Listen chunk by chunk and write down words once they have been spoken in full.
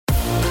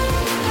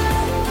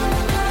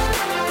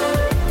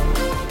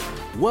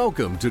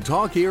Welcome to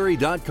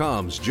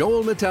TalkErie.com's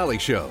Joel Natale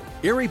Show,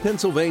 Erie,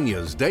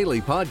 Pennsylvania's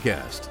daily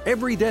podcast.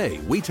 Every day,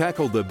 we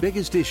tackle the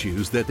biggest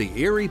issues that the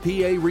Erie,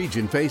 PA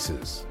region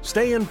faces.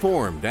 Stay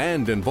informed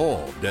and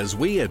involved as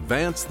we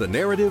advance the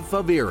narrative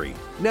of Erie.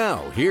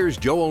 Now, here's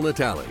Joel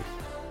Natale.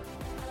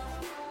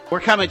 We're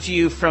coming to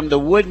you from the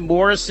Wood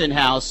Morrison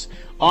House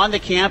on the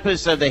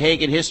campus of the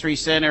Hagen History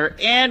Center.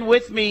 And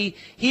with me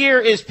here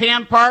is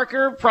Pam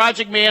Parker,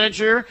 project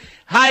manager.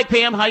 Hi,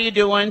 Pam. How you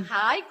doing?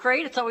 Hi.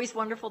 Great. It's always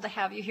wonderful to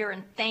have you here,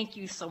 and thank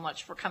you so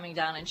much for coming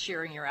down and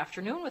sharing your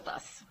afternoon with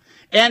us.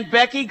 And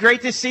Becky,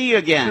 great to see you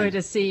again. Good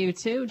to see you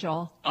too,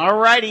 Joel. All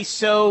righty.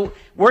 So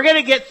we're going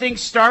to get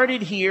things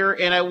started here,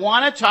 and I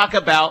want to talk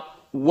about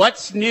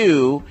what's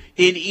new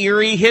in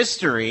Erie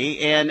history.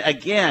 And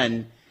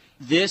again,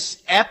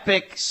 this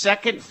epic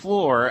second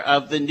floor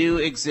of the new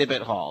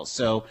exhibit hall.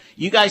 So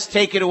you guys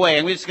take it away.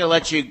 I'm just going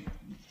to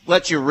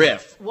let you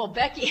riff. Well,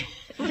 Becky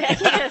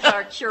is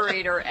our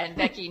curator, and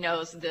Becky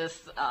knows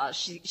this.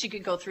 She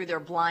could go through there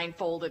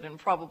blindfolded and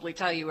probably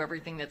tell you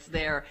everything that's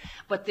there.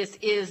 But this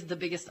is the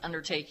biggest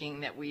undertaking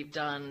that we've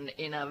done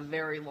in a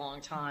very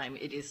long time.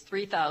 It is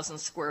 3,000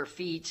 square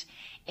feet,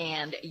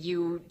 and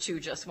you two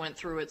just went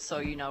through it, so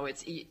you know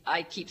it's.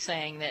 I keep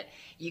saying that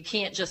you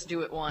can't just do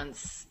it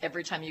once.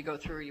 Every time you go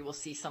through, you will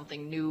see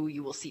something new.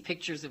 You will see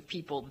pictures of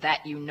people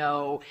that you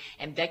know.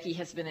 And Becky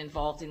has been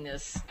involved in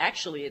this.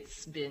 Actually,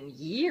 it's been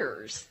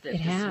years.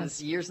 This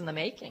was years in the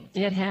making.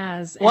 It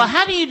has. Well,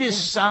 how do you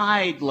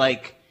decide,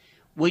 like,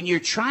 when you're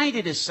trying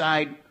to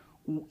decide,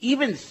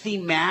 even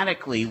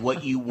thematically,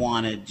 what you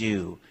want to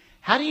do?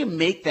 How do you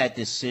make that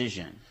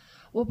decision?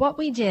 Well, what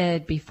we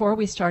did before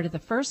we started the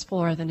first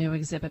floor of the new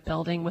exhibit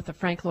building with the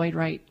Frank Lloyd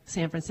Wright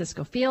San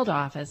Francisco field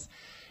office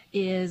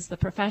is the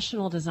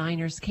professional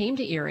designers came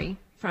to Erie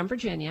from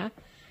Virginia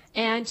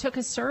and took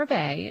a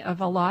survey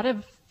of a lot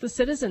of the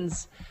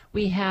citizens.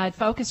 We had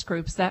focus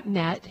groups that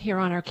met here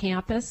on our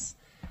campus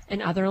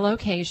and other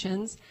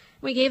locations.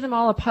 We gave them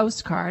all a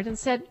postcard and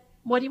said,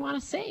 what do you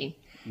want to see?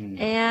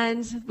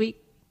 And we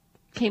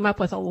came up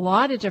with a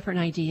lot of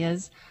different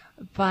ideas,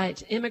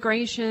 but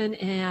immigration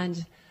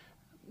and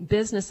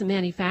business and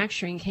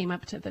manufacturing came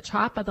up to the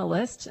top of the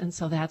list, and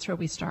so that's where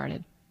we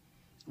started.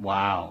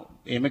 Wow.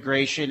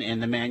 Immigration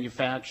and the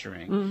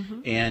manufacturing.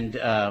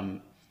 Mm-hmm.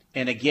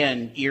 And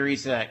again,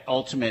 Erie's that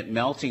ultimate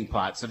melting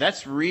pot. So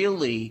that's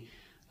really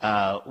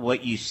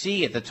what you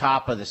see at the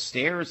top of the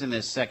stairs in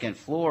this second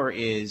floor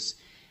is,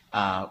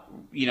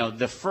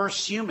 the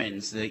first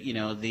humans,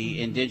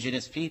 the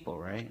indigenous people,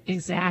 right?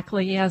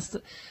 Exactly, yes.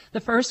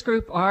 The first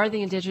group are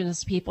the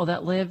indigenous people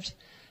that lived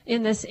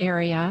in this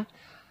area.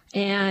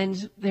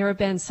 And there have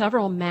been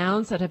several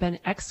mounds that have been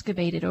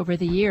excavated over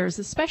the years,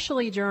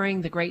 especially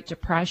during the Great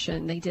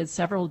Depression. They did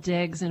several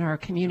digs in our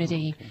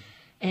community,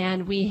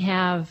 and we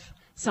have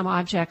some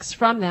objects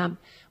from them.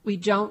 We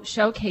don't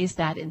showcase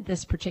that in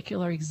this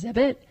particular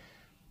exhibit,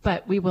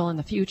 but we will in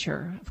the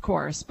future, of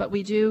course. But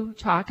we do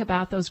talk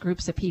about those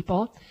groups of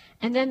people.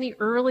 And then the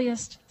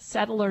earliest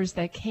settlers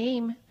that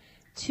came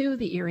to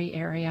the Erie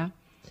area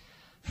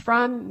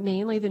from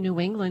mainly the New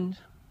England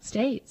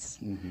states.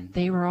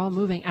 They were all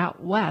moving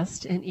out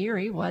west, and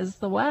Erie was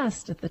the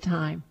west at the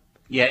time.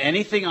 Yeah,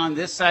 anything on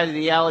this side of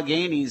the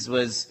Alleghenies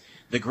was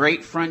the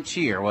great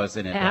frontier,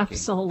 wasn't it, Becky?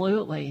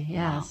 Absolutely,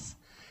 yes. Wow.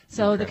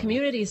 So the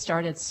community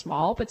started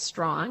small but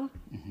strong,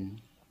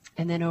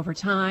 and then over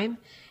time,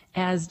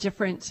 as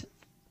different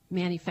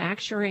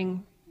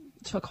manufacturing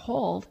took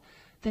hold,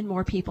 then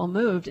more people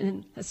moved,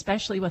 and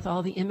especially with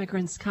all the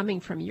immigrants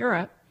coming from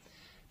Europe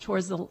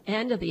towards the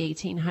end of the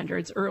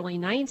 1800s, early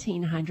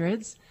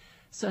 1900s.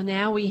 So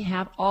now we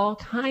have all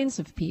kinds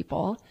of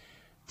people,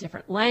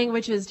 different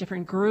languages,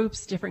 different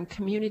groups, different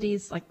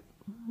communities, like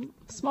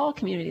small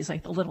communities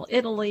like the Little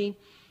Italy,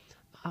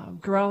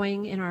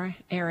 growing in our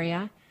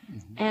area.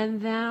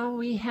 And now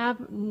we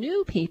have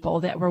new people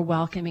that we're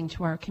welcoming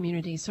to our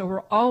community. So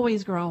we're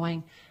always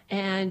growing,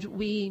 and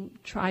we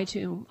try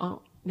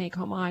to make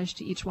homage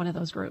to each one of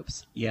those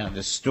groups. Yeah,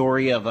 the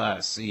story of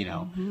us,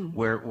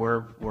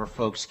 where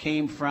folks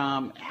came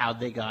from, how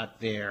they got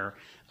there.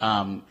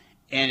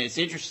 And it's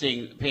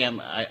interesting, Pam,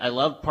 I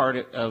love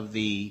part of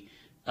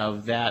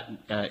that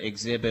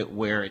exhibit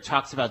where it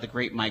talks about the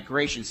Great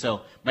Migration.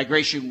 So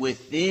migration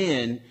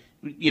within,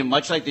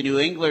 much like the New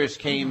Englanders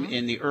came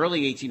in the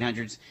early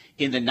 1800s,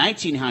 in the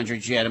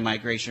 1900s you had a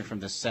migration from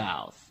the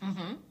South.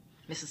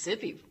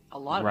 Mississippi, a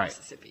lot of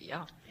Mississippi,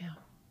 yeah.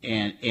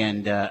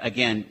 And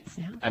again,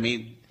 I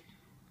mean,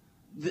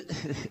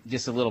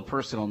 just a little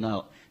personal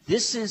note.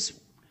 This is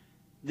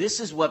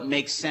what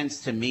makes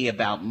sense to me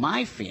about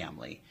my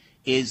family.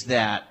 Is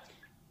that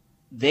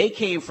they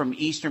came from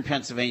eastern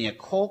Pennsylvania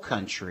coal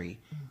country.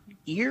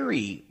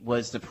 Erie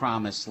was the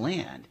promised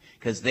land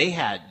because they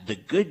had the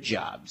good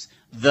jobs,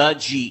 the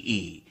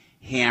GE,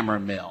 hammer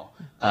mill,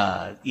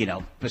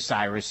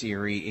 Bucyrus,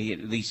 Erie,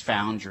 these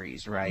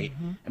foundries, right?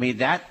 I mean,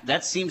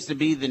 that seems to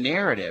be the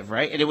narrative,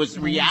 right? And it was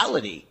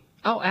reality.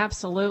 Oh,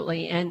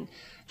 absolutely. And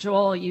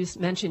Joel, you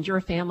mentioned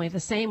your family,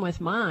 the same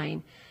with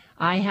mine.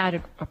 I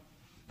had a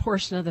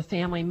portion of the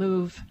family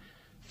move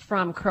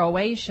from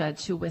Croatia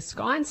to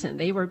Wisconsin.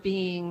 They were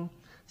being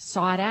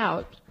sought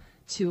out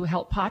to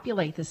help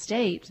populate the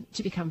state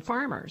to become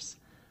farmers.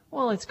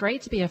 Well, it's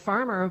great to be a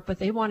farmer, but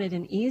they wanted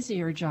an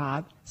easier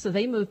job, so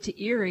they moved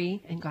to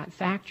Erie and got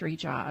factory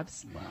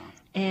jobs. Wow.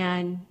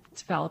 And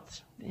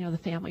developed, the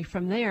family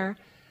from there.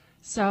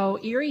 So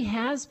Erie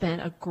has been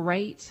a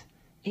great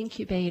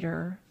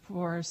incubator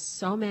for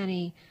so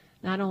many,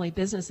 not only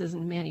businesses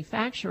and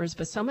manufacturers,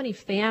 but so many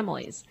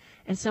families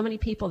and so many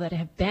people that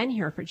have been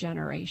here for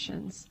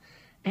generations.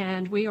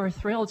 And we are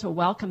thrilled to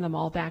welcome them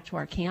all back to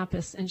our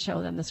campus and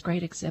show them this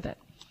great exhibit.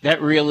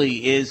 That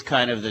really is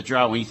kind of the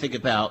draw. When you think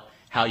about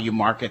how you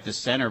market the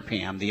center,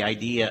 Pam, the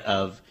idea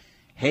of,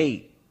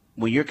 hey,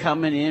 when you're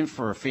coming in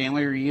for a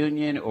family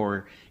reunion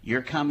or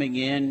you're coming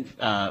in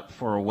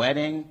for a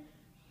wedding,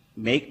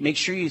 make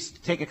sure you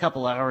take a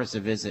couple hours to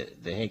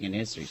visit the Hagen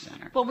History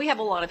Center. Well, we have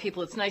a lot of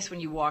people. It's nice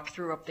when you walk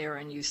through up there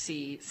and you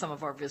see some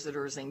of our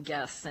visitors and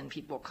guests, and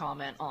people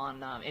comment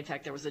on, in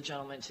fact, there was a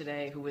gentleman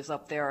today who was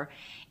up there,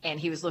 and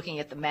he was looking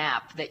at the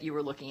map that you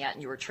were looking at,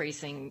 and you were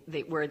tracing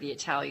where the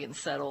Italians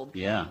settled.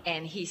 Yeah.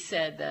 And he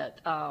said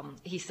that,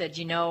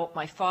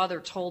 my father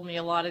told me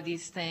a lot of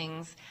these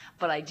things,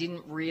 but I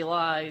didn't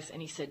realize,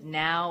 and he said,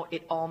 now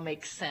it all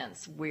makes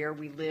sense, where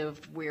we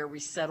lived, where we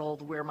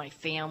settled, where my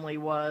family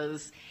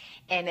was.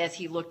 And as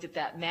he looked at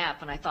that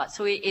map, and I thought,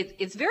 so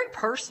it's very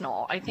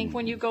personal. I think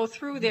when you go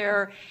through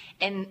there,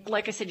 and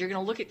like I said, you're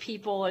going to look at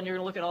people and you're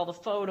going to look at all the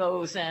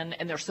photos, and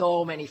there's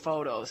so many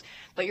photos,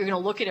 but you're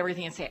going to look at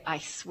everything and say, I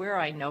swear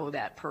I know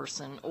that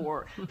person,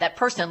 or that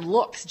person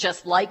looks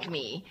just like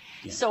me.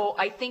 Yeah. So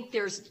I think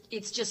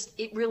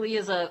it really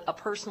is a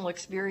personal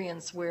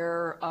experience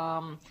where,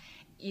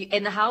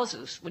 in the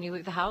houses, when you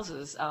look at the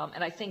houses,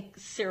 and I think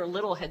Sarah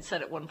Little had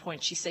said at one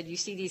point, she said, you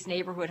see these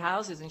neighborhood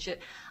houses and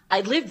shit. I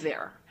lived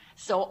there.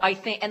 So I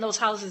think, and those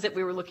houses that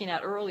we were looking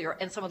at earlier,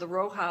 and some of the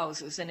row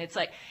houses, and it's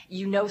like,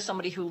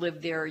 somebody who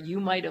lived there, you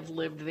might have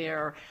lived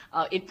there.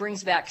 It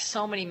brings back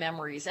so many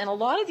memories. And a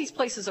lot of these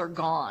places are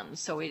gone.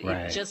 So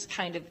it just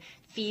kind of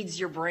feeds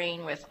your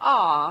brain with,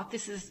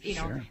 this is,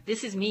 Sure.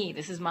 This is me,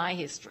 this is my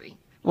history.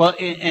 Well,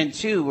 and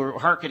two, we're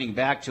hearkening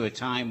back to a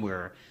time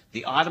where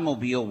the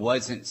automobile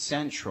wasn't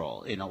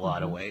central in a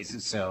lot of ways.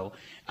 And so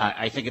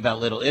I think about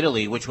Little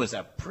Italy, which was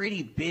a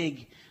pretty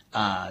big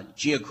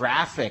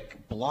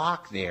geographic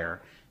block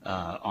there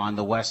on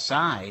the west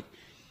side.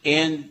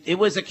 And it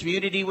was a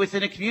community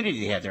within a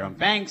community. They had their own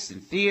banks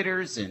and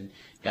theaters and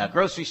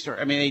grocery store.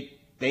 I mean,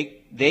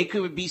 they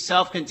could be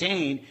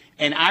self-contained.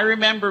 And I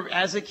remember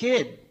as a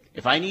kid,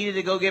 if I needed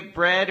to go get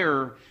bread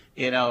or,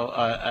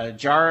 a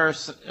jar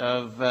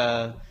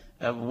of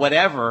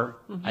whatever,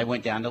 I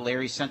went down to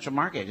Larry's Central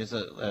Market, just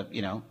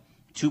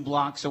 2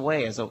 blocks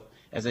away as a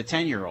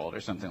 10-year-old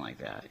or something like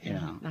that.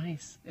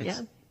 Nice.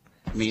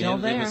 I mean, Still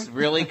there. it was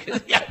really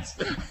good. Yes.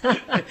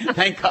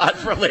 Thank God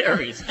for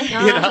Larry's.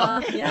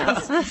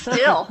 Yes.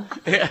 Still.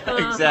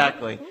 Yeah,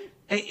 exactly.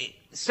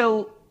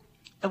 So,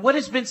 what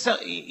has been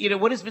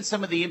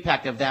some of the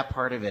impact of that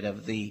part of it?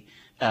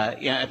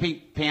 I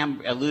think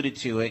Pam alluded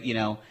to it.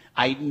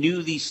 I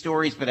knew these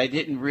stories, but I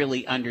didn't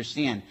really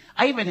understand.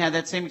 I even had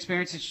that same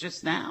experience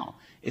just now.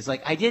 It's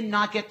like I did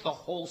not get the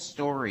whole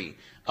story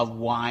of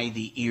why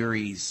the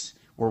Eries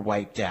were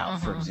wiped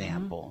out, for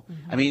example.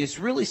 I mean, it's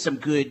really some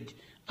good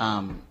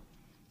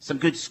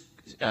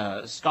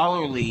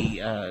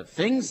scholarly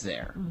things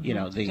there.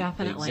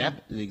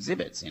 The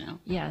exhibits.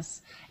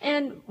 Yes,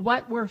 and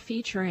what we're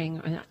featuring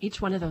in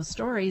each one of those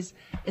stories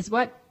is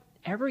what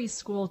every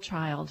school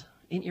child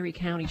in Erie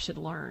County should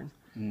learn.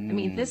 I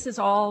mean, this is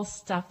all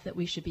stuff that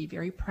we should be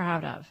very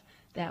proud of,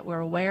 that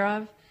we're aware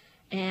of,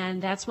 and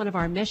that's one of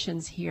our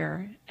missions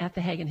here at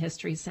the Hagen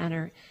History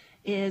Center,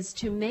 is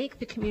to make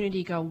the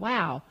community go,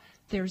 wow,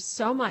 there's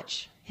so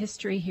much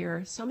history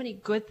here, so many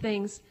good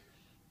things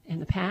in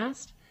the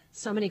past,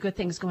 so many good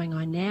things going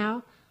on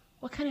now.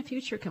 What kind of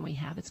future can we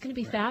have? It's going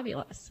to be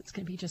fabulous. It's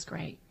going to be just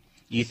great.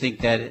 You think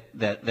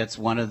that's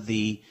one of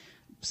the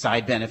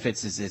side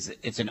benefits is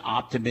it's an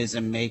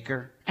optimism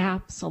maker?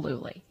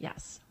 Absolutely,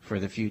 yes. For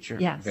the future?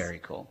 Yes. Very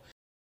cool.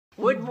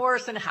 Wood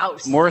Morrison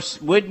House.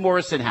 Wood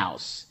Morrison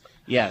House.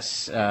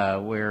 Yes.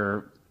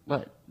 Dr.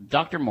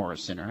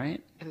 Morrison,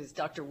 right? It was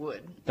Dr.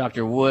 Wood.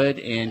 Dr. Wood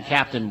and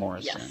Captain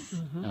Morrison. Yes.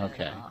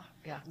 Okay.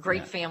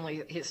 Great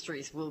family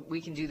histories.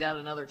 We can do that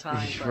another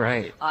time. But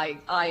Right.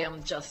 I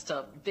am just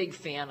a big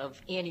fan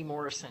of Annie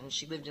Morrison.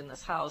 She lived in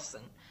this house,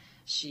 and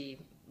she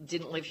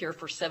didn't live here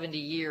for 70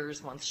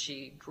 years once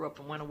she grew up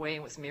and went away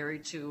and was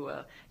married to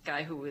a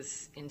guy who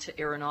was into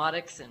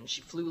aeronautics, and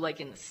she flew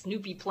like in the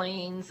Snoopy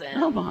planes.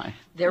 And Oh, my.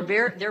 They're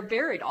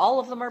buried.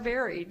 All of them are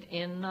buried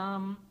in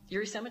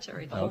Erie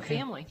Cemetery, the whole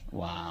family.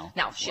 Wow.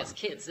 Now, she has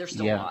kids. They're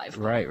still Yeah. alive.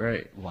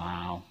 Right.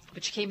 Wow.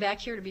 But she came back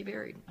here to be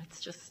buried. It's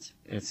just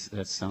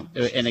That's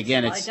something. And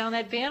again, slide down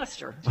that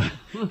banister.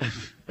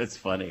 It's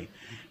funny.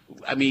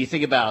 I mean, you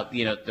think about,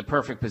 the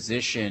perfect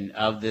position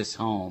of this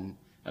home,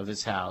 of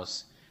this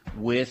house,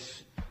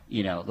 with,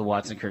 the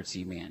Watson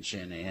Curtsey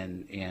mansion.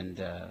 And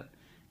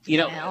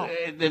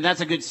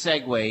that's a good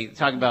segue,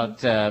 talking about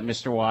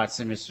Mr.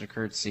 Watson, Mr.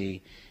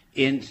 Curtsey.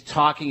 in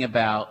talking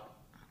about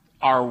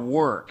our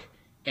work.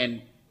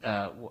 And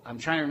I'm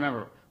trying to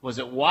remember, was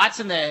it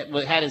Watson that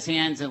had his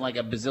hands in like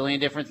a bazillion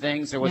different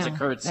things, or was it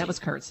Curtsy? That was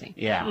Curtsy.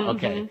 Yeah,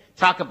 okay.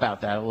 Talk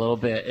about that a little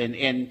bit,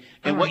 and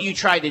what you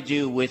try to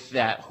do with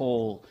that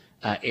whole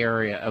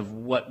area of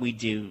what we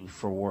do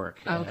for work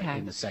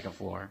in the second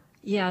floor.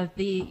 Yeah,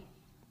 the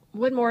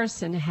Wood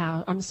Morrison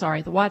house,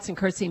 the Watson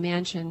Curtsy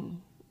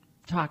Mansion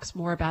talks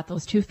more about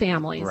those two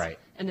families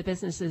and the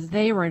businesses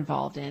they were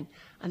involved in.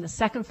 On the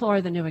second floor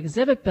of the new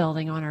exhibit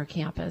building on our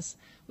campus,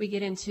 we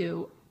get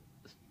into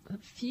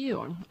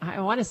several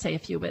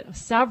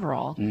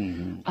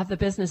of the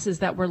businesses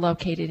that were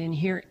located in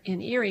here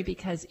in Erie,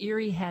 because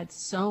Erie had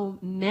so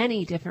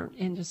many different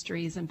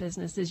industries and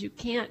businesses. You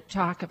can't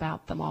talk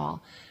about them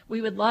all.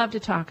 We would love to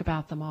talk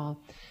about them all.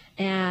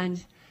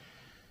 And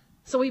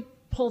so we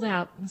pulled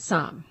out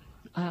some.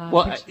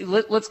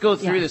 Let's go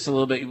through this a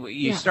little bit.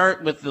 You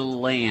start with the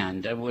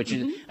land, which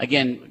is,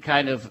 again,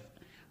 kind of,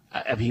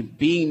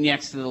 being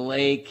next to the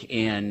lake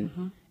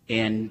and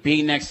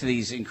being next to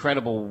these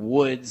incredible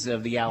woods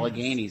of the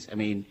Alleghenies.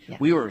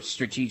 We were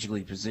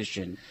strategically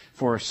positioned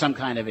for some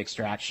kind of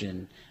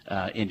extraction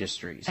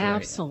industries. Right?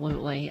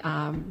 Absolutely.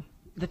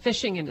 The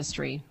fishing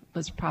industry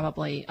was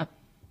probably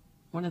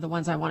one of the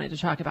ones I wanted to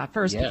talk about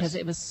first because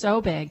it was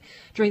so big.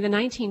 During the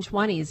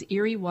 1920s,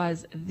 Erie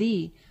was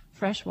the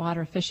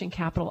freshwater fishing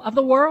capital of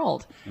the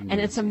world. And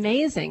it's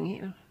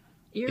amazing.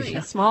 Erie,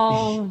 a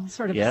small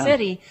sort of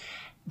city,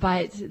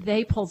 but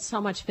they pulled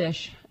so much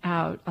fish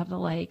out of the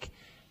lake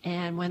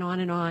and went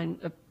on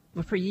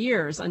for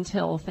years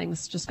until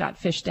things just got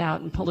fished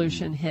out and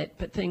pollution hit.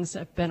 But things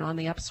have been on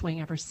the upswing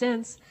ever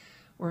since.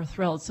 We're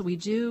thrilled. So we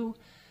do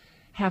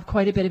have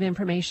quite a bit of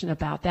information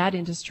about that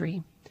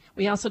industry.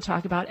 We also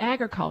talk about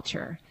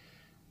agriculture,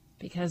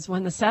 because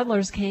when the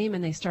settlers came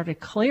and they started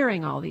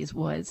clearing all these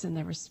woods, and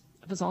it was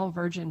all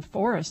virgin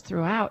forest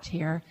throughout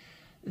here,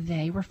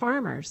 they were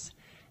farmers.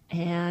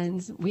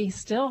 And we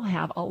still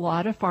have a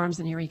lot of farms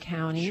in Erie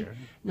County,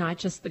 not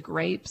just the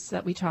grapes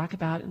that we talk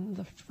about and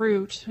the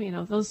fruit,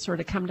 those sort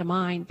of come to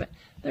mind, but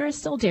there are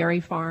still dairy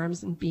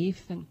farms and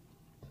beef and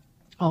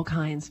all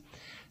kinds.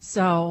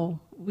 So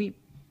we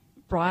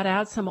brought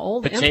out some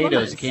old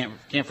potatoes. Implements. Can't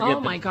forget oh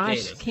my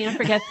potatoes. Gosh, can't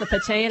forget the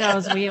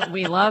potatoes.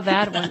 We love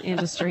that one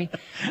industry.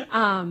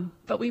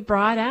 But we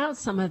brought out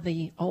some of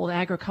the old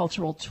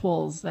agricultural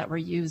tools that were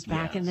used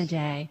back in the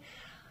day,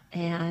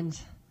 and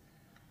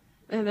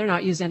they're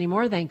not used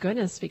anymore, thank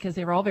goodness, because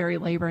they were all very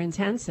labor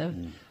intensive.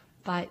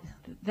 But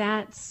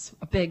that's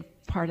a big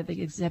part of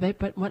the exhibit.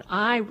 But what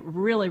I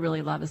really,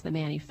 really love is the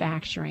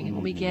manufacturing. And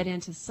when we get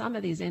into some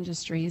of these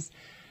industries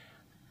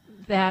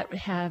that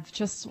have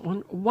just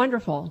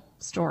wonderful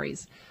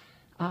stories.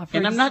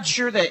 And I'm not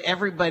sure that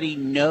everybody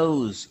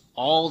knows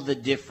all the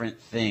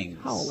different things.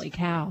 Holy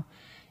cow.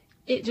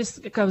 It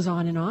just goes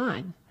on and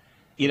on.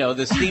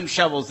 The steam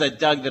shovels that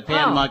dug the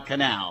Panama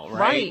Canal,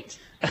 right?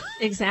 Right.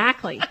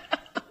 Exactly.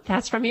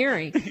 That's from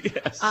Erie.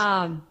 Yes.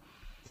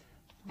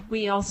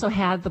 We also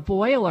had the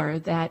boiler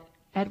that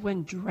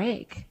Edwin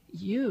Drake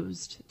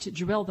used to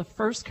drill the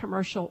first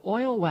commercial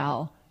oil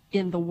well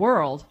in the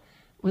world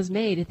was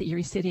made at the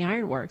Erie City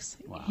Iron Works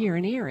here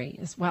in Erie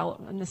as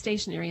well. And the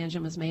stationary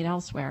engine was made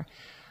elsewhere.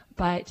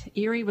 But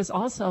Erie was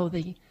also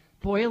the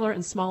boiler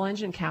and small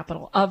engine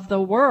capital of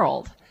the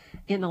world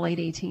in the late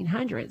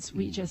 1800s.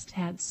 We just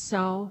had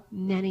so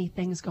many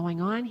things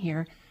going on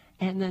here.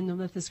 And then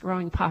with this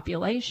growing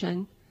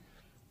population,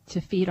 to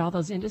feed all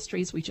those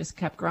industries, we just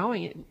kept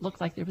growing. It looked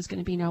like there was going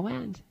to be no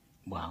end.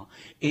 Wow.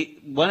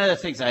 One of the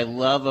things I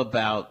love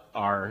about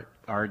our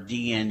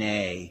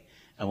DNA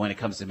when it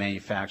comes to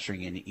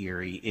manufacturing in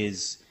Erie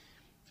is,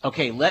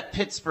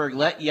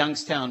 let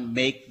Youngstown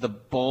make the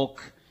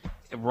bulk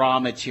raw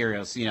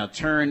materials,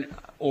 turn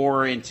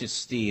ore into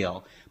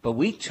steel. But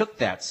we took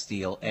that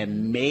steel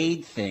and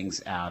made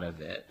things out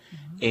of it.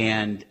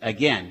 And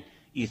again,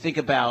 you think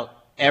about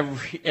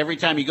every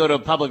time you go to a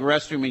public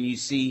restroom and you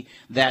see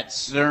that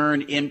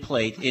CERN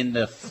end-plate in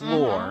the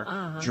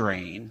floor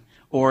drain,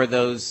 or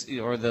those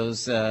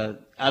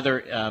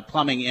other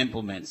plumbing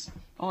implements.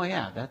 Oh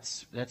yeah,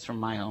 that's from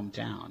my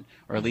hometown,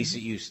 or at least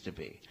it used to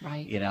be.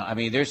 Right.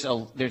 There's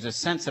a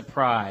sense of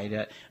pride.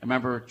 I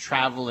remember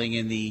traveling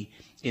in the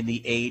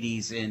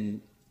 80s,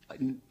 and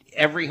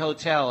every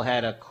hotel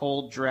had a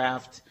cold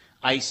draft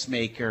ice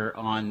maker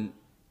on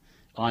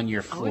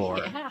your floor.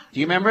 Oh, yeah. Do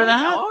you remember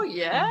that? Oh,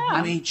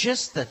 yeah.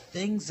 Just the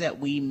things that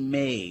we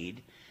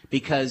made,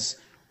 because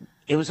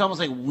it was almost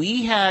like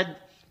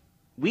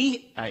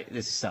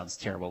this sounds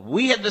terrible.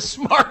 We had the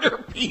smarter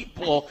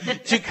people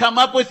to come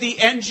up with the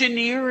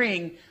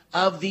engineering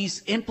of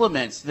these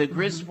implements, the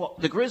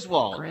Griswold.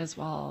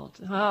 Griswold.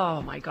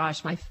 Oh my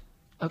gosh,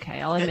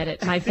 I'll admit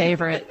it, my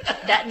favorite.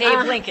 That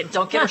named Lincoln.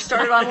 Don't get her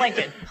started on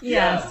Lincoln.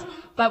 Yes,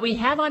 but we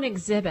have on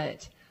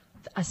exhibit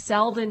a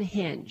Selden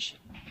hinge.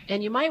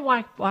 And you might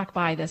walk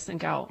by this and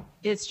go,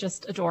 it's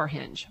just a door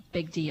hinge,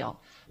 big deal.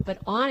 But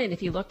on it,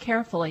 if you look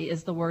carefully,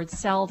 is the word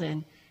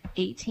Selden,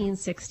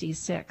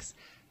 1866.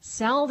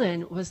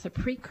 Selden was the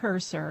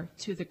precursor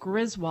to the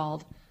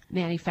Griswold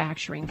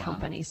manufacturing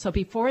company. So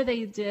before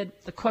they did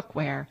the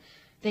cookware,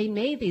 they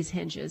made these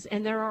hinges,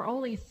 and there are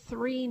only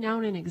 3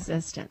 known in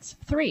existence.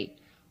 3.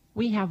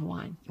 We have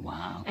 1.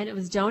 Wow. And it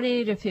was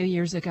donated a few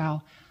years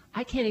ago.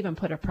 I can't even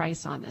put a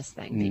price on this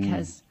thing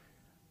because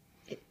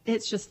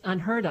it's just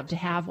unheard of to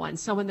have one.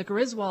 So when the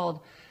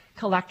Griswold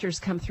collectors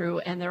come through,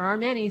 and there are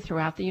many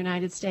throughout the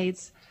United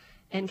States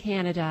and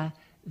Canada,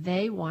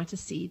 they want to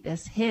see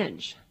this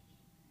hinge.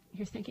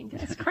 You're thinking,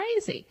 that's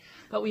crazy.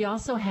 But we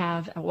also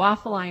have a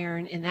waffle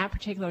iron in that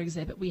particular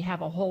exhibit. We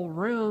have a whole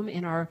room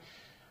in our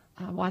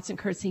Watson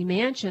Curtsey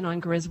Mansion on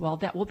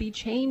Griswold that will be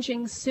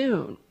changing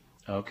soon.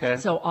 Okay.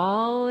 So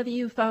all of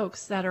you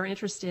folks that are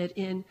interested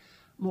in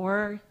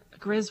more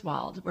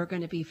Griswold, we're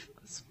going to be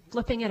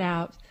flipping it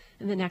out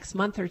in the next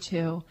month or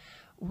 2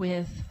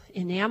 with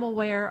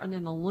enamelware and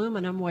an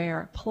aluminum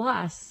ware.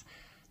 Plus,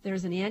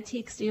 there's an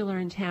antique dealer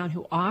in town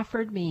who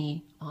offered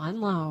me on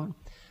loan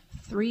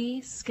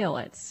 3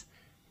 skillets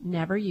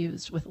never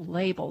used with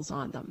labels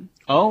on them.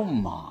 Oh,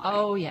 my.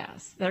 Oh,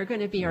 yes. They're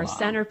going to be our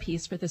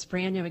centerpiece for this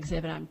brand new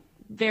exhibit. I'm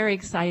very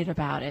excited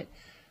about it.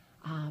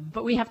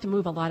 But we have to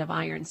move a lot of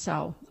iron,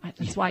 so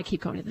that's why I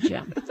keep going to the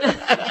gym.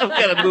 I've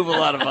got to move a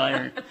lot of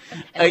iron.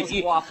 And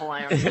those waffle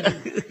irons.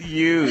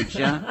 Huge,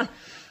 huh?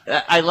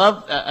 I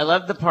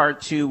love the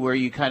part, too, where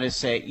you kind of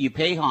say, you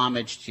pay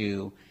homage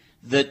to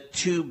the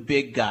 2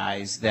 big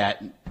guys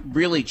that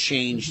really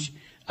changed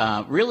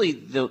really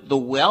the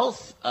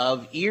wealth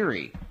of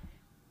Erie,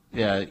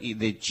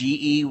 the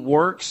GE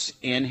Works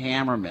and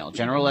Hammermill,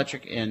 General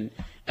Electric, and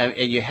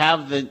you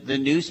have the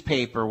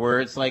newspaper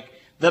where it's like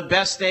the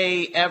best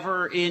day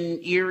ever in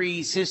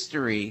Erie's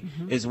history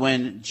is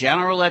when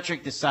General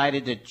Electric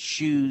decided to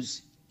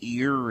choose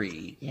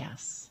Erie.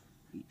 Yes.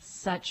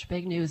 Such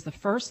big news. The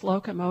first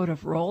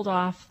locomotive rolled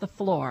off the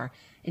floor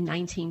in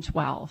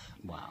 1912.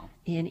 Wow.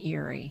 In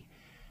Erie.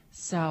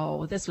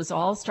 So this was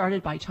all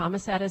started by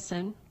Thomas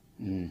Edison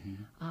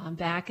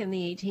back in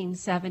the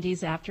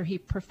 1870s after he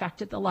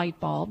perfected the light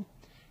bulb.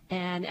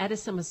 And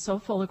Edison was so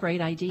full of great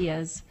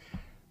ideas.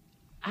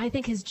 I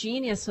think his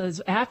genius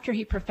was after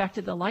he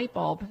perfected the light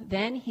bulb,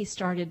 then he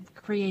started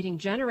creating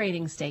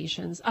generating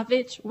stations, of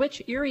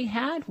which Erie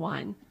had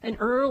one, an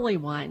early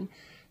one,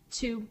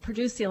 to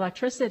produce the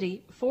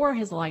electricity for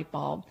his light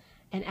bulb.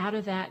 And out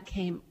of that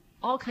came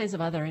all kinds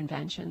of other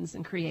inventions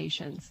and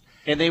creations.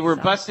 And they were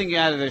busting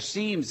out of their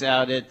seams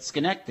out at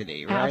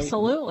Schenectady, right?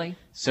 Absolutely.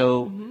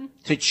 So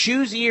to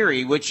choose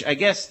Erie, which I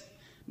guess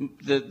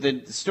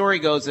the story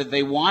goes that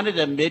they wanted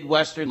a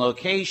Midwestern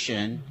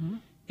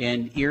location,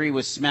 and Erie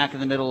was smack in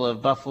the middle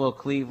of Buffalo,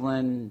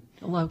 Cleveland.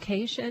 The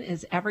location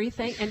is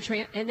everything.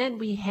 And then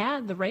we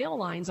had the rail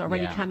lines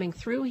already coming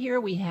through here.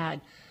 We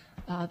had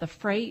the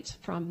freight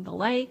from the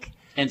lake.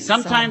 And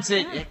sometimes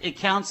it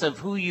counts of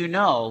who you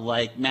know,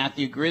 like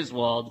Matthew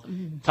Griswold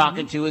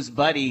talking to his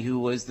buddy who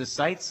was the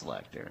site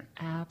selector.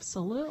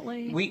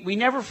 Absolutely. We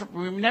never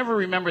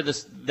remember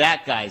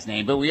that guy's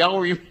name, but we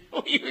all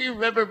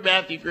remember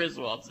Matthew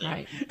Griswold's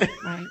name.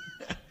 Right.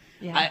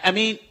 Yeah. I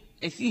mean,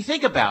 if you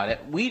think about it,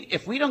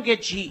 if we don't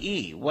get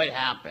GE, what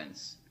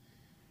happens?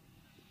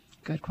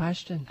 Good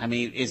question. I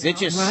mean, is it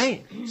just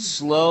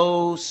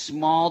slow,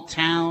 small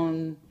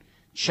town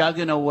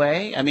chugging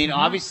away? I mean,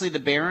 obviously the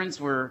Barons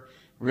were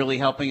really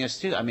helping us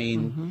too. I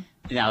mean,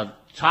 now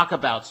talk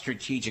about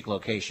strategic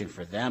location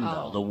for them,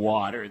 though. The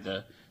water,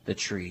 the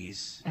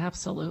trees.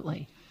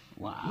 Absolutely.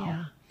 Wow.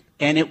 Yeah.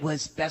 And it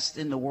was best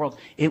in the world.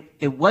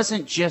 It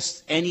wasn't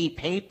just any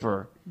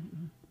paper,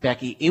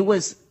 Becky. It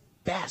was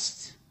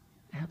best.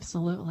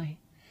 Absolutely.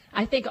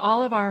 I think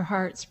all of our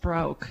hearts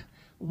broke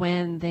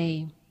when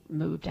they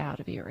moved out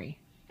of Erie.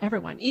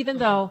 Everyone. Even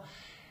though,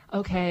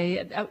 okay,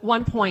 at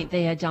one point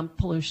they had dumped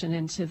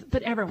pollution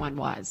but everyone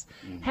was.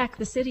 Heck,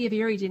 the city of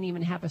Erie didn't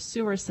even have a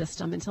sewer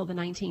system until the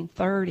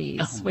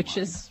 1930s, which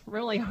is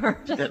really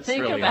hard to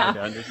think really about.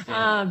 Hard to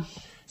understand.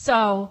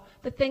 So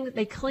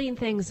they cleaned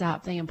things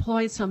up. They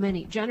employed so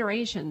many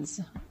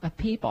generations of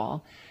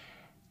people,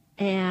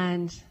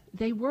 and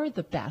they were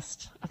the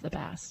best of the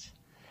best.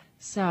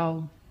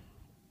 So,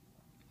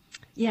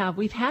 yeah,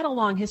 we've had a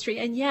long history,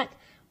 and yet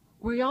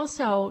we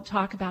also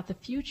talk about the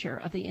future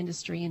of the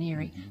industry in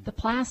Erie. The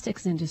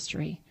plastics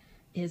industry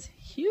is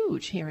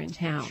huge here in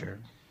town. Sure.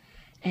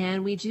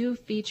 And we do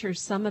feature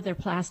some of their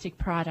plastic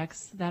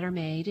products that are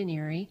made in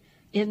Erie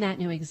in that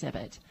new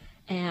exhibit.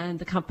 And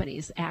the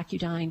companies,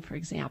 Accudyne, for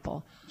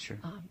example. Sure.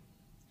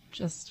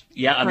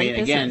 I mean,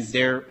 again,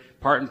 they're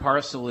part and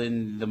parcel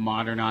in the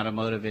modern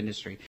automotive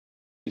industry.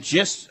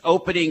 Just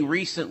opening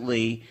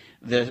recently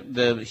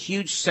the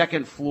huge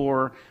second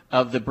floor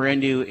of the brand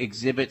new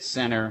exhibit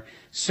center.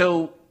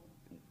 So,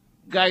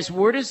 guys,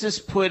 where does this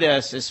put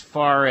us as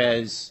far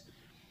as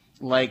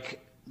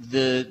like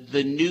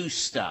the new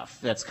stuff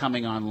that's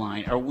coming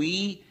online? Are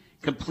we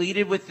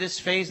completed with this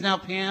phase now,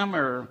 Pam,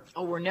 or?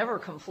 Oh, we're never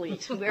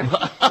complete. We're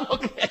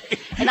okay.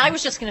 And I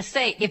was just going to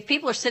say, if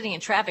people are sitting in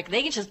traffic,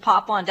 they can just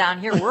pop on down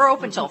here. We're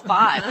open till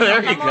 5.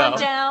 There you Come on go.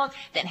 down,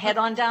 then head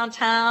on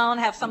downtown,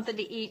 have something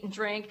to eat and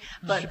drink.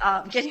 But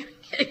getting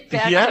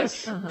back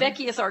Yes. to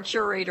Becky is our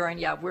curator, and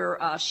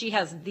yeah, she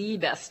has the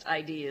best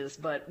ideas,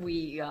 but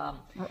we're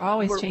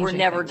always changing. We're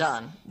never things.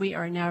 done. We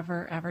are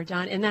never ever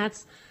done, and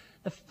that's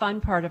the fun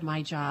part of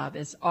my job,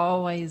 is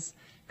always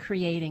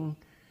creating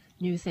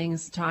new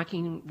things,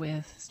 talking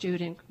with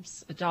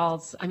students,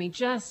 adults. I mean,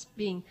 just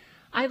being.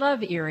 I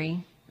love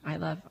Erie.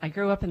 I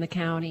grew up in the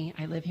county.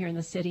 I live here in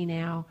the city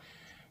now,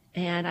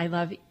 and I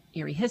love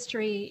Erie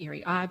history,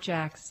 Erie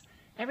objects,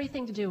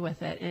 everything to do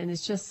with it, and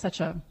it's just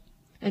such an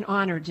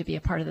honor to be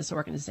a part of this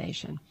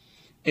organization.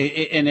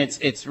 And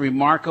it's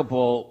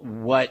remarkable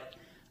what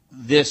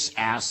this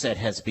asset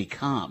has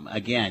become.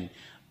 Again,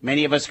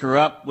 many of us grew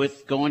up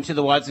with going to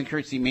the Watson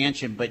Kirksey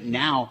Mansion, but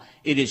now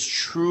it is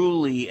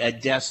truly a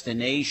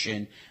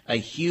destination, a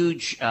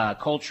huge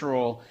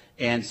cultural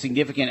and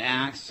significant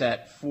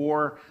asset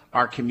for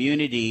our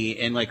community.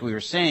 And like we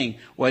were saying,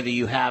 whether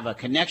you have a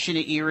connection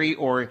to Erie,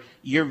 or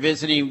you're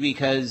visiting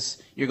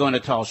because you're going to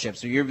Tall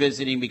Ships, or you're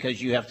visiting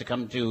because you have to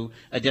come to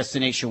a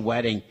destination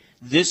wedding,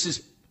 this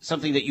is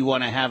something that you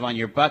want to have on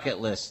your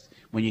bucket list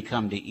when you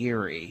come to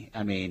Erie.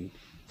 I mean,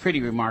 pretty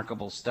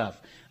remarkable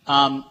stuff.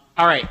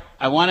 All right,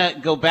 I want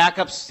to go back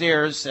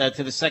upstairs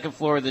to the second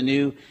floor of the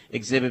new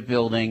exhibit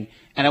building,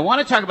 and I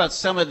want to talk about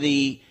some of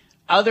the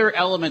other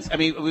elements. I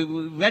mean, we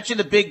mentioned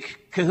the big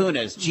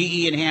kahunas,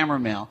 GE and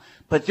Hammermill,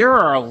 but there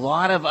are a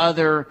lot of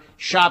other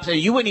shops, and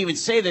you wouldn't even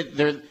say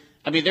that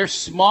they're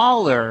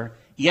smaller,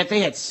 yet they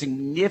had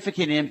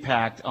significant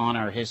impact on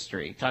our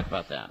history. Talk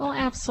about that. Well,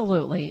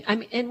 absolutely. I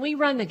mean, and we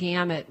run the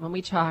gamut when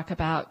we talk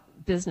about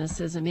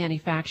businesses and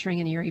manufacturing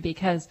in Erie,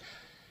 because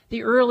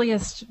the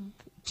earliest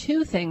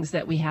two things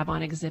that we have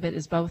on exhibit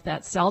is both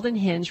that Selden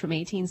hinge from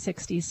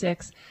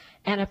 1866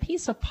 and a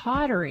piece of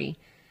pottery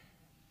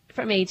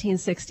from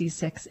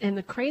 1866. And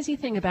the crazy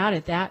thing about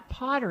it, that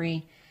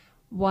pottery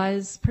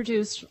was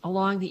produced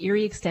along the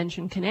Erie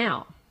Extension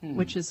Canal,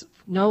 which is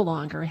no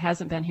longer,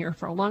 hasn't been here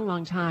for a long,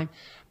 long time,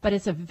 but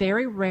it's a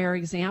very rare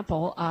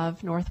example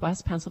of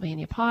Northwest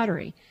Pennsylvania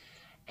pottery.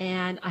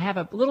 And I have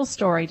a little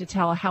story to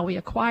tell how we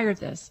acquired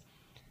this.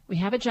 We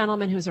have a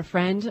gentleman who's a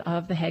friend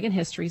of the Hagen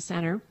History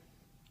Center,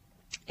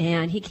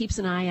 and he keeps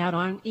an eye out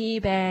on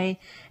eBay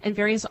and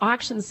various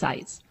auction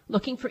sites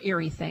looking for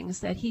Erie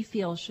things that he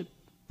feels should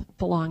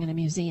belong in a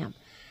museum.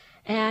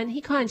 And he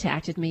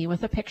contacted me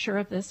with a picture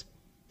of this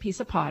piece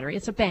of pottery.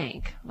 It's a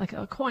bank, like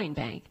a coin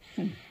bank.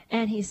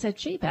 And he said,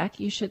 gee, Beck,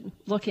 you should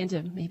look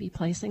into maybe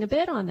placing a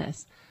bid on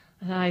this.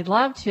 I said, I'd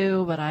love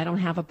to, but I don't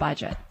have a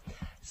budget,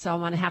 so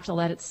I'm going to have to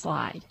let it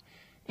slide.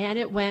 And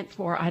it went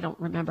for, I don't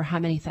remember how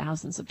many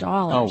thousands of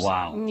dollars. Oh,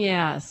 wow.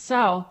 Yeah,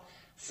 so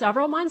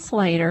several months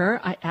later,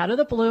 out of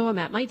the blue, I'm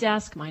at my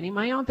desk, minding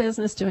my own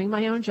business, doing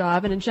my own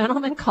job, and a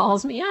gentleman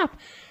calls me up.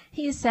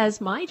 He says,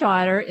 my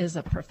daughter is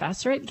a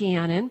professor at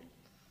Gannon,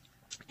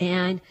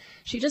 and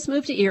she just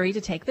moved to Erie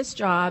to take this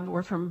job.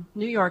 We're from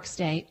New York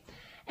State,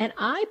 and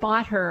I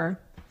bought her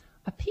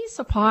a piece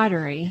of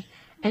pottery,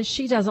 and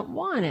she doesn't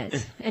want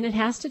it, and it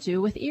has to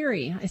do with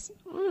Erie. I said,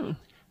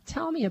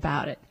 tell me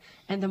about it.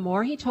 And the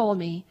more he told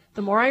me,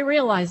 the more I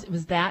realized it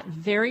was that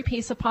very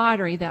piece of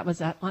pottery that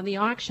was on the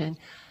auction.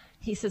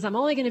 He says, I'm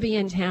only going to be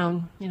in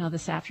town,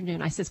 this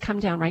afternoon. I says, come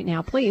down right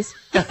now, please.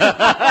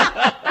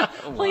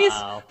 Please,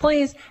 Wow.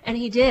 please. And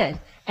he did.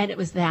 And it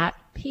was that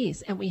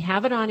piece. And we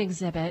have it on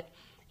exhibit.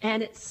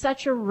 And it's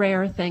such a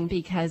rare thing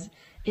because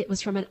it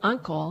was from an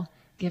uncle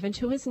given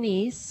to his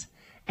niece,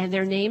 and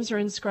their names are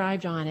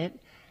inscribed on it.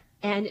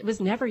 And it was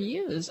never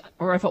used.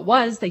 Or if it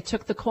was, they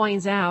took the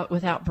coins out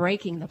without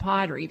breaking the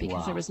pottery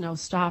because there was no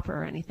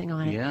stopper or anything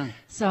on it. Yeah.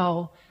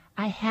 So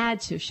I had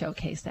to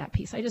showcase that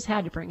piece. I just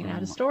had to bring it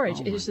out of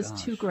storage. It was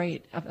just too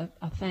great of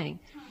a thing.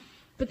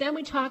 But then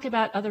we talk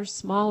about other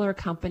smaller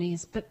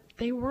companies, but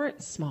they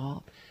weren't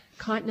small.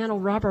 Continental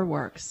Rubber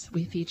Works,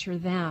 we feature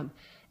them.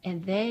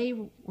 And they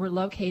were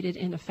located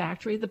in a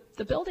factory.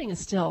 The building is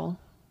still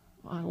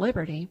on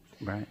Liberty.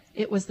 Right.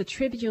 It was the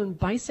Tribune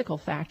Bicycle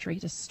Factory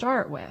to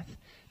start with.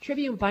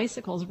 Tribune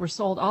bicycles were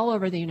sold all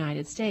over the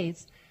United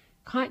States.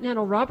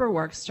 Continental Rubber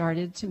Works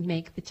started to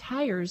make the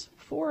tires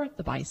for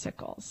the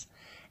bicycles.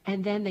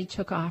 And then they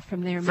took off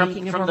from there,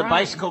 making a From the variety.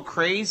 bicycle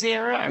craze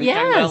era? Are you Yes.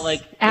 talking about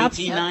like Abs-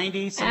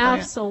 1890?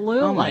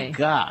 absolutely. Oh my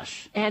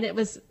gosh. And it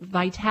was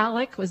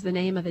Vitalic was the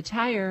name of the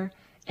tire,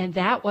 and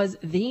that was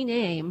the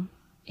name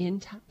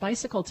in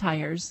bicycle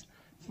tires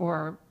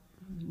for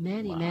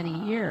many,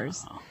 many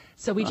years.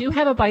 So we do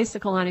have a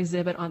bicycle on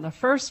exhibit on the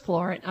first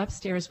floor, and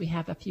upstairs we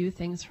have a few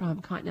things from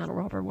Continental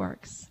Rubber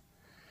Works.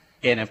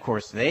 And of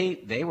course,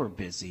 they were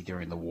busy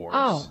during the wars.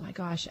 Oh my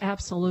gosh,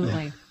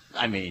 absolutely.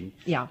 I mean,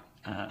 Yeah.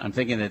 I'm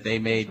thinking that they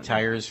made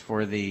tires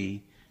for the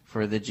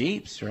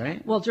Jeeps,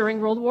 right? Well, during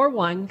World War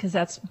I, because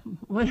that's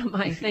one of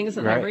my things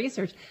in my Right.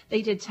 research,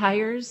 they did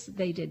tires,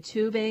 they did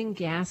tubing,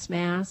 gas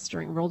masks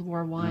during World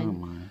War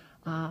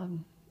I,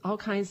 all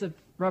kinds of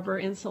rubber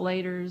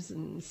insulators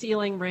and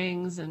sealing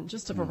rings and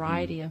just a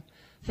variety of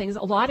things.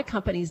 A lot of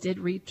companies did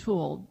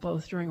retool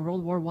both during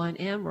World War I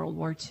and World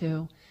War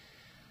II.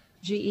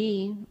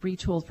 GE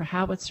retooled for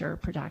howitzer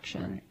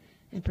production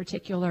in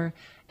particular.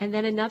 And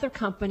then another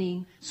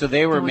company. So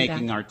they were going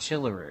making back-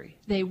 artillery.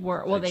 They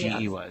were. Well, they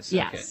GE was.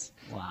 Yes.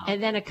 Okay. Wow.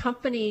 And then a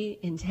company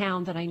in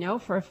town that I know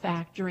for a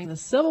fact during the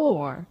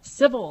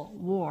Civil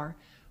War,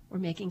 were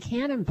making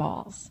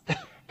cannonballs.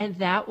 And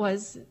that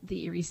was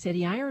the Erie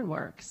City Iron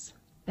Works.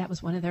 That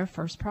was one of their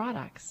first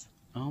products.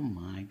 Oh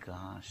my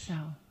gosh. So,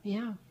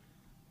 yeah.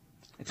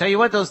 I tell you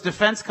what, those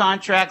defense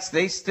contracts,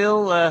 they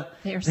still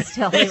They are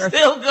still they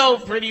still go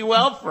pretty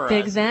well for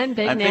big us. then,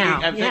 big I'm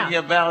now. Thinking,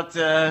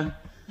 I'm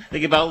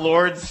thinking about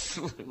Lord's.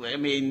 I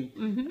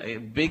mean, a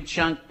big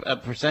chunk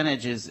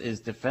percentage is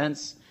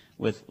defense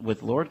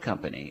with Lord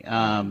Company,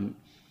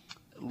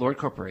 Lord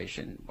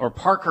Corporation, or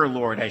Parker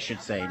Lord, I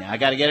should say. Now I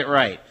got to get it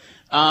right.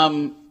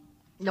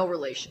 No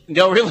relation.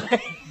 No, really,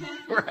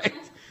 right?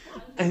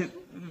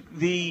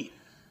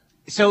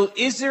 So,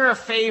 is there a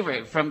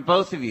favorite from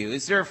both of you?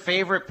 Is there a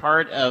favorite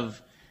part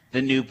of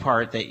the new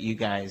part that you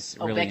guys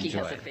really Becky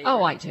enjoy? has a favorite.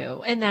 Oh, I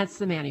do. And that's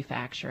the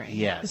manufacturing.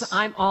 Yes. Because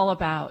I'm all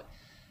about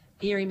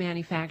Erie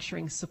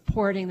manufacturing,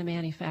 supporting the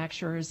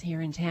manufacturers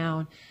here in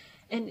town.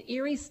 And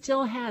Erie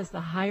still has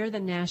the higher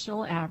than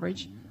national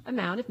average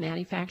amount of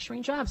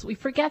manufacturing jobs. We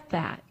forget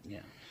that. Yeah.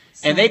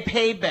 And they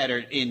pay better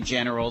in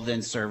general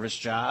than service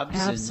jobs.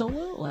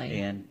 Absolutely.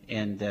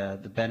 And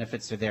the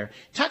benefits are there.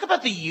 Talk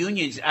about the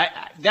unions.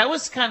 That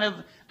was kind of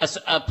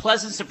a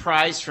pleasant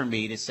surprise for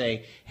me to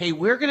say, hey,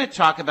 we're going to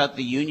talk about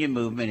the union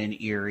movement in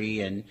Erie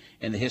and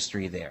the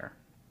history there.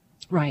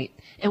 Right.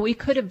 And we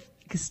could have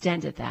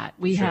extended that.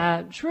 We Sure.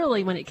 had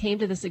truly, when it came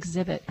to this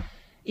exhibit,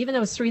 even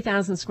though it's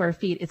 3,000 square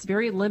feet, it's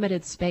very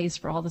limited space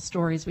for all the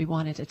stories we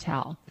wanted to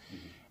tell.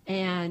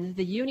 And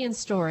the union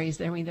stories,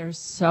 I mean, there's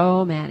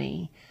so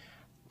many,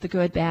 the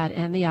good, bad,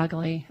 and the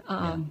ugly,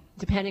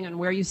 depending on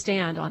where you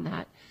stand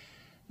on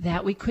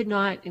that we could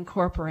not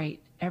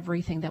incorporate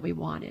everything that we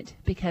wanted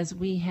because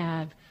we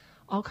have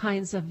all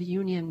kinds of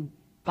union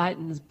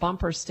buttons,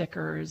 bumper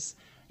stickers,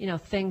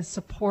 things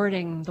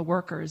supporting the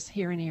workers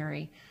here in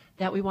Erie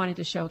that we wanted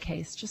to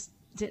showcase, just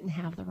didn't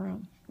have the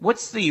room.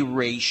 What's the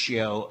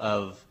ratio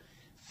of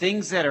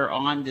things that are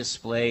on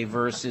display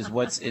versus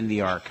what's in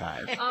the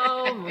archive?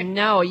 Oh,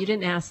 no, you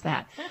didn't ask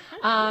that.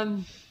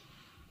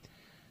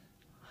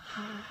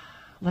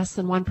 Less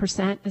than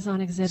 1% is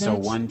on exhibit. So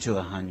 1 to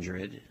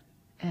 100.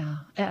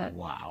 Yeah.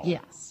 Wow.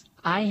 Yes.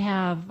 I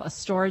have a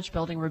storage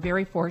building. We're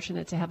very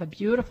fortunate to have a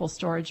beautiful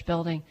storage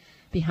building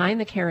behind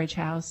the carriage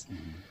house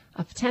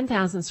of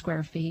 10,000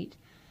 square feet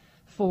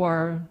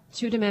for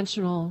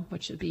two-dimensional,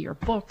 which would be your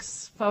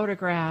books,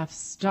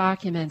 photographs,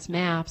 documents,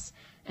 maps,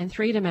 and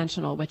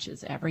three-dimensional, which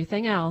is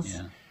everything else,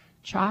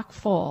 chock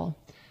full.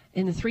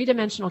 In the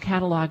three-dimensional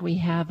catalog, we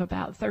have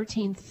about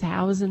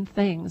 13,000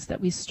 things that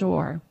we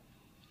store.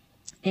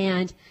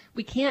 And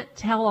we can't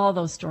tell all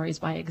those stories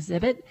by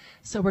exhibit,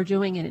 so we're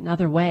doing it in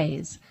other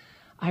ways.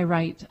 I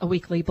write a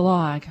weekly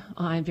blog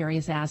on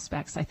various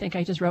aspects. I think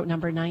I just wrote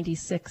number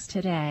 96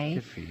 today.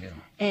 Good for you.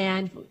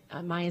 And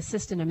my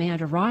assistant,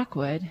 Amanda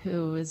Rockwood,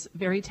 who is a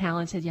very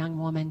talented young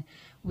woman,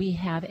 we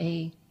have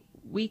a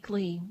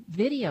weekly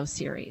video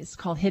series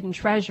called Hidden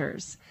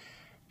Treasures.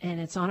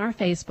 And it's on our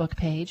Facebook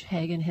page,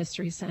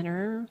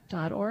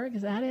 HagenHistoryCenter.org.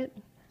 Is that it?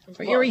 Or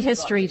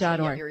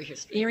ErieHistory.org.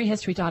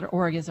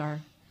 ErieHistory.org is our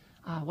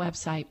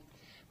website,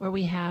 where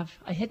we have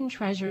a hidden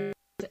treasure.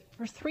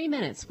 For 3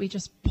 minutes, we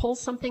just pull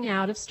something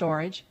out of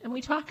storage and we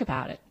talk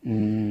about it.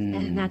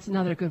 And that's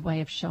another good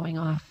way of showing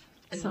off.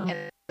 So,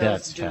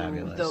 That's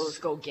fabulous. Those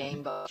go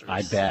gangbusters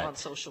I bet. on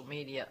social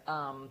media.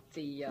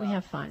 we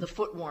have fun. The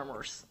foot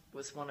warmers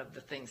was one of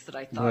the things that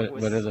I thought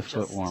was What are the just-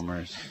 foot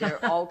warmers?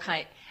 They're all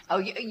kind. Oh,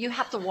 you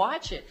have to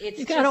watch it. It's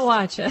You got to just-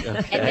 watch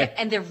it.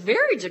 And they're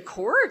very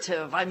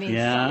decorative. I mean,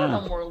 some of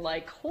them were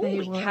like,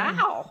 holy were.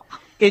 cow.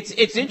 It's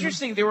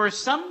interesting. There's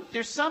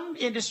some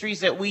industries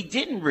that we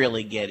didn't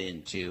really get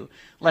into.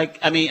 Like,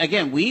 I mean,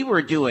 again, we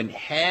were doing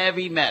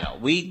heavy metal.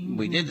 We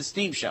did the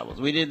steam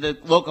shovels. We did the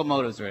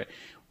locomotives.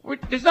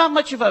 There's not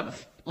much of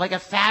a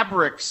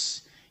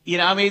fabrics.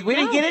 I mean, we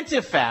didn't get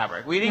into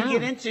fabric. We didn't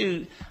get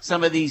into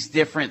some of these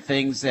different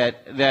things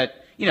that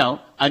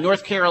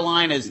North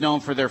Carolina is known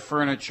for their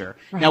furniture.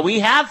 Right. Now we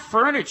have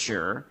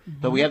furniture,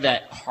 but we have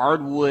that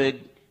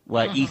hardwood,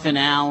 Ethan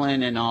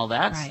Allen and all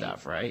that Right.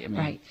 stuff, right? I mean,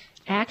 Right.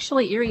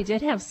 Actually, Erie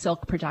did have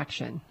silk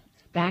production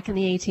back in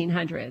the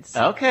 1800s.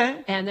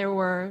 Okay. And there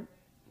were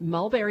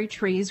mulberry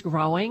trees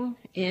growing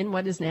in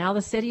what is now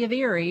the city of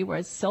Erie,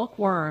 where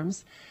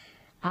silkworms.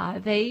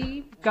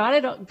 They got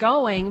it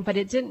going, but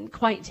it didn't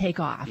quite take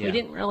off. Yeah. We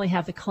didn't really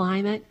have the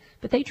climate,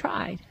 but they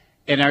tried.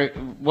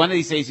 And one of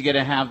these days you're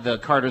going to have the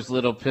Carter's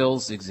Little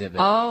Pills exhibit.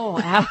 Oh,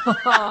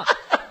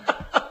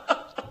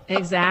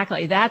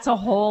 exactly. That's a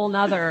whole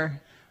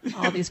nother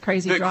all these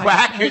crazy The drugs.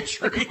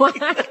 quackatry.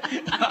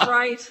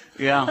 Right.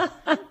 Yeah.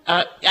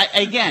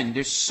 Again,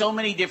 there's so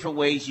many different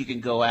ways you can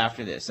go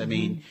after this. I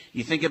mean,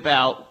 you think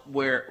about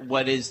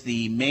what is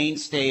the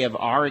mainstay of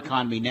our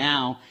economy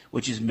now,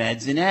 which is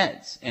meds and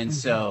eds. And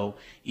so,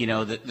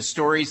 the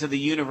stories of the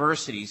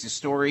universities, the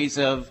stories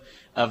of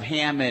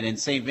Hammond and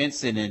St.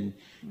 Vincent and,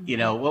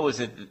 what was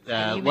it?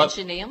 You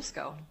mentioned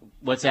AMSCO.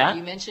 What's that?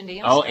 You mentioned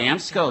AMSCO. Oh,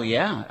 AMSCO,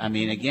 yeah. I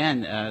mean,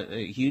 again,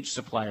 a huge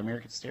supplier,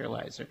 American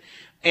Sterilizer.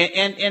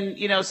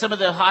 And some of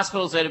the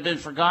hospitals that have been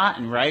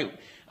forgotten, right?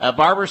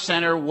 Barber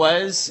Center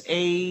was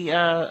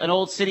an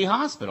old city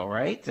hospital,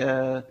 right?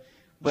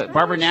 But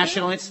Barber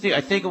National Institute,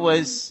 I think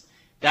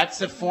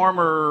that's a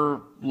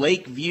former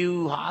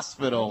Lakeview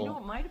Hospital.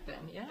 It might have been,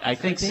 yeah. I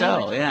think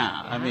so,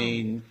 yeah. I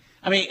mean,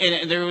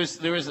 and there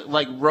was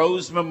like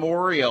Rose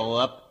Memorial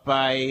up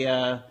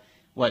by,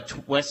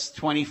 West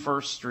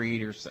 21st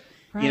Street or something.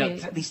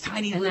 Right. These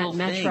tiny and little that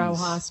Metro things.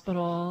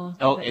 Hospital.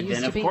 Oh, that and used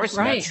then to of be- course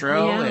right.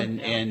 Metro Yeah.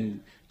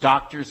 and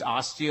Doctor's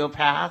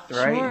Osteopath,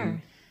 right?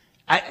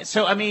 Sure.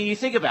 So you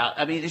think about,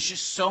 there's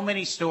just so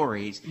many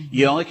stories.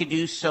 You only can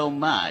do so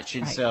much,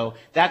 and Right. so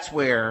that's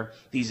where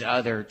these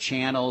other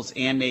channels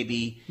and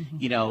maybe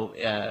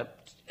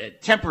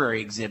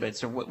temporary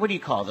exhibits, or what do you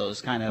call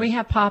those kind of? We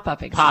have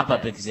pop-up exhibits.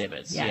 Pop-up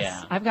exhibits, Yes.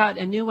 yeah. I've got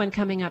a new one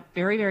coming up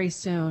very, very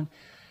soon,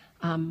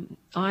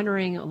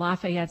 honoring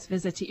Lafayette's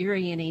visit to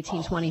Erie in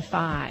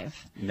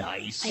 1825.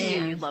 Nice.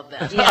 Yeah, you love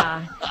that.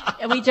 Yeah.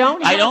 And we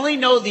don't I have... only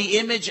know the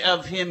image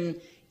of him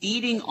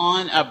eating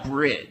on a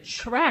bridge.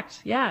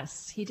 Correct.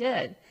 Yes, he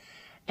did.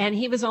 And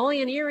he was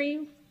only in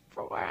Erie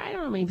for, I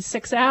don't know, maybe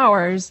 6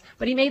 hours,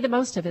 but he made the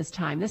most of his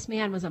time. This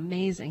man was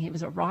amazing. He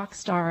was a rock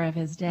star of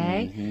his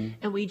day.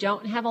 And we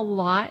don't have a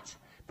lot,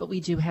 but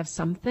we do have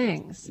some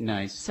things.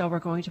 Nice. So we're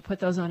going to put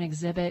those on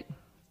exhibit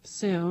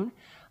soon.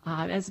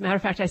 As a matter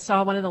of fact, I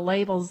saw one of the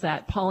labels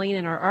that Pauline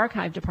in our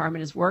archive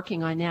department is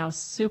working on now.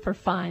 Super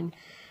fun.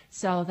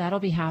 So that'll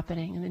be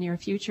happening in the near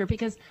future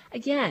because,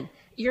 again,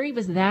 Erie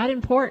was that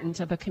important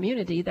of a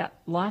community that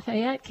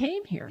Lafayette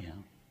came here. Yeah.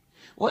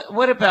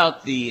 What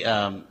about the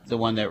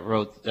one that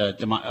wrote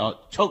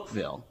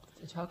Tocqueville?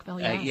 The Tocqueville,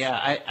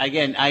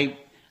 yes.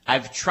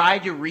 I've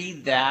tried to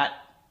read that.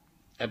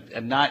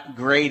 I'm not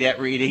great at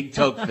reading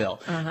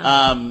Tocqueville.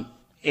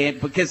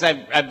 And because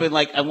I've been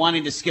I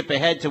wanted to skip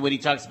ahead to when he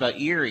talks about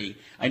Erie.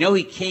 I know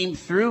he came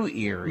through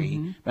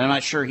Erie, but I'm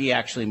not sure he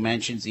actually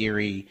mentions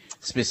Erie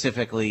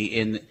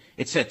specifically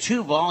it's a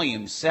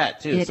 2-volume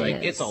set too.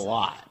 It's a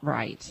lot.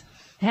 Right.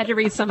 I had to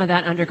read some of that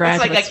It's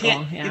undergraduate I school.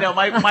 can't, Yeah.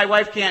 my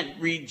wife can't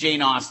read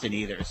Jane Austen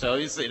either. So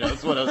it's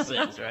one of those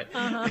things, right?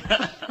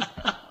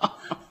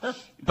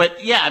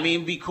 But yeah,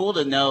 it'd be cool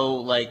to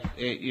know,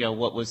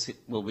 what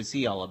was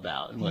he all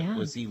about, and what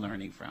was he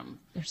learning from?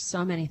 There's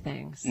so many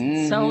things.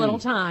 So little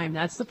time.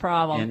 That's the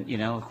problem.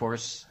 And of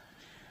course,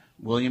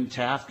 William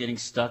Taft getting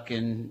stuck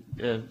in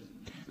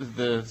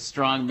the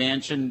Strong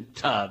Mansion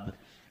tub.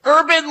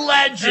 Urban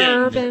legend.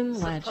 Urban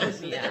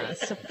legend.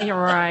 Yes.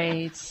 You're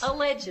right.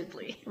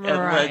 Allegedly. Right.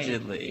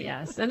 Allegedly.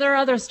 Yes. And there are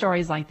other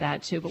stories like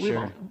that too, but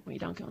Sure. we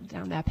don't go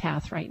down that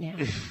path right now.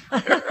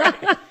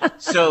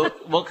 So,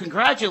 well,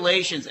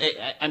 congratulations.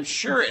 I'm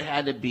sure it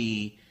had to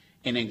be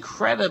an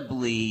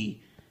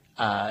incredibly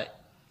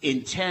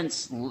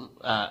intense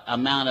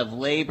amount of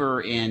labor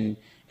and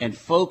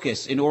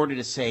focus in order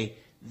to say,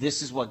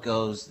 this is what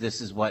goes, this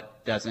is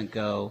what doesn't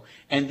go.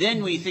 And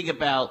then when you think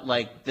about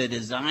the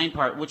design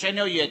part, which I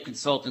know you had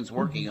consultants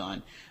working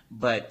on,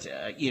 but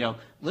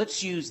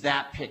let's use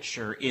that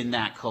picture in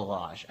that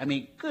collage.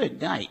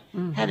 Good night.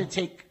 Had to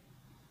take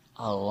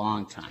a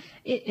long time.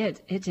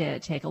 It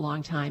did take a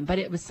long time, but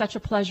it was such a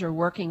pleasure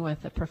working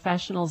with the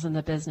professionals in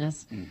the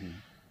business.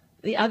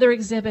 The other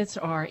exhibits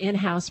are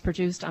in-house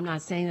produced. I'm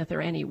not saying that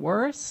they're any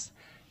worse.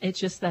 It's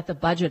just that the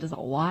budget is a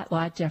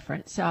lot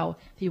different. So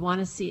if you want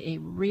to see a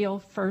real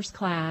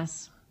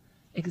first-class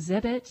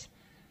exhibit,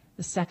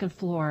 the second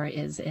floor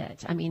is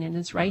it. And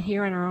it's right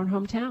here in our own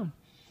hometown.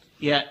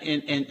 Yeah,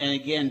 and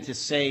again, to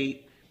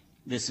say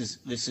this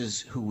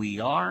is who we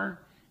are,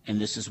 and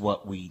this is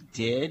what we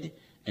did,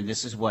 and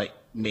this is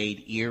what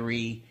made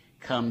Erie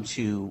come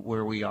to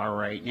where we are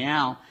right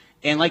now.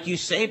 And like you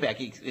say,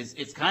 Becky,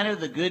 it's kind of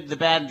the good, the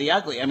bad, and the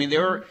ugly.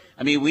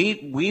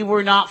 We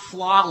were not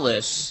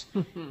flawless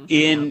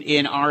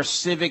in our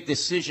civic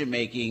decision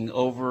making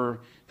over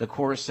the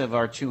course of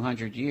our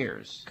 200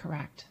 years.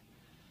 Correct.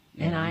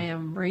 Yeah. And I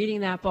am reading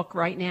that book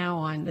right now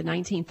on the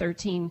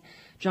 1913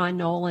 John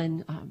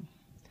Nolan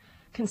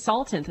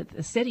consultant that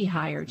the city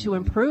hired to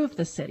improve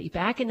the city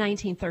back in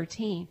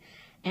 1913.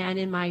 And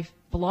in my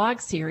blog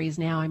series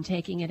now, I'm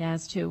taking it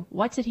as to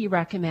what did he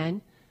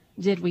recommend?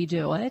 Did we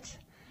do it?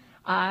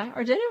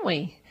 Or didn't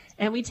we?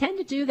 And we tend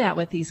to do that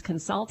with these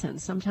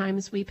consultants.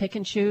 Sometimes we pick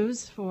and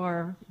choose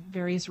for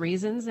various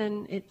reasons,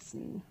 and it's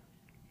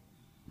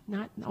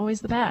not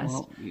always the best.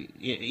 Well,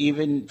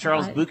 even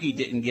Charles Bukey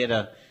didn't get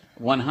a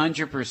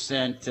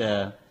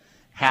 100%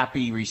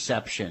 happy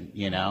reception,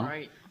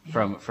 Right.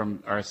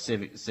 from our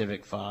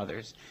civic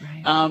fathers.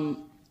 Right.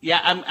 Yeah,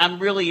 I'm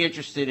really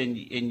interested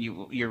in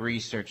your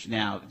research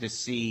now to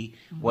see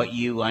what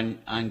you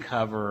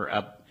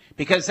uncover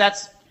because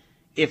that's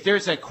if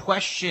there's a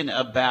question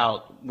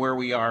about where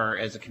we are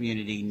as a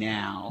community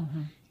now,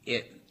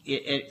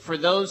 it for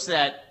those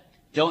that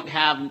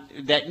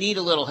that need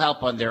a little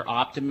help on their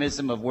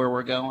optimism of where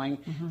we're going,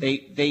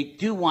 they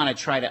do want to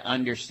try to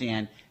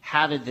understand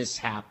how did this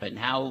happen?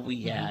 How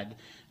we had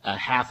a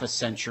half a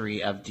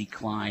century of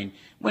decline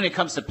when it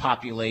comes to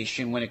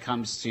population, when it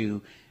comes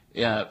to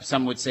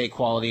some would say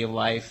quality of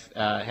life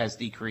has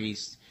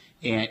decreased.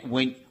 And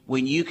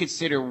when you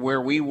consider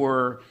where we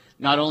were,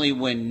 not only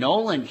when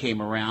Nolan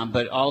came around,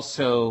 but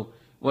also,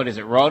 what is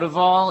it,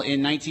 Rotoval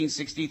in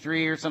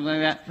 1963 or something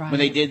like that? Right. When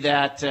they did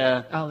that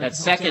that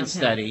second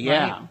study,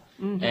 yeah.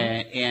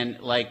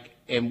 Right.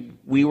 And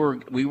we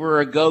were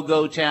a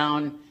go-go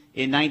town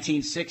in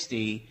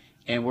 1960,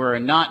 and we're a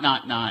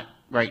not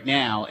right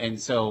now. And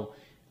so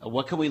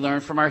what can we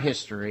learn from our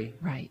history?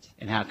 Right.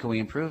 And how can we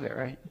improve it,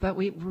 right? But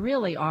we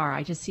really are.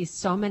 I just see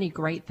so many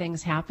great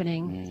things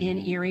happening in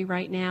Erie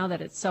right now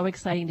that it's so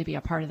exciting to be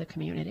a part of the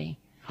community.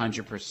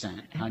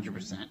 100%.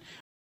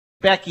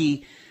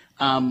 Becky,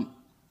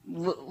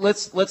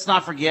 let's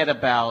not forget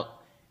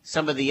about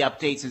some of the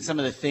updates and some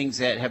of the things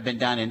that have been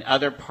done in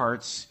other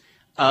parts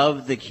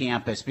of the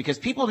campus, because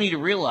people need to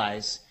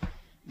realize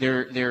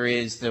there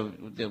is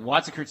the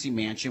Watson Curtsey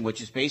Mansion,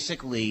 which is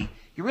basically,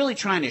 you're really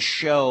trying to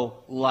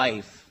show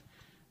life.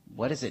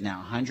 What is it now,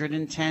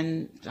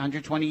 110,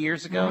 120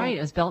 years ago? Right,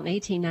 it was built in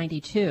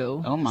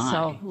 1892. Oh, my.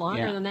 So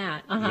longer than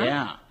that.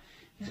 Yeah.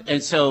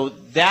 And so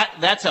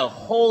that's a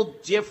whole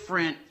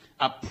different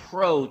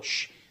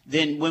approach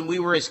than when we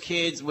were as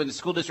kids, when the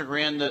school district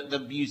ran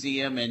the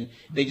museum and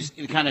they just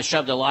kind of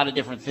shoved a lot of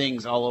different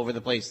things all over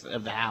the place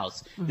of the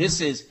house.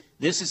 This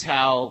is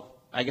how,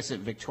 I guess,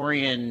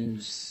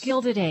 Victorians,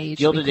 Gilded Age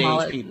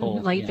people,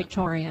 late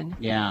Victorian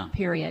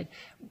period.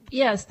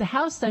 Yes, the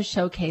house does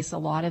showcase a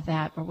lot of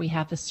that, where we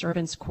have the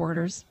servants'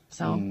 quarters.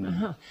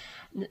 So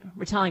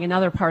we're telling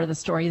another part of the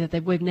story that they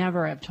would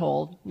never have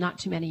told not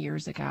too many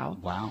years ago.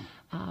 Wow.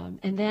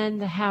 And then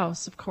the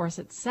house, of course,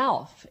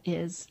 itself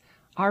is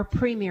our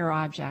premier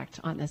object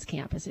on this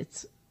campus.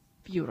 It's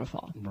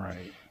beautiful.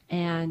 Right.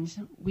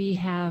 And we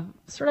have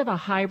sort of a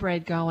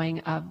hybrid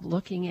going of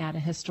looking at a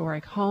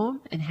historic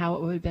home and how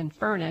it would have been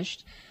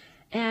furnished,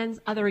 and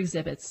other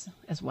exhibits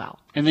as well.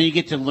 And then you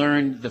get to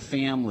learn the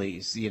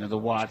families, the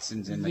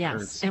Watsons and the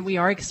Kurtz. Yes, and we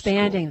are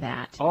expanding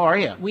that. Oh, are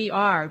you? We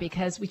are,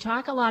 because we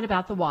talk a lot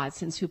about the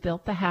Watsons, who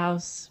built the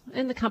house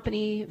and the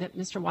company that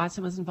Mr.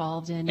 Watson was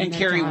involved in. And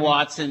Carrie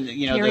Watson,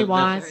 Carrie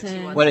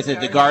Watson. What is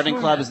it? The Garden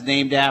Club is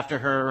named after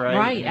her, right?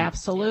 Right,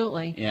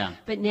 absolutely. Yeah.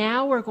 But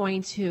now we're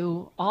going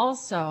to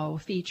also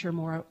feature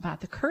more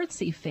about the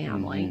Curtsey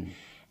family.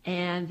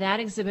 And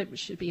that exhibit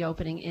should be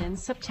opening in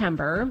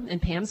September.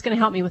 And Pam's going to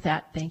help me with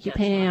that. Thank you,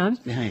 Pam.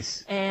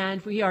 Nice. And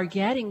we are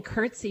getting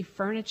Curtsey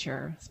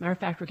furniture. As a matter of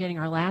fact, we're getting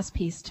our last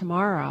piece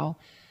tomorrow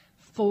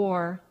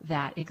for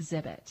that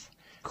exhibit.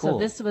 Cool. So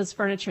this was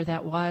furniture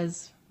that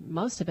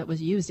most of it was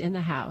used in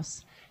the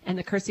house. And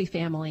the Curtsey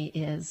family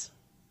is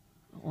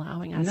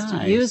allowing us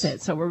to use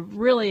it. So we're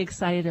really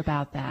excited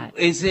about that.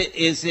 Is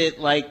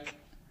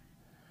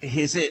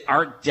it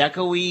Art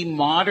Deco-y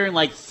modern,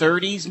 like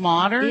 30s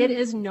modern? It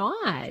is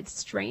not.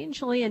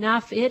 Strangely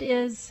enough, it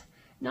is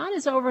not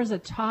as over the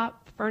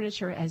top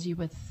furniture as you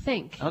would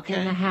think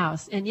in the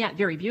house, and yet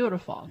very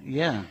beautiful.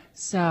 Yeah.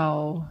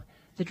 So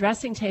the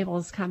dressing table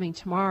is coming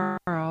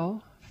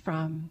tomorrow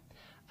from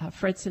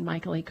Fritz and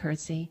Michael E.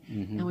 Curtsey,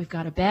 and we've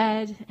got a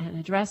bed and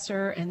a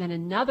dresser, and then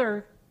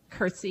another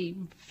Curtsey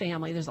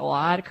family. There's a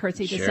lot of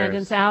Curtsey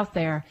descendants out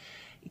there.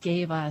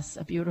 Gave us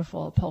a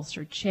beautiful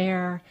upholstered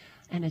chair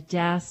and a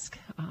desk,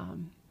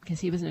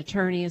 because he was an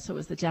attorney, so it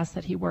was the desk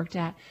that he worked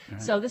at.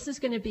 Right. So this is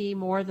going to be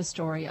more the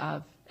story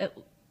of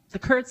the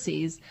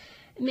Curtseys,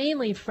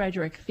 mainly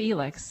Frederick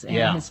Felix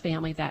and his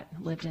family that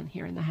lived in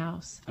here in the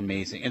house.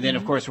 Amazing. And then,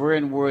 of course, we're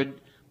in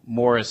Wood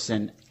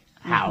Morrison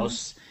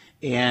House.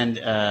 And,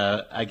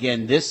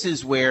 again, this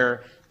is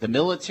where the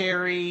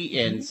military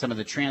and some of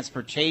the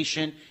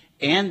transportation,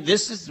 and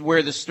this is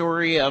where the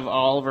story of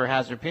Oliver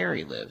Hazard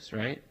Perry lives,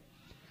 right?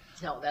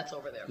 No, that's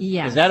over there.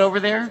 Yeah. Is that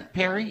over there,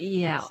 Perry?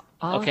 Yeah.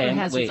 Okay,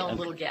 has its own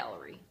little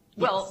gallery.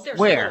 Well, there's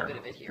a where? little bit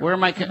of it here. Where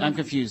am I? I'm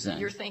confused then.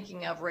 You're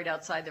thinking of right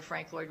outside the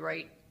Frank Lloyd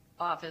Wright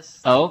office.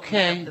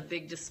 Okay. You have the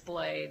big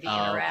display, the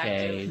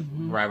interactive.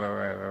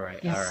 Right.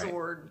 Yes. All right.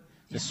 Sword.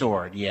 The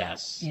sword,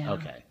 yes. Yeah.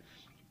 Okay.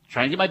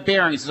 Trying to get my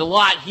bearings. There's a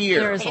lot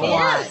here. There's It a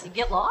lot. is. You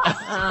get lost.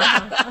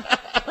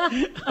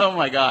 Oh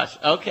my gosh.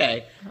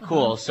 Okay.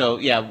 Cool. So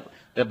yeah,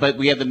 but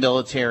we have the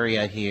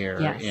militaria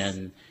here, Yes.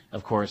 and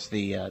of course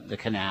the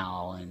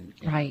canal and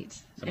Right.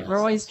 some of We're that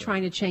always stuff.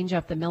 trying to change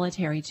up the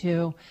military,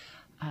 too.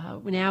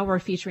 Now we're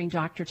featuring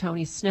Dr.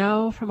 Tony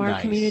Snow from our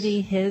Nice.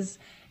 community, his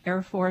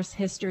Air Force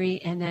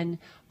history, and then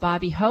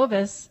Bobby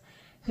Hovis,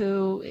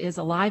 who is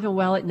alive and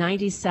well at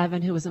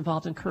 97, who was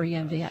involved in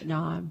Korea and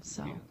Vietnam.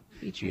 So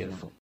featuring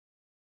Beautiful.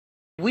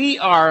 We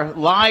are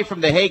live from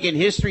the Hagen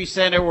History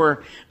Center.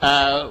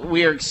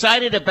 We are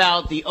excited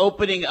about the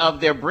opening of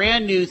their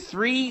brand new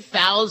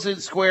 3,000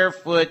 square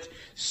foot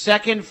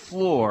second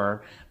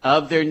floor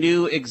of their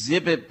new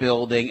exhibit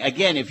building.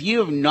 Again, if you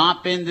have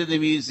not been to the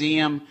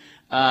museum,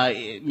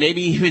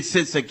 maybe even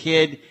since a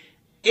kid,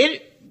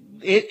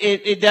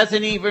 it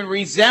doesn't even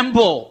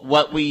resemble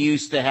what we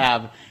used to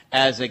have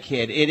as a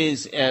kid. It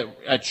is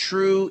a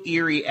true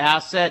Erie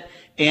asset.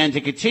 And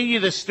to continue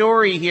the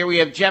story here, we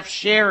have Jeff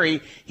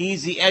Sherry.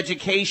 He's the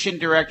education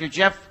director.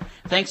 Jeff,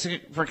 thanks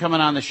for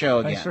coming on the show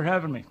again. Thanks for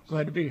having me.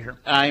 Glad to be here.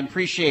 I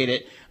appreciate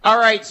it. All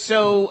right,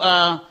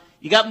 so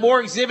you got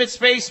more exhibit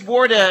space,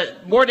 more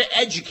to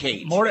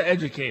educate. More to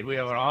educate. We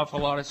have an awful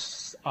lot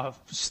of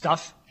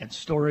stuff and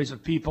stories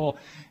of people,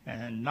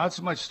 and not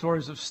so much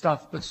stories of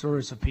stuff, but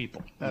stories of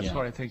people. That's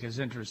what I think is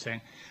interesting.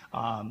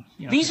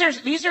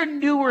 These are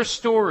newer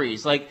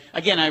stories. Like,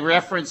 again, I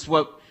referenced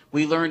what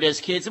we learned as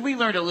kids, and we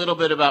learned a little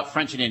bit about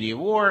French and Indian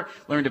War,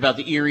 learned about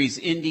the Erie's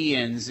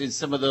Indians in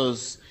some of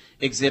those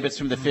exhibits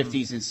from the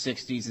 50s and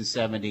 60s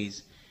and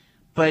 70s.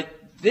 But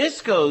this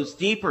goes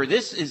deeper.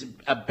 This is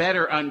a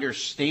better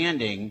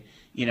understanding,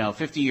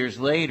 50 years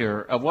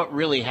later, of what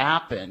really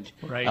happened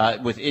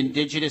with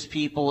indigenous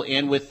people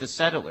and with the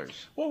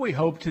settlers. What we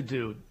hope to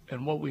do,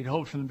 and what we'd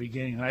hoped from the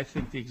beginning, and I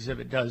think the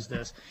exhibit does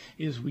this,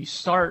 is we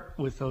start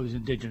with those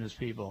indigenous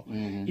people.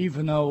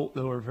 Even though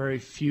there were very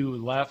few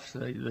left,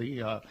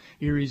 the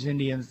Erie's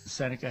Indians, the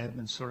Seneca, had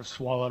been sort of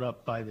swallowed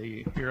up by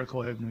the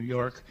Iroquois of New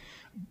York.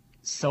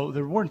 So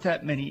there weren't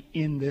that many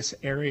in this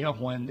area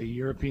when the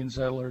European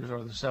settlers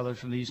or the settlers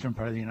from the eastern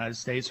part of the United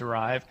States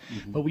arrived.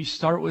 But we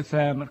start with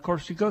them. And of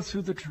course, you go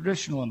through the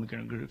traditional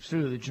immigrant groups,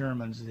 too, the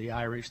Germans, the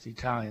Irish, the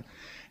Italian,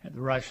 and the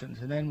Russians.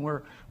 And then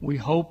we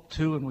hope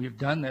to, and we've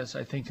done this,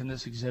 I think, in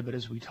this exhibit,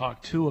 as we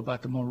talk, too,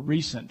 about the more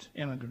recent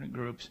immigrant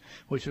groups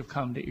which have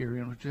come to Erie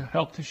and which have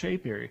helped to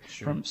shape Erie,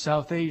 from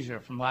South Asia,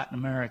 from Latin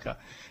America,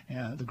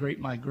 and the Great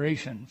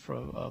Migration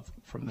from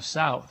the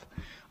South.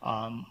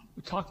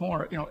 We talk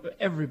more,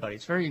 everybody.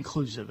 It's very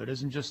inclusive. It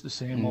isn't just the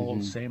same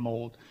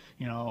old,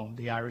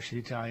 the Irish, the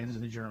Italians,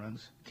 and the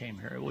Germans came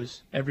here. It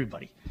was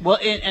everybody. Well,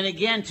 and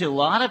again, to a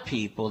lot of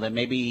people that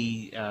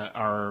maybe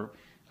are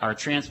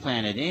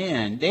transplanted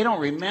in, they don't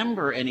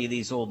remember any of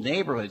these old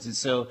neighborhoods. And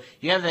so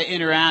you have that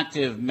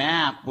interactive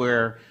map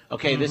where,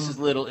 this is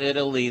Little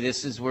Italy,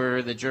 this is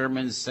where the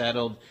Germans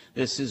settled,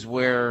 this is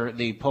where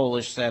the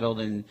Polish settled,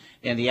 and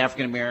the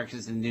African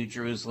Americans in New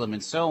Jerusalem,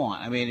 and so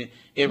on. I mean,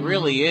 it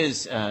really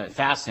is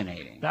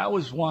fascinating. That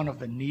was one of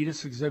the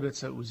neatest exhibits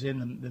that was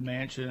in the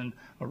mansion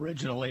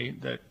originally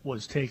that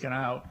was taken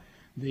out.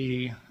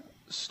 The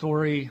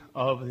story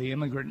of the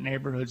immigrant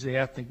neighborhoods, the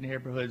ethnic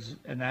neighborhoods,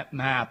 and that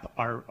map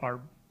are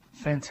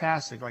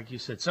fantastic. Like you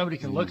said, somebody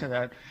can look at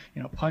that,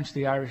 punch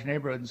the Irish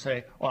neighborhood and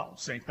say, well,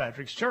 St.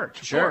 Patrick's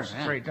Church, of course,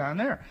 it's right down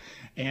there.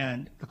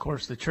 And of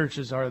course, the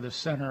churches are the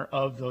center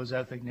of those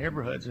ethnic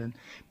neighborhoods.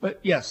 But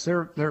yes,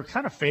 they're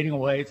kind of fading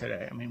away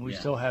today. I mean, we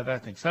still have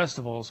ethnic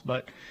festivals,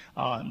 but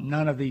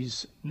none of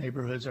these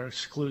neighborhoods are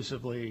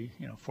exclusively,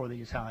 for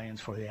the Italians,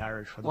 for the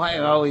Irish, for the Well,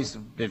 I've always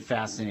been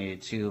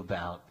fascinated too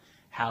about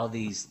how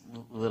these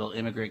little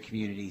immigrant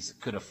communities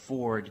could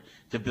afford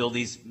to build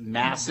these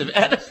massive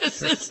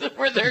edifices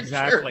for their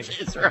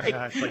churches, right?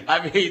 Exactly.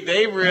 I mean,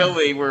 they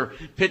really were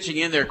pitching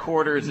in their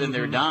quarters and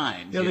their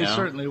dimes. Yeah, they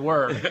certainly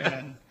were,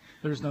 and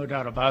there's no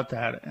doubt about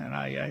that. And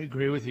I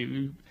agree with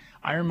you.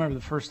 I remember the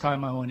first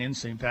time I went in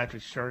St.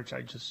 Patrick's Church,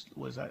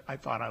 I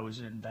thought I was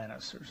in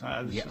Venice or something.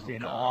 I was just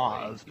in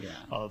awe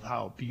of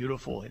how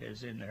beautiful it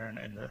is in there,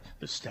 and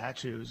the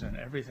statues and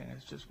everything.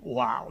 It's just,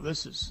 wow,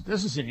 this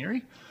is in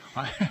Erie.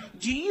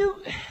 Do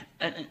you,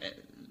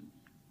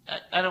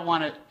 I don't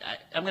want to,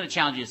 I'm going to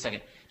challenge you a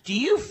second. Do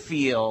you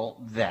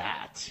feel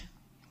that,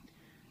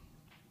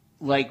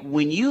 like,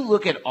 when you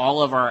look at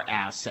all of our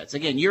assets,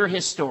 again, you're a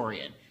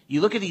historian,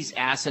 you look at these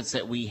assets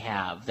that we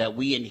have, that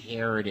we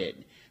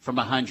inherited from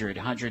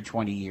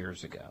 120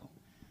 years ago,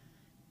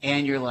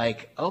 and you're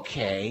like,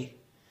 okay,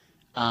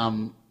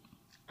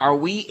 are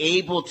we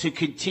able to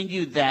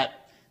continue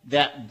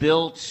that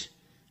built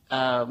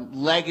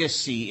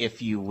legacy,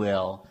 if you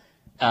will,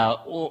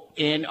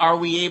 and are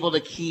we able to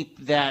keep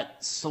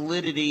that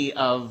solidity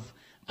of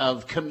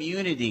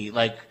community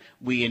like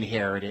we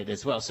inherited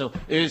as well? So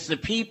there's the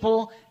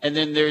people, and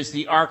then there's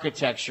the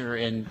architecture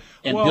and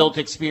built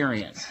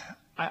experience.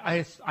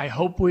 I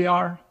hope we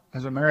are,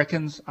 as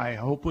Americans. I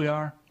hope we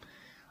are.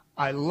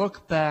 I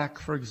look back,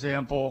 for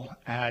example,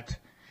 at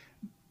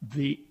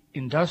the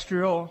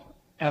industrial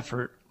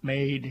effort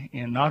made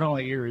in not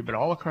only Erie, but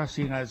all across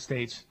the United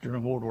States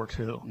during World War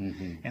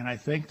II. And I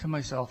think to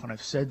myself, and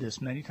I've said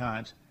this many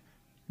times,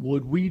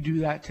 would we do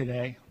that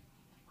today?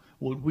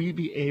 Would we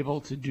be able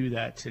to do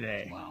that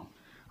today? Wow.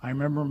 I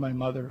remember my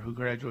mother, who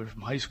graduated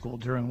from high school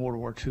during World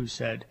War II,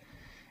 said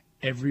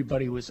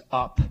everybody was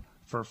up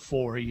for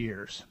 4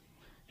 years.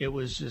 It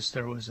was just,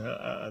 there was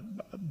a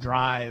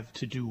drive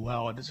to do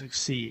well and to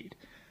succeed.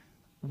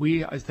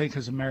 We, I think,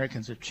 as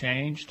Americans have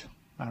changed.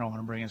 I don't want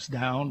to bring us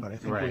down, but I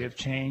think we have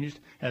changed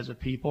as a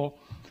people.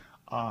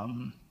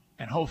 And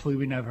And hopefully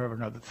we never have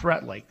another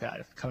threat like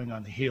that coming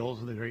on the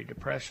heels of the Great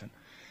Depression.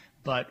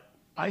 But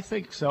I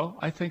think so.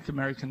 I think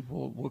Americans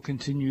will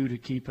continue to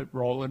keep it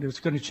rolling. It's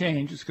going to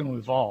change. It's going to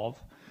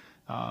evolve.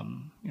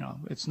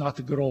 It's not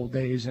the good old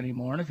days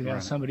anymore. And if you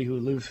have somebody who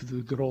lived through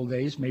the good old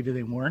days, maybe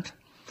they weren't.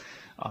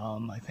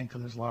 I think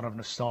there's a lot of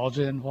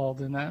nostalgia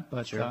involved in that.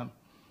 But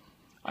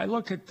I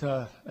look at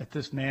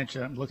this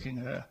mansion. I'm looking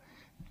at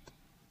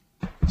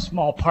a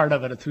small part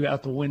of it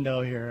throughout the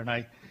window here, and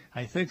I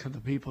think of the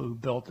people who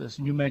built this.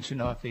 And you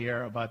mentioned off the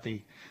air about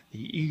the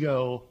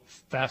ego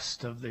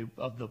fest of the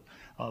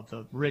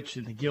rich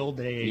in the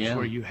Gilded Age,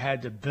 where you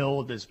had to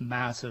build this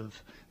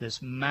massive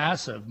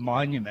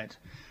monument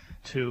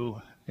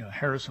to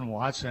Harrison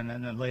Watson,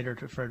 and then later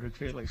to Frederick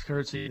Felix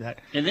Kersey.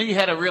 And then you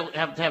had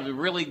have to have a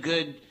really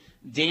good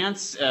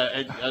dance,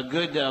 a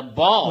good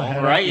ball,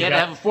 right? You had to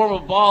have a formal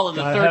ball in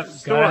the third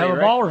story. Gotta have right?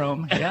 a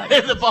ballroom. Yeah,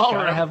 the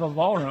ballroom. Gotta have a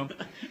ballroom.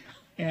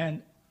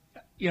 And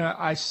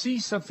I see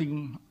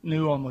something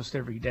new almost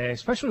every day,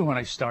 especially when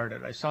I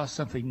started. I saw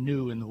something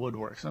new in the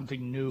woodwork,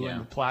 something new in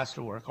the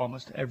plasterwork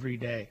almost every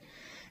day.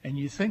 And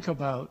you think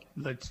about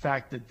the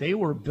fact that they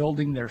were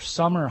building their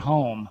summer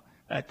home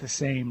at the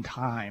same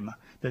time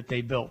that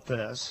they built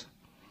this,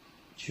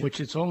 which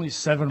it's only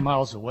 7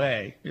 miles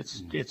away.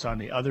 It's on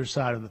the other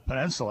side of the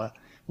peninsula,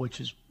 which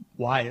is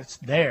why it's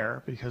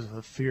there, because of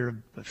the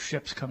fear of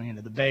ships coming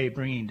into the bay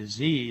bringing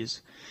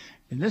disease.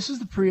 And this is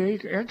the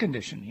pre-air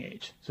conditioning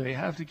age. So you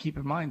have to keep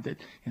in mind that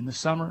in the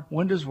summer,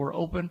 windows were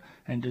open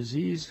and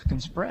disease can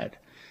spread.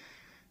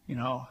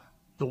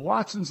 The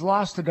Watsons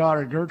lost a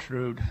daughter,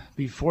 Gertrude,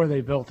 before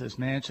they built this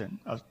mansion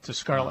to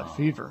scarlet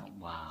fever.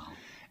 Wow.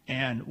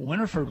 And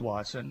Winifred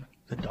Watson,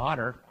 the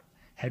daughter,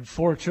 had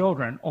 4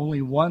 children.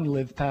 Only one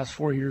lived past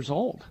 4 years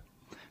old.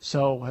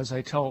 So as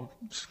I tell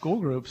school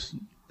groups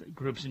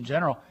in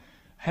general,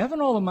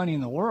 having all the money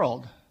in the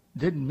world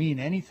didn't mean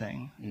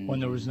anything when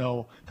there was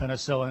no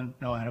penicillin,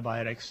 no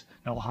antibiotics,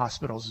 no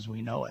hospitals as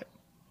we know it.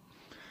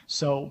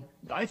 So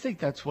I think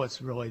that's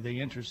what's really the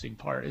interesting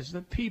part, is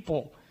the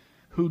people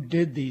who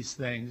did these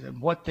things and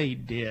what they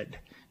did,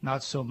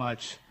 not so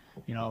much,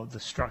 the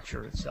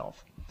structure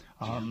itself.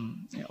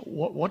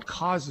 What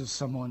causes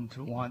someone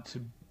to want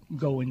to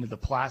go into the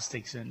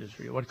plastics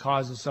industry? What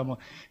causes someone?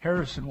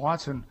 Harrison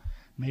Watson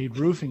made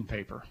roofing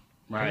paper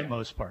for the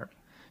most part.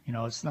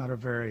 It's not a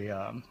very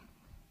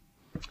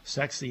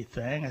sexy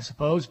thing, I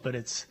suppose, but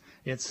it's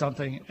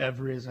something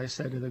as I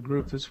said to the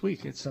group this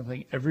week, it's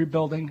something every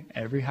building,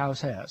 every house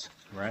has.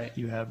 Right.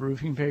 You have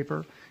roofing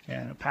paper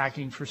and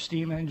packing for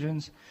steam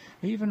engines.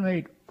 They even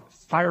made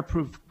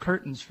fireproof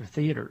curtains for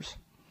theaters.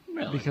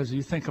 Really? Because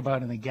you think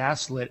about in the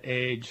gaslit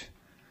age,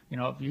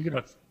 if you get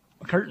a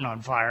curtain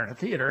on fire in a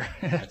theater,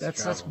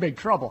 that's big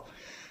trouble.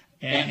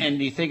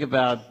 And you think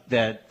about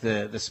that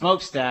the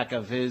smokestack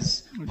of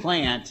his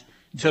plant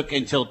took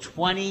until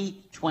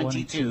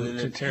 2022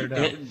 to tear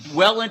down.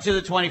 Well into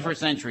the 21st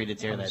century to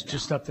tear that down.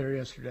 Just up there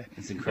yesterday.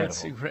 It's incredible.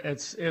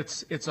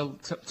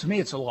 To me,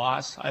 it's a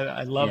loss.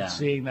 I loved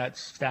seeing that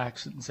stack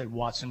and said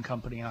Watson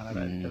Company on it.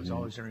 It was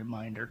always a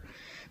reminder.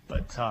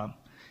 But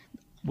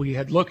we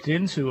had looked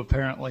into,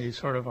 apparently,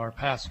 sort of our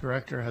past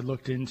director had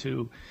looked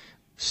into,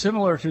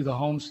 similar to the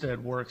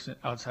Homestead Works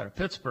outside of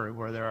Pittsburgh,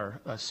 where there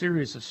are a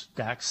series of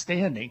stacks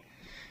standing.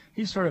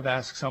 He sort of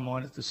asked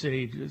someone at the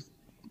city,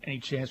 any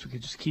chance we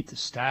could just keep the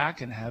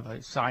stack and have a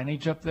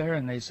signage up there?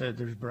 And they said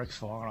there's bricks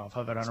falling off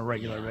of it on a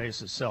regular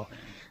basis. So,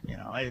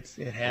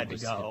 it had to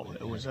go.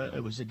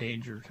 It was a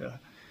danger to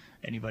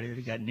anybody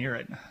that got near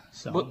it.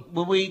 So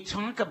when we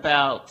talk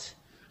about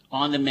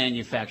on the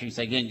manufacturing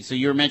side, again, so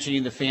you're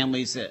mentioning the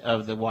families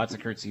of the Watson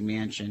Kersey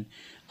Mansion.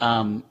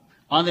 On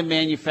the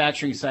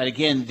manufacturing side,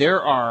 again,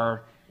 there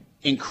are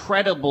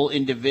incredible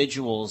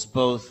individuals,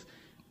 both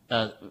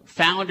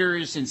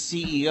founders and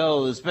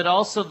CEOs, but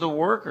also the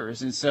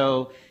workers. And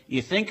so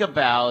you think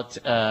about,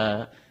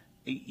 Mr.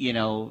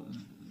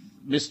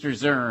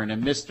 Zern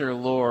and Mr.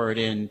 Lord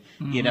and,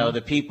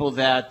 the people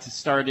that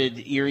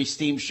started Erie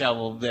Steam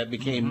Shovel that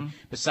became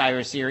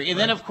Bucyrus Erie. And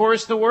then, of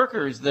course, the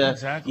workers,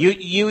 the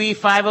UE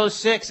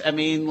 506. I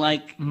mean,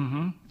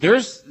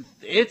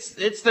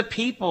 it's the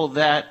people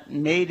that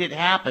made it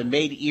happen,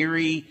 made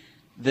Erie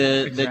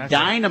the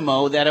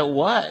dynamo that it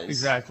was.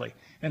 Exactly.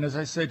 And as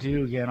I said to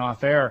you again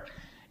off air,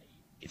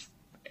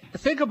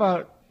 think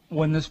about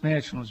when this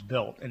mansion was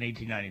built in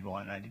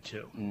 1891,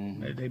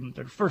 92.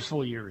 Their first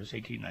full year is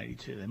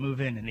 1892. They move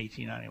in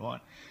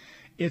 1891.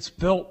 It's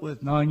built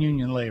with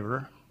non-union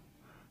labor.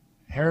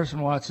 Harrison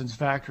Watson's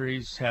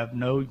factories have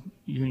no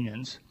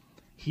unions.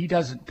 He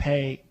doesn't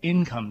pay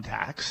income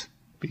tax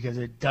because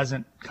it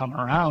doesn't come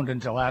around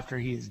until after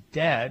he is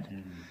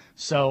dead.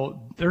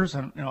 So there's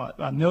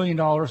 $1 million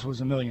was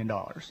 $1 million.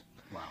 Wow.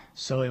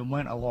 So it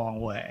went a long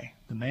way.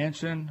 The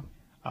mansion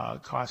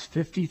cost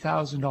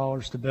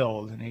 $50,000 to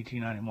build in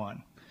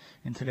 1891.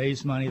 In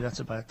today's money,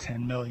 that's about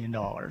 $10 million.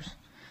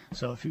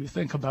 So if you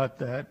think about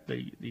that,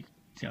 the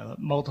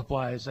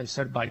multiply, as I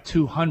said, by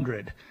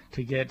 200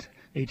 to get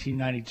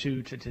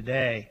 1892 to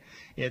today.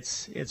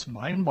 It's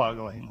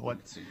mind-boggling what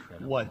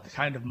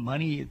kind of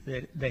money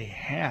that they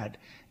had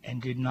and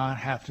did not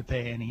have to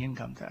pay any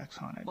income tax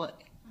on it. Well,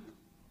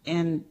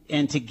 and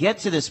to get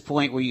to this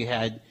point where you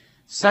had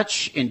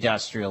such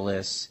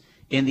industrialists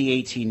in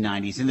the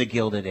 1890s, in the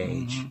Gilded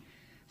Age,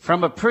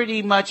 from a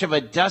pretty much of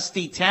a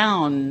dusty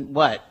town,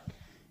 1830s,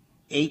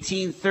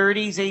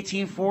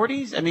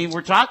 1840s? I mean,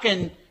 we're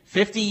talking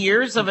 50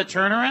 years of a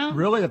turnaround?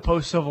 Really, the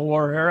post-Civil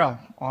War era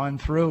on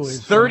through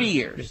is 30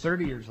 years.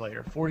 30 years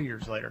later, 40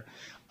 years later.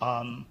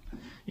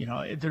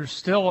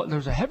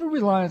 There's a heavy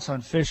reliance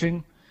on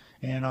fishing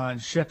and on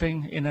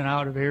shipping in and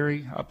out of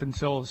Erie up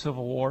until the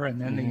Civil War,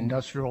 and then the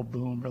industrial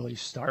boom really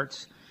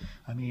starts.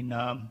 I mean,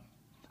 I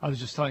was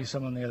just telling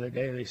someone the other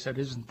day, they said,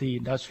 isn't the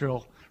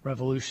Industrial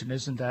Revolution,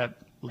 isn't that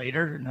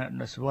later?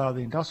 And I said, well,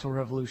 the Industrial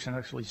Revolution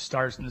actually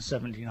starts in the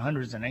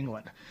 1700s in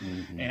England.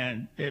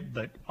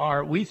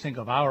 We think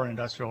of our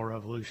Industrial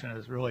Revolution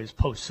as really as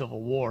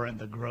post-Civil War and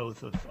the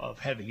growth of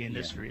heavy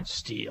industry and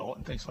steel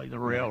and things like the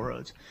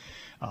railroads.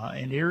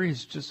 And Erie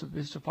is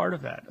just a part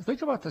of that.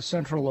 Think about the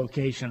central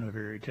location of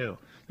Erie, too.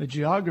 The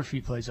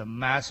geography plays a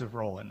massive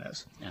role in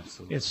this.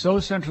 Absolutely. It's so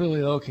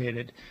centrally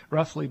located,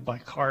 roughly by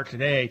car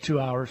today, 2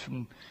 hours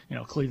from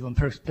Cleveland,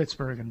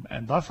 Pittsburgh,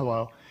 and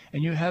Buffalo,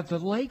 and you have the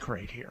lake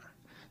right here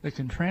that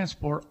can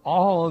transport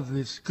all of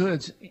these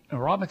goods,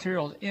 raw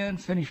materials in,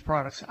 finished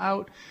products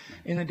out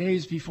in the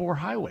days before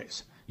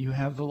highways. You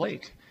have the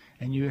lake,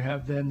 and you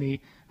have then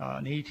the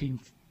 1840s,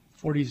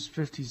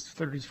 50s,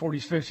 30s,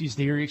 40s, 50s,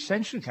 the Erie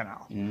Extension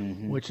Canal,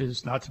 which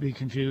is not to be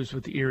confused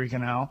with the Erie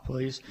Canal,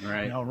 please.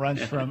 Right.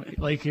 Runs from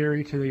Lake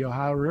Erie to the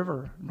Ohio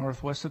River,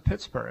 northwest of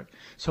Pittsburgh.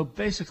 So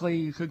basically,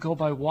 you could go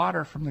by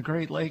water from the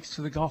Great Lakes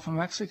to the Gulf of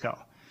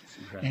Mexico.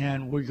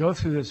 And we go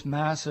through this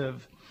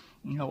massive,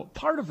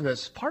 part of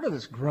this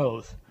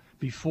growth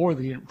before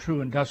the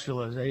true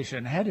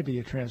industrialization had to be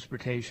a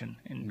transportation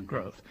and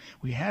growth.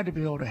 We had to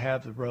be able to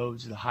have the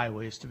roads, the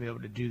highways to be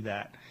able to do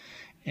that.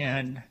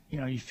 And,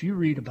 if you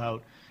read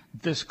about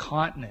this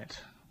continent,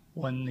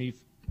 when the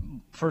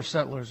first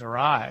settlers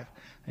arrive,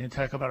 and you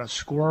talk about a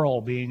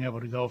squirrel being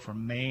able to go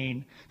from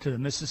Maine to the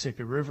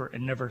Mississippi River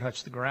and never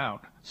touch the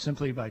ground,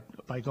 simply by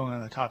going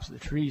on the tops of the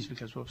trees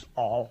because it was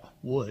all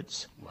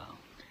woods. Wow.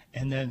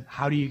 And then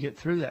how do you get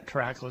through that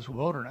trackless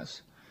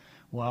wilderness?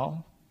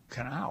 Well,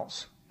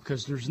 canals,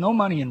 because there's no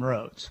money in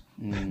roads.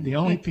 The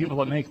only people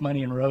that make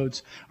money in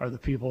roads are the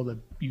people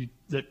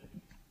that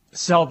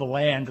sell the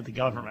land to the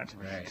government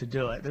to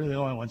do it. They're the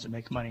only ones that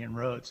make money in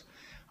roads.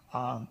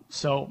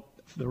 So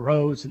the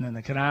roads, and then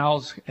the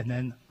canals, and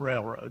then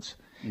railroads.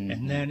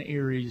 And then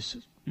Erie's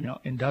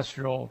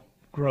industrial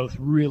growth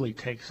really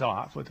takes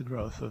off with the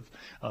growth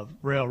of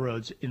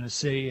railroads in the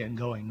city and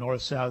going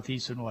north, south,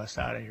 east, and west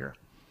out of here.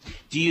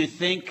 Do you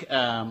think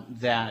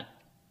that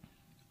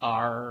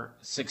our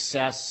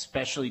success,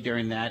 especially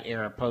during that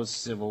era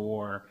post-Civil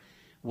War,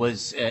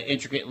 was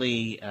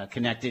intricately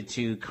connected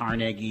to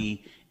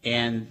Carnegie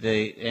and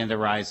the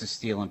rise of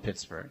steel in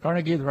Pittsburgh?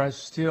 Carnegie, the rise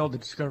of steel, the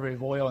discovery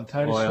of oil in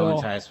Titusville. Oil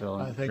in Titusville,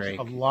 I think Drake.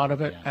 a lot of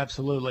it,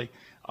 absolutely.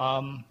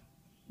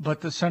 But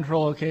the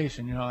central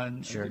location,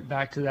 and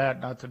back to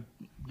that, not to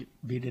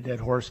beat a dead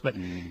horse, but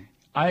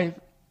I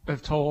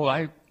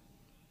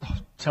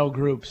tell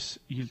groups,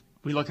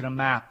 we look at a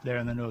map there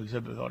in the new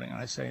exhibit building, and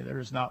I say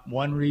there's not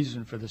one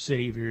reason for the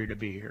city of Erie to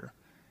be here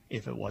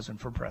if it wasn't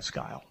for Presque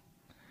Isle.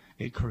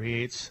 It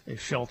creates a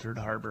sheltered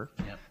harbor.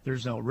 Yep.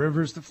 There's no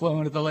rivers that flow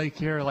into the lake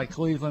here like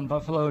Cleveland,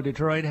 Buffalo,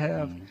 Detroit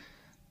have.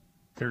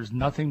 There's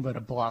nothing but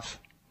a bluff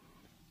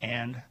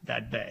and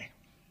that bay.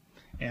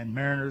 And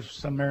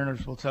some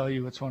mariners will tell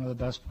you it's one of the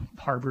best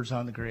harbors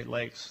on the Great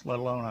Lakes, let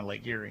alone on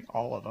Lake Erie,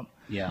 all of them.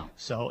 Yeah.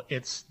 So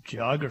it's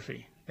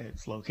geography.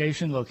 It's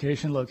location,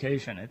 location,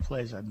 location. It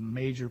plays a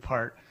major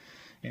part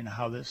in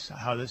how this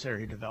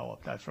area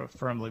developed. I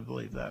firmly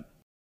believe that.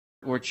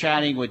 We're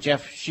chatting with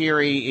Jeff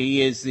Sheary.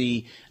 He is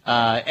the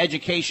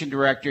education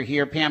director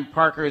here. Pam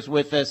Parker is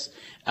with us,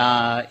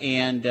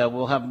 and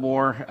we'll have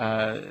more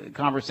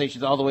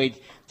conversations all the way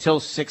till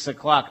 6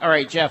 o'clock. All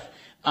right, Jeff.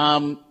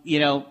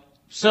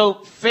 So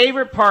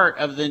favorite part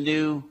of the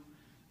new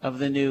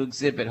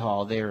exhibit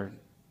hall there,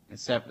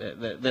 except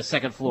the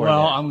second floor.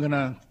 Well, there. I'm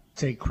gonna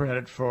take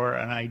credit for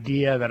an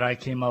idea that I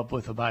came up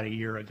with about a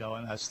year ago,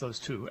 and that's those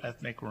two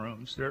ethnic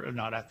rooms. They're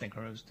not ethnic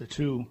rooms, the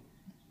two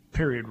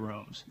period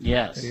rooms.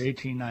 Yes. The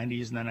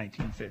 1890s and the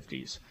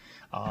 1950s.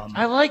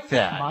 I like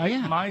that.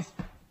 I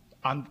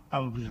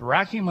was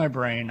racking my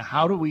brain,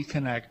 how do we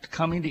connect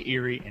coming to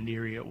Erie and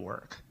Erie at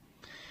work?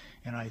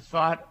 And I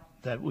thought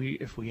that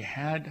if we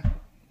had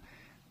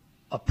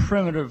a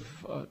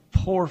primitive,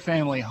 poor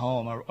family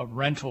home, a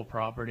rental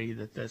property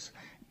that this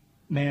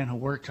man who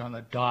worked on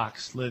the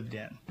docks lived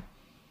in,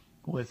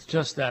 with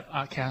just that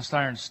cast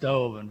iron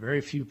stove and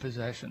very few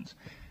possessions,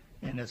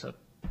 and it's a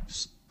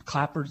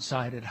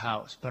clapboard-sided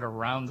house, but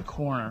around the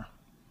corner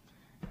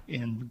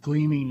in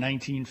gleaming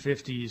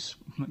 1950s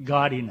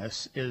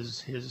gaudiness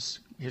is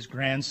his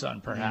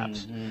grandson,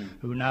 perhaps,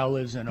 who now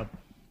lives in a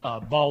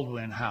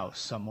Baldwin House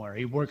somewhere.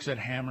 He works at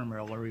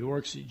Hammermill or he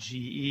works at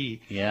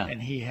GE. Yeah.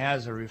 And he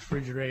has a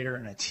refrigerator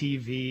and a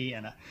TV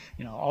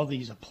and all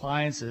these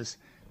appliances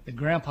that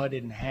Grandpa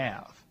didn't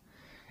have.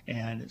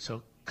 And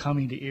so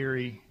coming to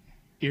Erie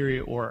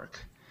at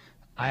work,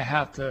 I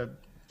have to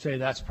say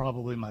that's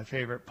probably my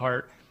favorite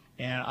part.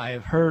 And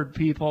I've heard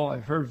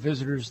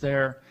visitors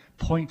there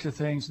point to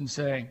things and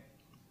say,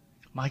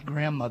 my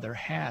grandmother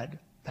had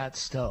that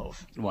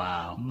stove.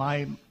 Wow.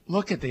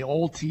 Look at the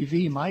old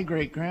TV. My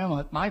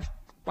great-grandma,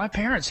 my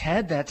parents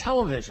had that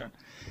television.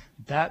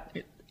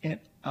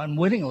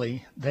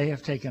 Unwittingly, they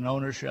have taken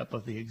ownership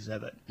of the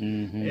exhibit.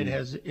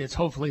 Mm-hmm.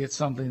 Hopefully it's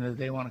something that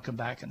they want to come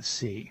back and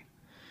see.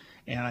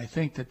 And I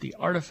think that the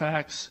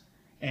artifacts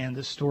and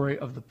the story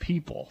of the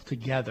people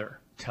together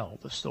tell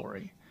the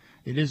story.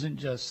 It isn't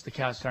just the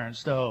cast iron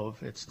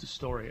stove. It's the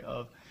story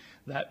of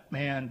that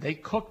man. They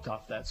cooked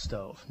off that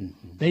stove.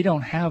 Mm-hmm. They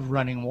don't have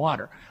running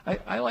water.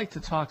 I like to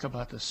talk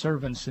about the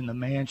servants in the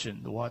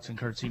mansion, the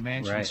Watson-Curtsey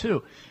mansion, right,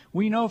 too.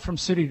 We know from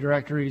city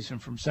directories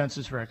and from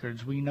census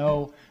records, we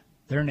know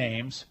their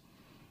names,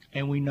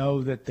 and we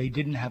know that they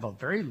didn't have a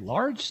very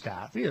large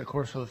staff either. Of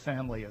course, with a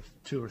family of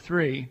 2 or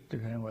 3,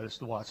 depending on whether it's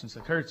the Watsons or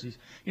the Curtseys,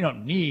 you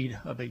don't need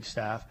a big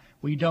staff.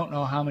 We don't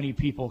know how many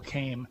people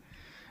came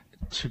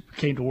to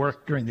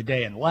work during the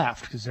day and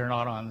left because they're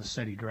not on the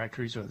city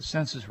directories or the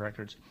census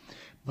records.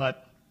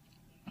 But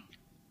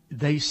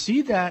they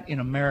see that in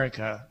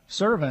America.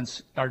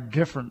 Servants are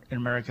different in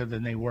America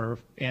than they were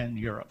in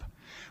Europe.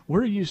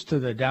 We're used to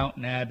the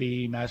Downton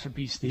Abbey,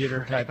 Masterpiece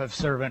Theater type of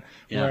servant,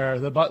 where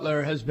the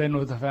butler has been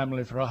with the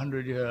family for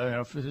 100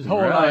 years, for his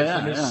whole life,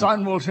 and his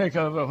son will take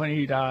over when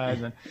he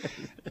dies. And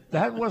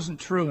that wasn't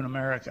true in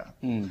America.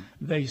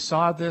 They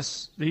saw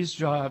these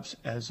jobs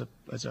as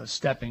a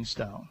stepping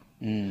stone.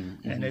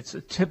 Mm-hmm. And it's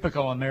a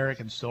typical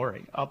American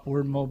story,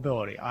 upward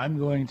mobility. I'm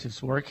going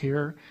to work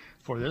here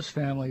for this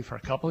family for a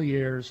couple of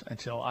years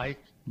until I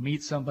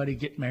meet somebody,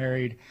 get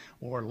married,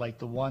 or like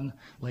the one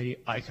lady,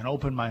 I can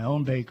open my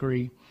own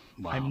bakery.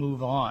 Wow. I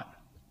move on.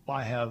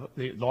 I have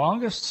the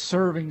longest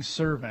serving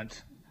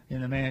servant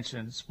in the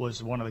mansions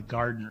was one of the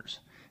gardeners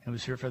and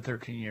was here for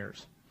 13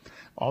 years.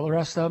 All the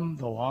rest of them,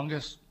 the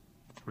longest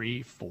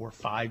 3, 4,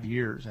 5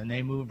 years, and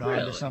they moved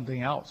on to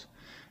something else.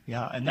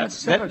 Yeah, and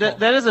that's that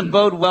doesn't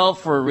bode well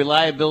for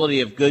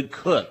reliability of good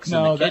cooks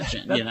in the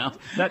kitchen.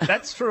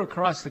 That's true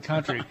across the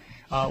country.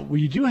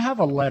 We do have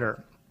a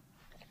letter,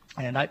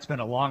 and it's been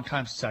a long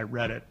time since I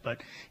read it,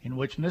 but in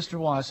which Mr.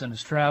 Watson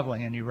is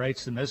traveling, and he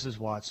writes to Mrs.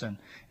 Watson,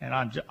 and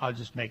I'll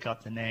just make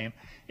up the name.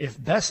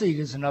 If Bessie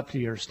isn't up to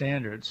your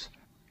standards,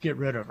 get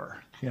rid of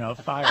her.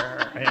 Fire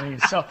her. I mean,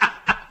 so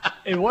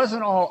it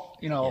wasn't all,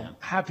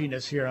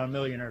 happiness here on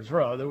Millionaires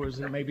Row.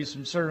 There may be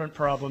some servant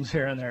problems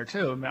here and there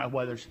too.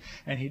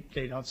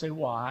 They don't say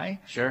why.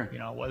 Sure.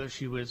 Whether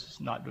she was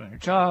not doing her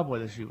job,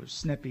 whether she was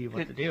snippy,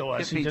 what the deal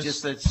was. Could be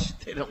just that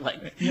they don't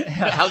like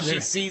how she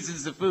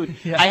seasons the food.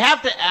 Yeah. I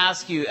have to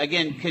ask you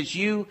again, because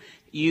you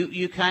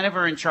kind of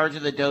are in charge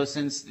of the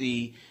docents.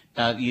 You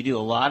do a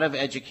lot of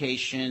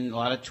education, a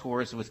lot of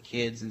tours with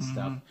kids and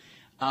stuff.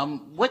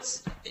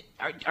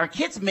 Are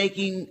kids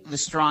making the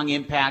strong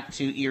impact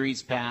to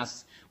Erie's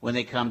past when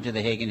they come to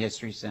the Hagen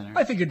History Center?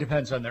 I think it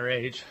depends on their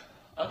age.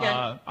 Okay.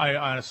 I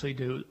honestly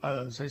do.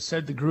 As I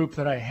said, the group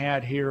that I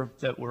had here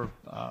that were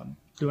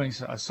doing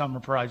a summer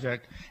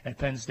project at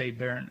Penn State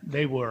Barron,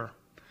 they were.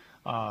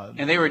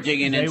 And they were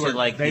digging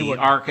into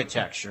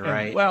architecture,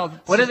 right? Well,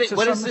 what is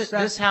it?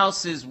 This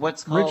house is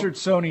what's called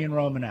Richardsonian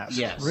Romanesque.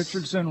 Yes.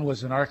 Richardson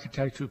was an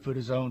architect who put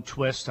his own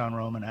twist on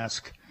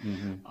Romanesque.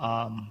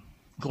 Mm-hmm.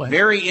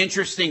 Very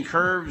interesting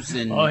curves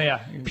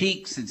and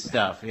peaks and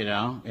stuff,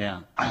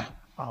 Yeah.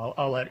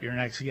 I'll let your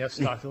next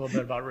guest talk a little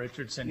bit about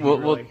Richardson. He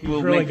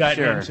we'll really got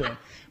into him.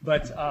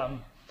 But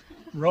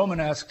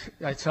Romanesque,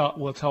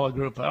 we'll tell a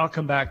group. But I'll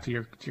come back to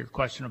your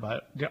question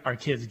about our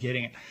kids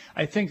getting it.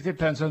 I think it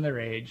depends on their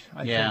age.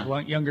 I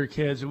think younger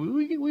kids.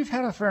 We've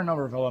had a fair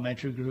number of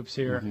elementary groups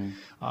here,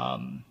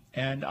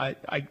 and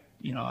I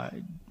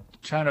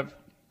kind of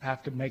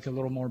have to make a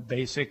little more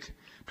basic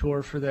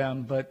tour for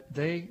them, but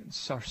they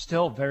are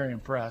still very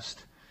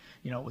impressed,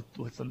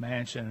 with the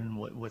mansion and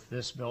with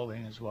this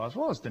building as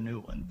well as the new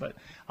one. But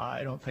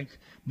I don't think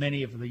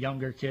many of the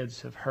younger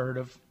kids have heard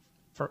of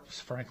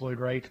Frank Lloyd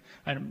Wright.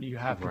 And you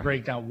have to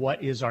break down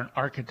what is an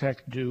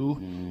architect do,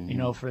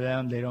 for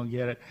them. They don't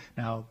get it.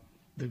 Now,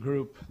 the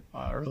group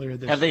earlier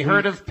this week. Have they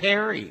heard of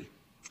Perry?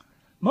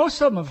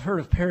 Most of them have heard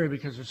of Perry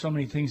because there's so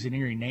many things in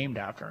Erie named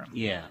after him.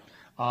 Yeah.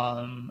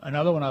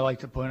 Another one I like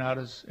to point out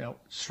is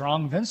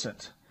Strong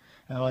Vincent.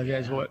 And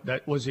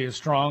was he a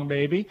strong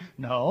baby?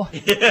 No.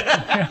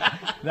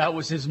 That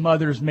was his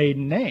mother's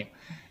maiden name.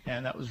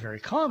 And that was very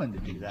common to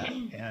do that.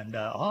 And,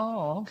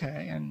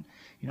 okay. And,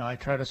 I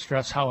try to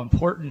stress how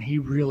important he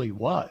really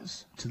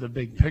was to the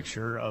big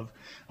picture of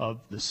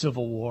the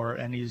Civil War.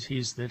 And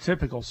he's the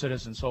typical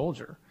citizen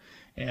soldier.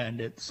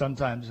 And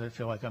sometimes I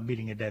feel like I'm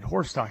beating a dead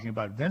horse talking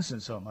about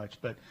Vincent so much.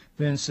 But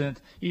Vincent,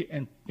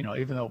 and,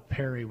 even though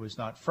Perry was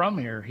not from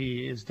here,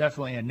 he is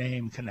definitely a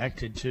name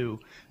connected to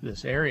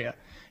this area.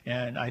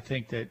 And I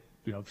think that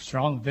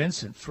Strong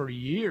Vincent for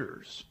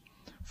years,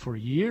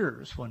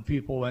 when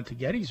people went to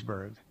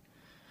Gettysburg,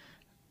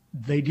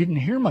 they didn't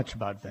hear much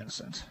about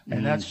Vincent,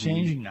 and that's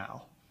changing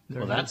now.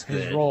 Well, that's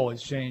his good. role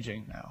is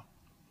changing now.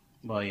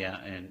 Well, yeah,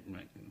 and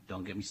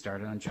don't get me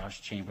started on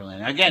Josh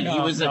Chamberlain. Again, No, he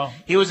was no.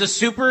 a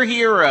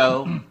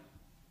superhero,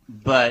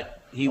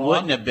 but he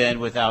wouldn't have been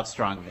without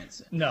Strong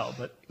Vincent. No,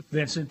 but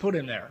Vincent put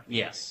him there.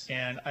 Yes.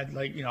 And I'd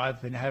like,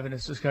 I've been having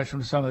this discussion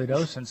with some of the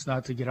docents,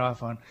 not to get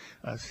off on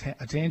a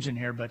tangent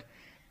here, but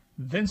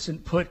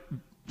Vincent put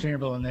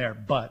Chamberlain there.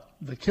 But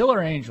the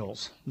Killer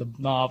Angels, the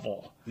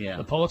novel, Yeah.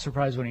 the Pulitzer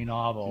Prize winning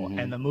novel,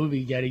 and the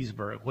movie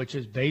Gettysburg, which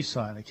is based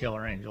on the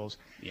Killer Angels,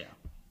 Yeah.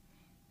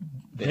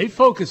 they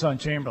focus on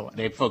Chamberlain.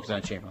 They focused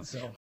on Chamberlain.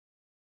 So,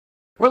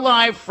 We're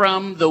live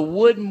from the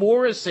Wood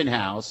Morrison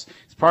House.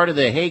 It's part of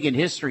the Hagen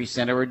History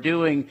Center. We're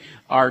doing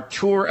our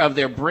tour of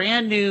their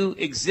brand new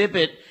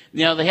exhibit.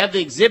 They have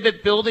the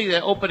exhibit building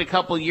that opened a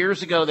couple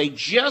years ago. They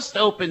just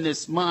opened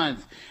this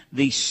month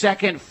the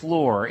second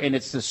floor, and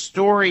it's the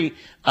story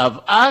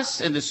of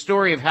us and the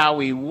story of how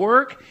we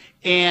work.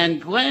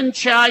 And Glenn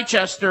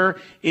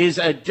Chichester is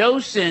a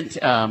docent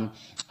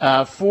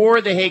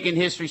for the Hagen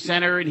History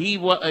Center, and he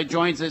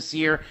joins us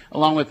here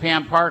along with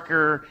Pam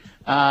Parker.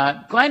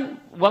 Glenn,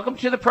 welcome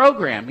to the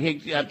program.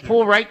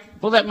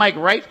 Pull that mic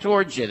right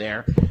towards you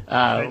there.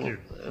 Thank you.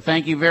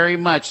 Thank you very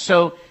much.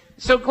 So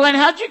Glenn,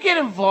 how'd you get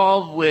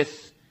involved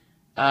with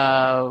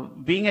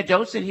being a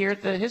docent here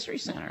at the History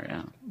Center?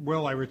 Yeah.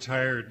 Well, I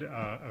retired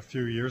a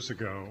few years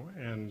ago,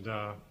 and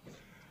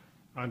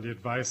on the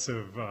advice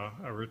of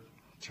a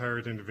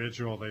retired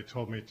individual, they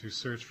told me to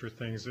search for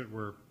things that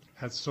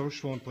had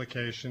social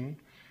implication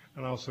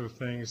and also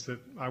things that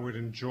I would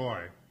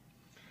enjoy.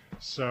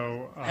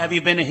 So, Have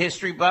you been a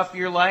history buff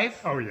your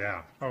life? oh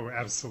yeah, oh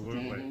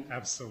absolutely,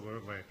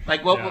 absolutely.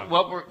 Like Yeah.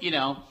 what were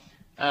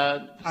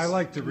I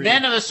like to read.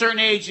 men of a certain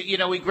age,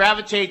 we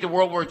gravitate to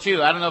World War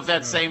II. I don't know if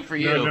that's same for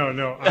you.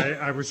 No.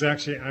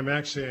 I'm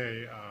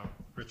actually a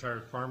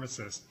retired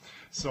pharmacist,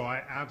 so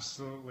I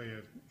absolutely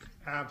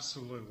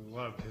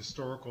loved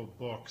historical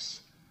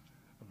books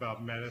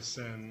about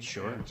medicine.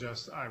 Sure. And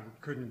I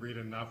couldn't read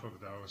enough of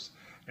those,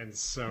 and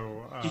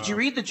so. Did you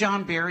read the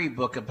John Barry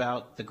book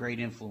about the Great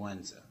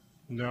Influenza?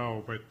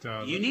 No,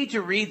 but You need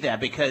to read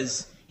that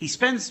because he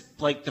spends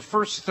like the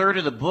first third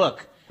of the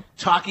book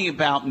talking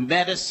about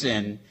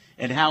medicine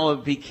and how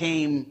it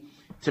became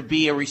to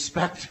be a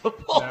respectable.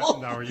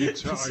 now are you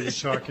talking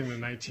the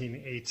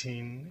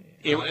 1918?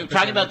 We're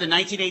talking about the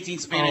 1918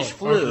 Spanish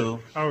flu.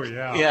 Okay. Oh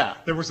yeah. Yeah.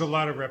 There was a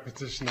lot of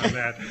repetition on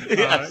that.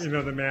 Yes.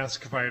 The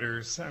mask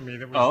fighters. I mean,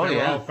 they were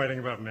all fighting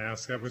about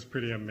masks. That was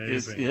pretty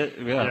amazing.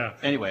 Yeah.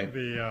 Anyway.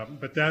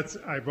 But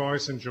I've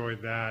always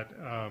enjoyed that,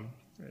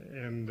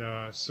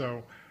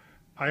 so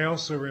I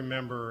also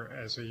remember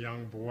as a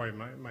young boy,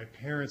 my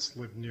parents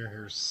lived near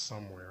here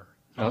somewhere.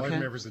 All I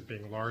remember is it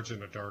being large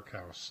in a dark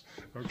house.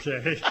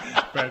 Okay,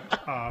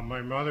 but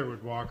my mother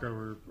would walk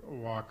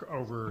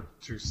over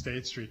to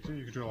State Street.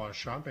 You could do a lot of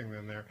shopping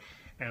then there,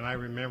 and I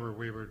remember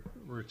we would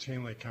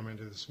routinely come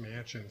into this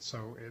mansion.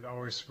 So it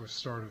always was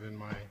started in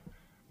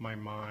my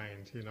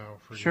mind,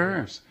 for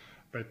years.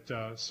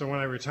 But so when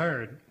I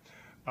retired,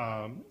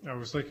 I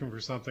was looking for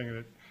something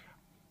that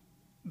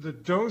the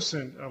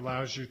docent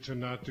allows you to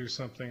not do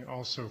something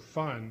also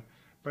fun,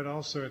 but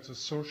also it's a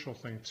social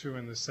thing too,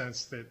 in the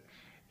sense that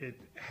it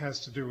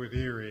has to do with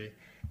Erie,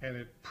 and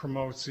it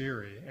promotes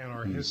Erie and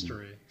our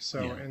history.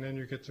 So, and then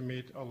you get to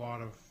meet a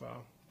lot of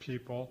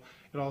people.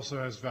 It also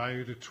has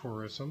value to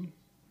tourism.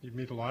 You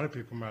meet a lot of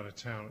people from out of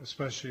town,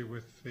 especially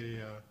with the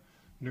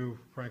new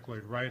Frank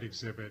Lloyd Wright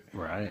exhibit.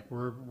 Right.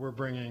 We're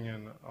bringing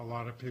in a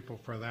lot of people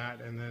for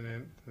that, and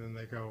then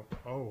they go,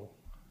 oh,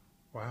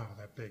 wow,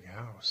 that big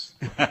house.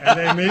 And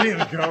they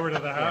immediately go over to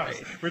the house,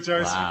 which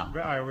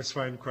I always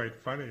find quite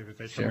funny that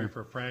they come here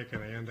for Frank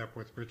and they end up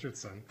with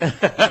Richardson.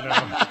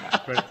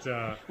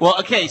 Well,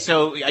 okay,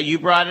 so you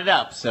brought it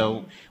up.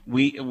 So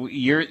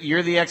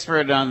you're the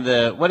expert on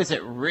what is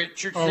it,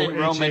 Richardson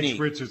Romanique? H.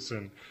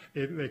 Richardson.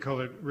 They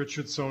call it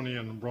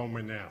Richardsonian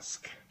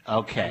Romanesque.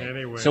 Okay.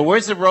 Anyway, so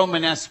where's the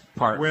Romanesque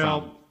part from?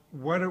 Well,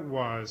 what it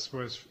was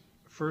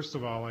first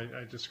of all,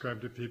 I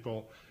described to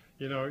people,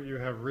 you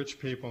have rich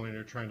people and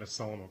you're trying to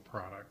sell them a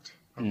product.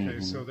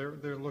 Okay, so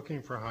they're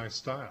looking for high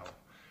style.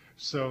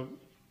 So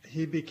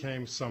he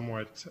became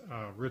somewhat,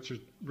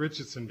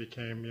 Richardson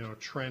became,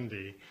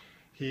 trendy.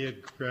 He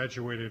had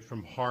graduated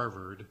from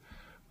Harvard.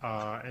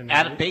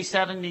 Based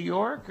out of New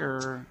York,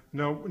 or?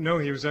 No,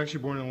 he was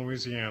actually born in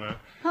Louisiana.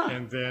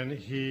 And then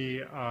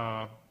he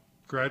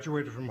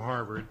graduated from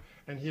Harvard,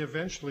 and he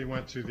eventually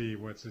went to the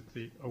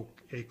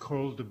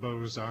École des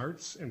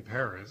Beaux-Arts in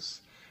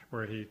Paris,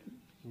 where he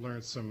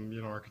learned some,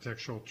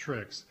 architectural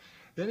tricks.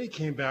 Then he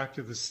came back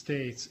to the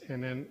States,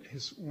 and then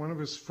one of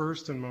his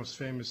first and most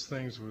famous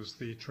things was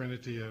the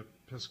Trinity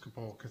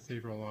Episcopal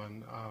Cathedral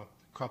on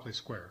Copley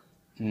Square.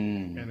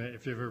 And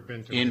if you've ever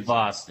been to in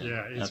Boston,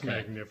 yeah, it's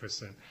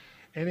magnificent.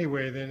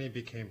 Anyway, then he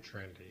became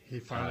trendy. He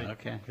finally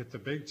hit the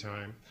big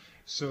time.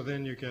 So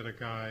then you get a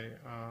guy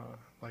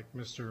like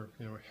Mr.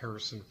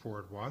 Harrison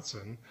Ford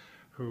Watson,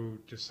 who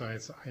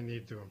decides, I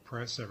need to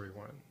impress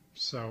everyone.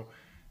 So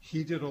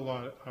he did a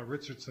lot,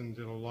 Richardson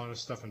did a lot of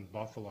stuff in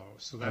Buffalo.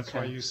 So that's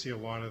why you see a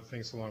lot of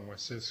things along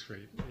West 6th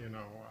Street, you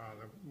know,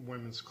 the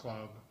Women's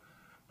Club.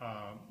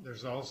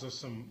 There's also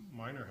some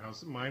minor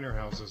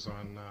houses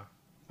on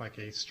like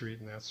 8th Street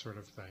and that sort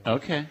of thing.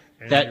 Okay.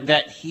 And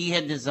That he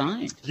had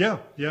designed. Yeah,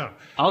 yeah.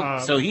 Oh,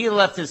 so he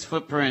left his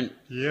footprint.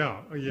 Yeah,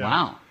 yeah.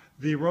 Wow.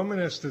 The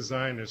Romanesque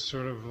design is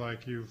sort of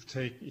like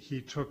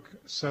he took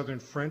Southern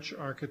French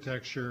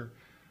architecture,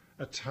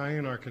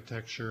 Italian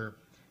architecture,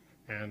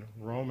 and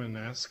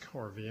Romanesque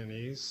or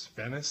Venice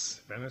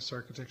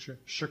architecture,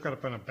 shook it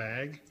up in a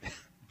bag,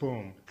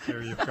 boom,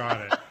 there you've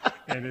got it.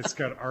 And it's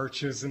got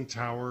arches and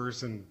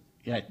towers and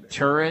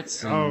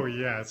Turrets. oh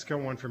yeah, it's got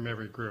one from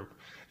every group.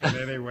 And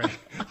anyway,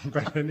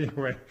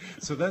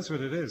 so that's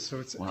what it is. So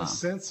it's a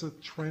sense of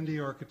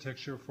trendy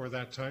architecture for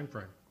that time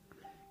frame.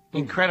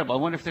 Incredible. I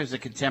wonder if there's a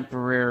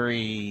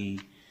contemporary,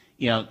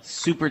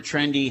 super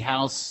trendy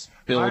house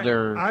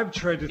builder I've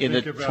tried to in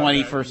the think about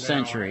 21st that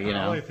century,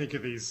 now. All I think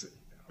of these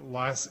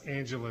Los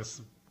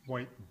Angeles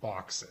white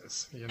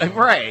boxes.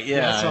 Right,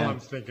 yeah. That's all yeah. I'm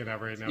thinking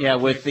of right now. Yeah,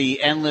 with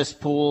the endless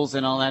pools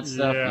and all that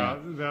stuff. Yeah,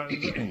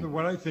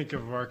 what I think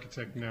of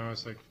architect now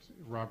is like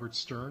Robert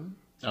Stern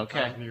Okay.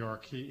 out of New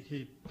York.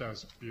 He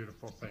does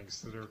beautiful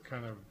things that are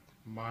kind of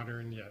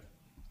modern yet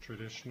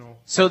traditional,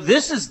 So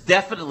this is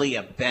definitely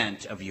a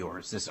bent of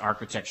yours, this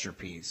architecture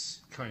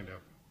piece. kind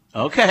of.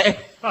 Okay.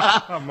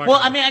 Well,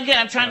 I mean, again,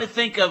 I'm trying to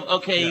think of,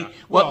 Yeah.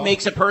 what Well,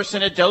 makes a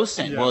person a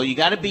docent? yeah. Well, you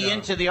got to be Yeah.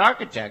 into the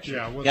architecture.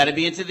 Yeah, well, you got to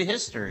be into the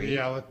history.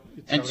 Yeah,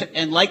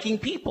 And liking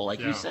people, like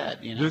you Yeah. said.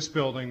 This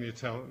building,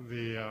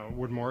 the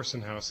Wood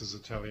Morrison House is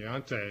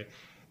Italiante.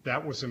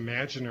 That was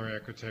imaginary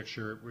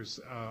architecture. It was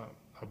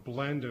a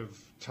blend of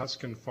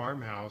Tuscan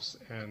farmhouse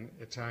and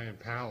Italian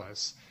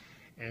palace,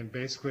 and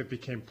basically it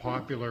became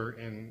popular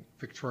in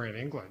Victorian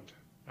England.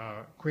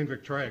 Queen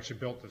Victoria actually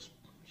built this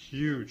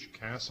huge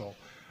castle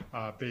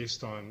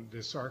based on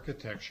this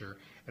architecture.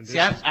 And this See,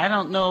 I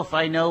don't know if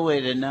I know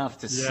it enough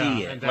to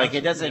see and it. Like,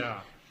 it doesn't.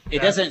 It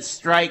doesn't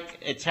strike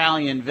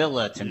Italian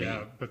villa to me.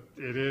 Yeah, but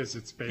it is.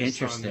 It's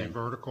based on the Interesting.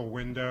 vertical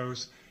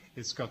windows.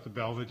 It's got the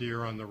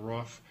Belvedere on the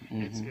roof.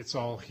 Mm-hmm. It's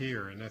all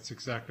here, and that's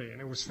exactly. And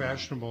it was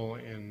fashionable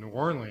in New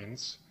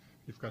Orleans.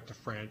 You've got the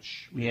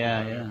French.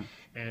 Yeah.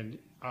 And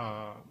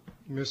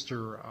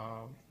Mr.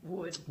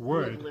 Wood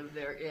Wood, lived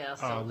there, yeah.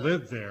 So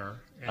lived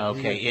there. And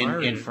Okay, he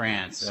admired in it.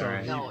 France, So all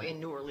right. no, in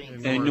New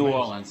Orleans. In New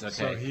Orleans, okay,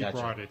 So he gotcha.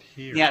 brought it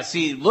here. Yeah,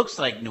 see, it looks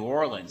like New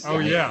Orleans. Oh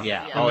yeah.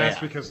 Yeah. And Oh that's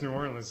yeah. because New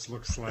Orleans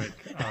looks like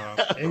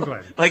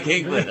England. Like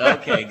England.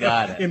 Okay,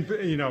 got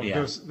it. Yeah.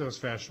 Those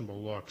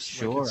fashionable looks. Like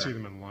Sure. you see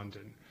them in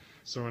London.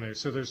 So anyway,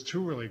 so there's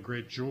two really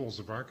great jewels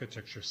of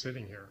architecture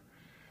sitting here.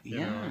 You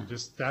know, Yeah. and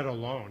just that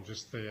alone,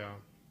 just the,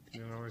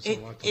 it's a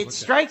lot to It look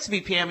strikes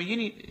me, Pam, you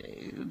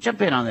need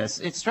jump in on this.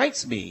 It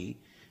strikes me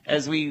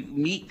as we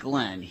meet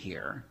Glenn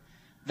here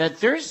that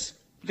there's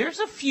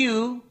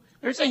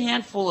a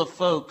handful of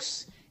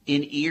folks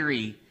in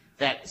Erie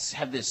that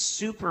have this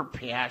super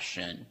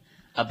passion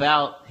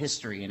about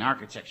history and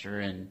architecture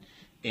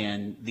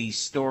and these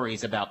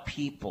stories about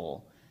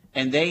people,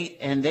 and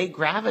they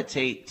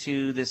gravitate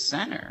to this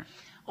center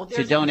Well,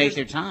 to donate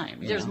their time.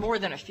 There's more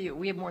than a few.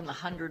 We have more than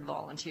 100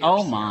 volunteers.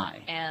 Oh, here. my.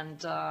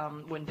 And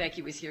when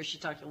Becky was here, she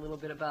talked a little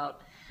bit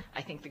about,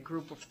 I think, the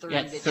group of 30.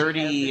 Yeah, that she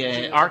 30 has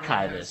that do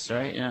archivists,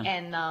 right? Yeah.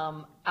 And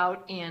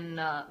out in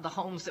the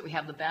homes that we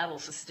have, the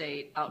Battles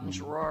Estate out in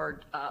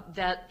Girard,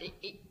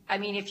 I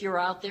mean, if you're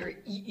out there,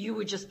 you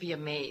would just be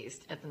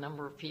amazed at the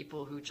number of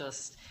people who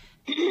just,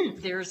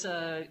 there's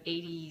a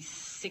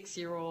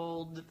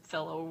 86-year-old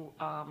fellow,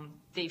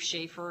 Dave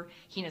Schaefer.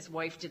 He and his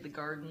wife did the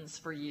gardens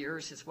for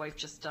years. His wife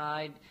just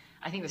died.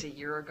 I think it was a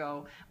year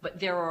ago.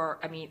 But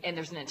and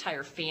there's an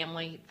entire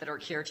family that are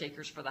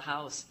caretakers for the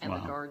house and the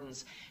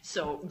gardens.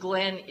 So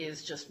Glenn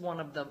is just one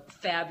of the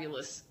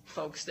fabulous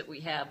folks that we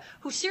have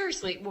who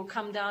seriously will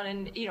come down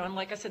and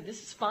like I said,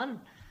 this is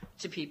fun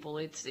to people.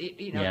 It's,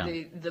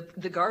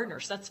 the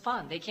gardeners, that's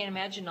fun. They can't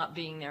imagine not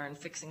being there and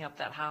fixing up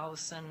that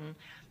house, and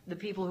the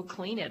people who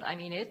clean it. I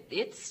mean,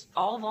 it's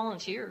all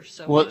volunteers.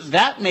 So Well,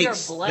 that we are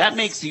makes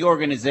blessed. the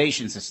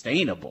organization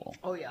sustainable.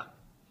 Oh, yeah.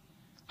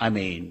 I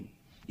mean,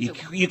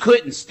 you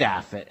couldn't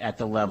staff it at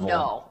the level,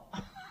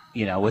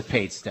 No. with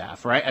paid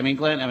staff, right? I mean,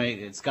 Glenn,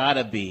 it's got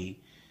to be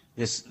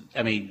this.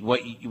 I mean,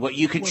 what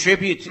you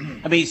contribute.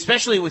 I mean,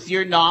 especially with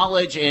your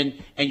knowledge and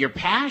your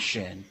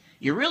passion,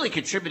 you're really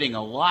contributing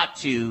a lot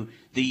to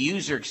the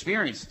user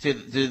experience, to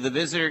the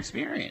visitor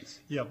experience.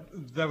 Yeah,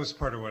 that was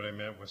part of what I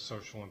meant with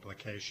social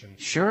implication.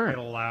 Sure. It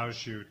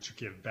allows you to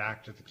give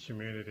back to the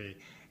community,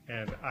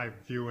 and I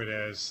view it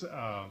as,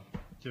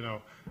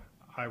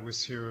 I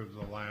was here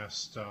the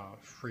last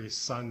Free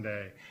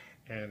Sunday,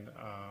 and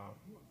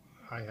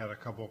I had a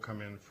couple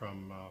come in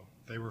from,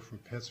 they were from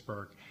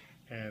Pittsburgh,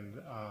 and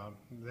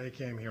they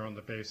came here on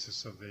the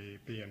basis of the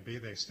B&B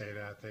they stayed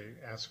at. They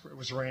asked, it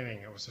was raining,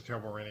 it was a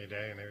terrible rainy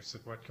day, and they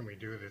said, what can we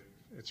do that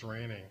it's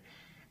raining?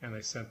 And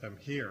they sent them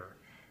here.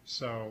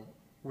 So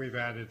we've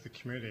added the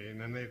community, and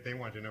then they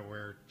wanted to know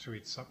where to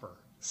eat supper.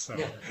 So,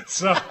 Yeah.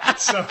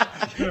 so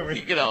You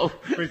know,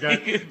 we got,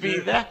 it could be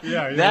that.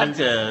 Yeah, that.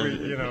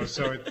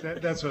 So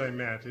that's what I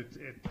meant. It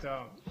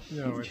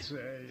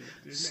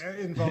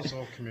involves the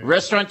whole community.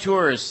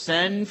 Restaurateurs,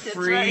 send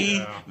free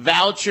right.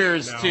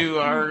 vouchers No. to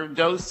our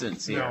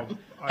docents here. No,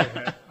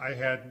 I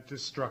had,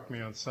 this struck me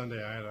on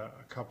Sunday, I had a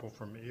couple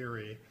from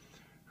Erie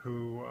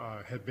who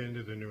had been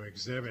to the new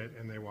exhibit,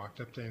 and they walked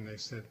up to me and they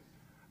said,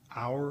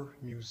 "Our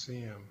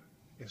museum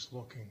is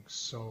looking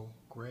so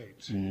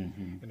great."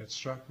 And it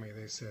struck me,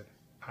 they said,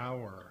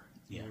 "Our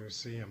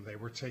museum." They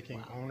were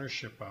taking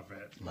ownership of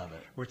it. Love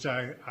it. Which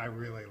I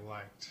really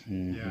liked.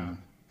 Yeah,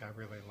 I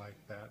really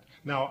liked that.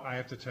 Now, I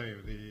have to tell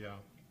you, the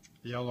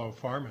yellow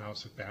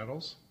farmhouse at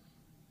Battles,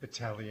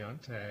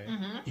 Italiante.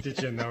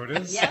 Did you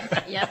notice?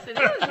 Yes, it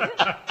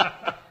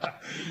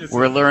is.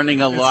 We're learning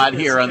a lot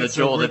here on the It's a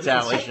Joel wood-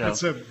 Natale it's a- Show.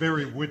 It's a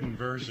very wooden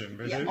version,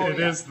 but Yeah. it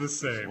is the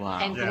same. Wow.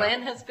 And Yeah.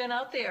 Glenn has been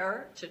out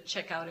there to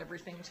check out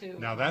everything too.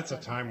 Now, that's a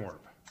time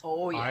warp.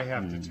 Oh, yeah. I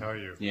have to tell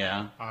you.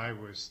 Yeah. I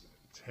was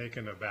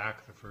taken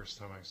aback the first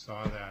time I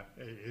saw that.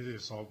 It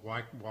is all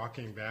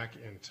walking back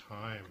in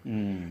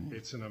time.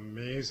 It's an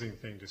amazing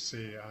thing to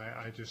see.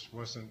 I just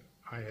wasn't,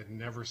 I had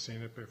never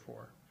seen it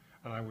before.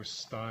 And I was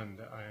stunned.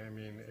 I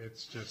mean,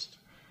 it's just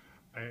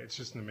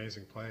an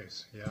amazing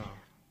place. Yeah.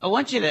 I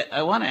want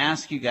to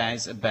ask you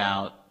guys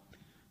about,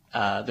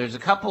 there's a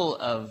couple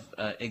of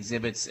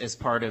exhibits as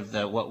part of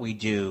what we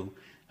do,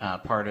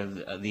 part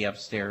of the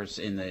upstairs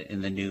in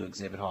the new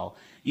exhibit hall.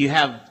 You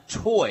have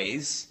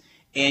toys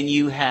and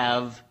you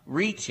have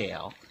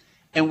retail.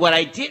 And what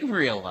I didn't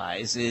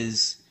realize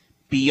is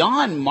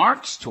beyond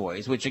Mark's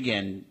toys, which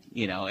again,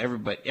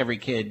 every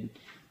kid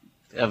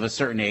of a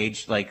certain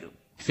age, like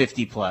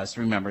 50 plus,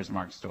 remembers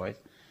Mark's toys.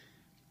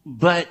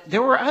 But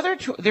there were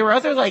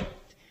other like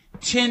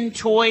tin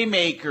toy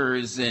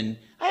makers, and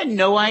I had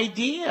no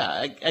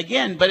idea.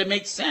 Again, but it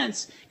makes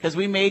sense because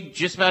we made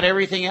just about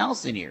everything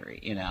else in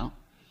Erie,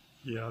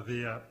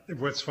 Yeah,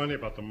 what's funny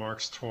about the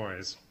Mark's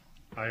toys,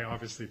 I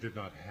obviously did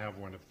not have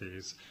one of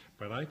these,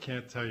 but I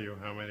can't tell you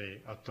how many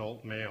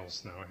adult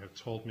males now have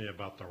told me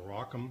about the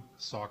Rock'em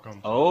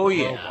Sock'em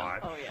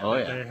robot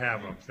that they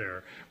have up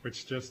there,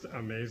 which just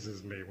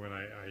amazes me when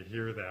I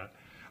hear that.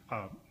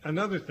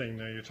 Another thing,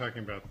 now you're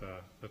talking about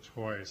the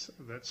toys,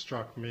 that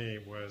struck me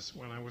was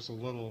when I was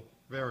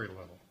very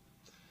little,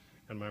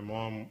 and my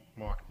mom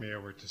walked me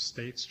over to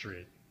State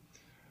Street,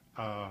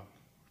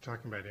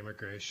 talking about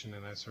immigration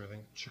and that sort of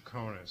thing.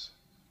 Chaconas,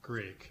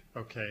 Greek,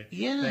 okay?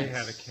 Yes. They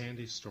had a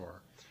candy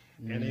store.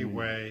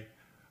 Anyway,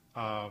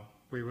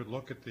 we would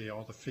look at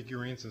all the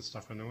figurines and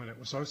stuff, and it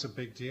was always a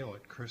big deal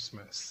at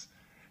Christmas.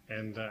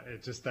 And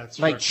that's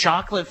like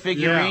chocolate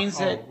figurines.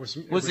 Yeah. Was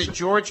it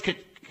George?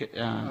 It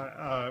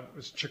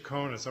was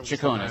Chaconas. That was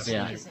Chaconas, the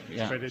last name.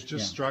 yeah. But it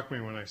just struck me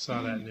when I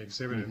saw that in the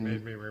exhibit. It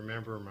made me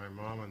remember my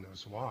mom on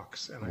those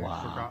walks, and I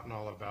had forgotten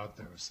all about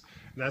those.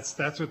 And that's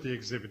what the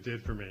exhibit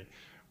did for me.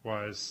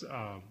 Was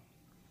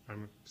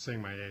I'm saying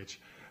my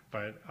age,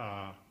 but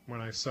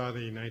when I saw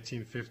the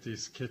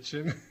 1950s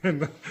kitchen,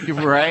 and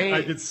Right.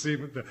 I could see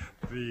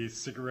the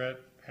cigarette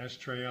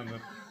ashtray on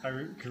the. I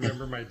can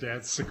remember my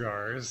dad's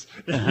cigars,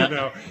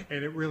 and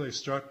it really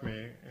struck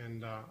me.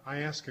 And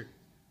I asked a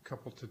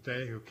couple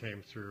today who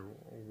came through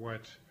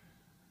what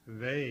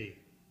they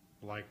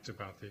liked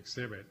about the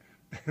exhibit,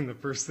 and the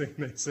first thing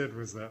they said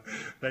was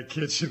that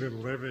kitchen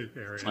and living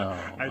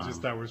area. I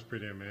just thought was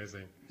pretty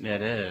amazing.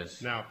 It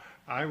is. Now,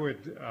 I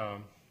would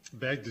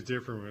beg to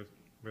differ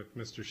with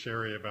Mr.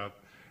 Sherry about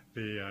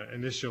the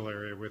initial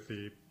area with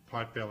the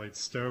pot-bellied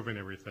stove and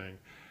everything.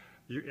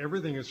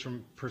 Everything is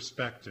from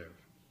perspective.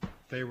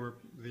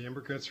 The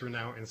immigrants were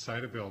now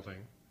inside a building.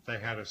 They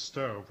had a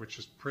stove, which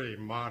was pretty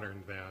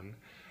modern then.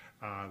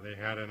 They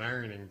had an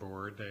ironing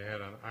board. They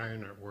had an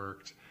iron that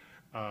worked.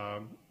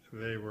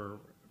 They were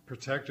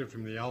protected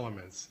from the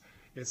elements.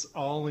 It's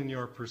all in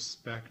your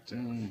perspective,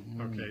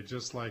 okay?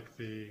 Just like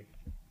the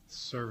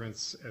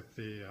servants at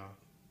the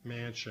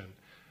mansion.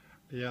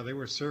 Yeah, they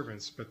were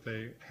servants, but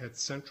they had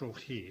central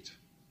heat.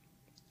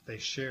 They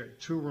shared,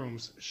 2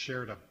 rooms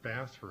shared a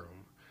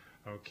bathroom,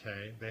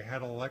 okay? They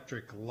had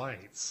electric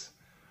lights.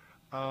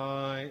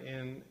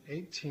 In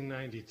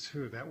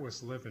 1892, that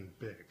was living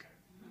big,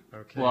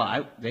 okay?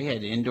 Well, they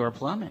had indoor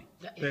plumbing.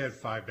 They had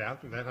 5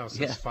 bathrooms. That house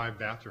has 5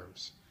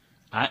 bathrooms.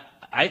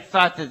 I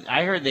thought that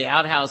I heard the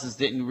outhouses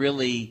didn't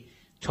really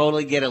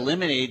totally get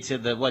eliminated to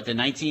the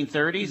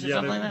 1930s or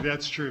something like that?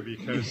 That's true,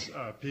 because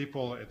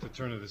people at the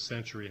turn of the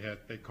century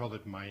they called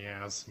it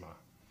miasma.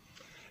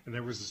 And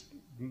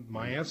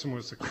miasma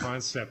was a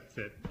concept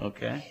that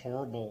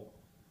horrible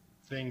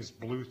things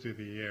blew through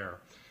the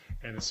air,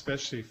 and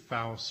especially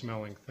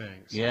foul-smelling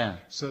things. Yeah.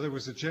 So there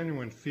was a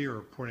genuine fear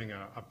of putting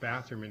a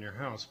bathroom in your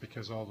house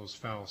because all those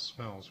foul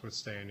smells would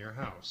stay in your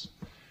house.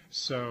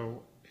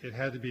 So it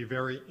had to be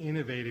very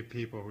innovative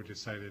people who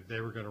decided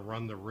they were going to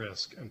run the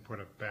risk and put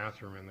a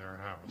bathroom in their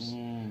house.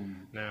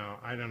 Now,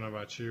 I don't know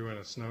about you, in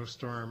a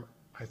snowstorm,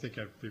 I think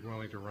I'd be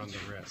willing to run the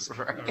risk.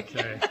 Right.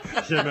 Okay,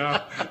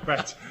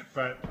 but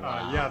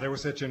yeah, there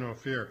was that general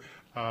fear.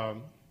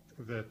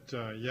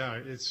 that, yeah,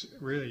 it's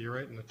really, you're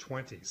right, in the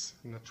 20s.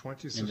 In the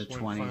 20s In is the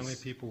when 20s. finally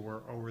people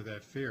were over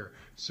that fear.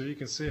 So you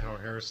can see how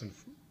Harrison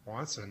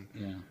Watson,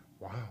 Yeah.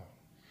 wow,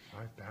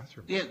 5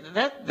 bathrooms. Yeah,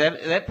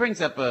 that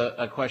brings up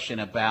a question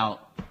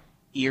about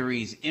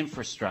Erie's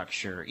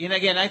infrastructure. You know,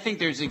 again, I think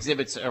there's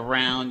exhibits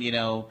around,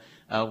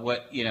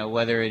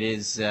 whether it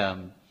is,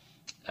 the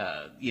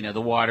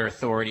water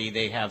authority,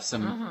 they have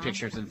some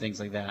pictures and things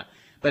like that.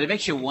 But it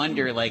makes you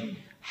wonder, like,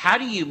 how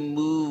do you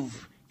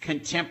move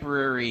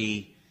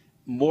contemporary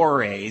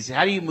mores?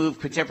 How do you move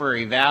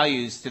contemporary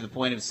values to the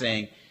point of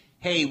saying,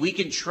 hey, we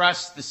can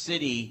trust the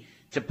city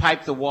to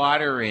pipe the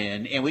water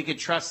in, and we can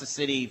trust the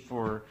city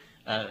for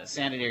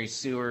sanitary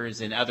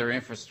sewers and other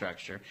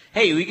infrastructure.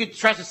 Hey, we could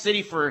trust the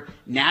city for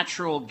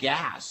natural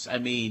gas. I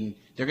mean,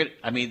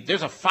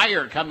 there's a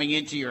fire coming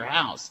into your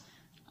house.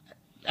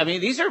 I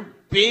mean, these are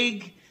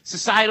big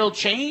societal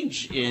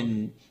change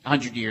in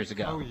 100 years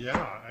ago. Oh,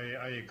 yeah,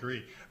 I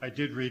agree. I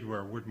did read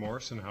where Wood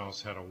Morrison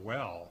House had a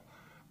well.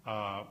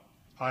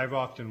 I've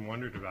often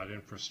wondered about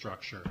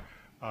infrastructure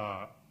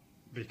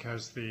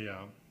because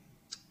the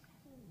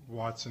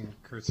Watson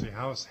Curtsey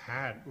House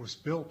was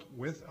built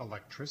with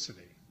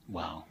electricity.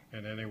 Wow.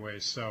 And anyway,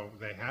 so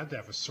they had to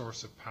have a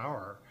source of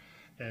power,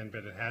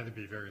 but it had to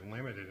be very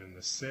limited in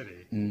the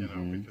city,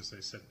 because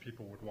they said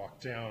people would walk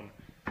down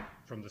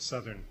from the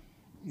southern,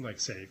 like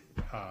say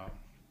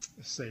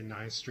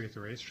 9th Street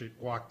or 8th Street,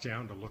 walk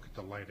down to look at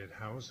the lighted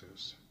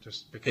houses.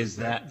 Just because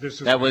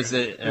this was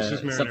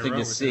something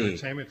to see.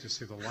 Entertainment to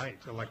see the light,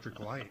 electric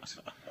light,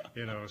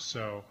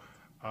 So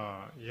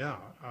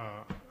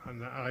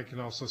and I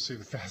can also see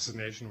the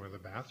fascination with the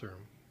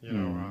bathroom.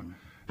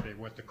 They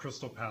went to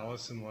Crystal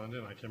Palace in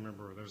London. I can't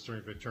remember. It was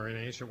during Victorian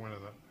age. One of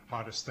the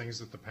hottest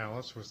things at the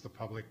palace was the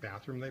public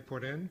bathroom they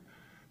put in,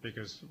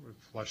 because with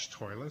flush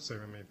toilets,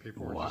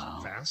 people were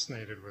just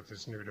fascinated with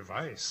this new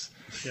device,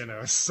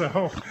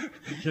 so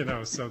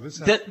this.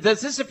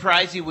 Does this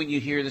surprise you when you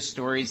hear the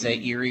stories that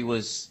Erie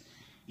was,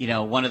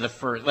 one of the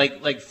first,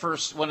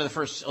 one of the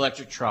first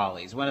electric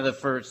trolleys, one of the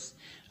first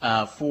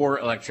for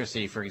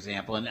electricity, for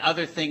example, and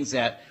other things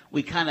that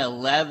we kind of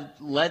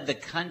led the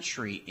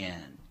country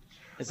in?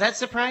 Does that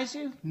surprise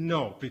you?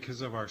 No,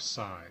 because of our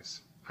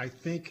size. I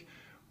think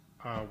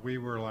we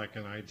were like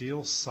an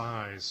ideal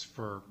size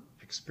for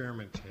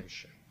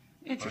experimentation.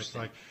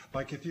 Interesting.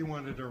 Like if you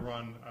wanted to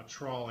run a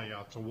trolley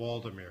out to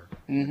Waldameer,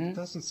 it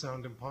doesn't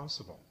sound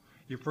impossible.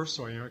 First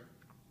of all, you're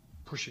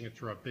pushing it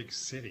through a big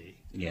city.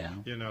 Yeah.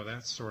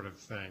 That sort of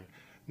thing.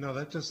 No,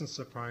 that doesn't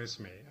surprise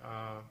me.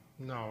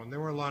 No, and there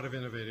were a lot of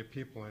innovative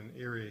people in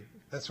Erie.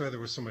 That's why there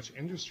was so much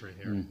industry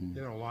here.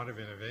 A lot of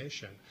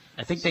innovation.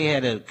 I think they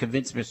had to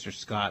convince Mr.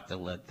 Scott to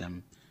let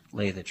them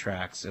lay the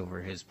tracks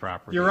over his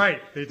property. You're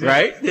right. They did.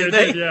 Right? They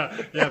did.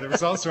 Yeah. There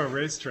was also a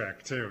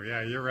racetrack too.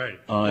 Yeah, you're right.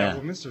 Oh yeah.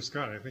 Well, Mr.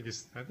 Scott, I think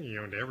he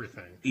owned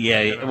everything.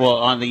 Yeah. Well,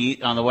 on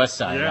the west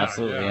side, yeah,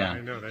 absolutely. Yeah.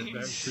 I know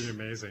that's pretty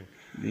amazing.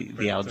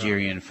 The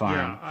Algerian farm.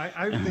 Yeah,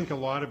 I think a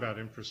lot about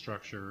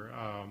infrastructure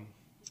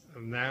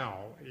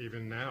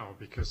even now,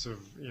 because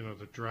of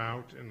the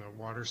drought and the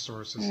water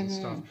sources and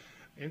stuff.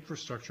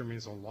 Infrastructure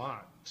means a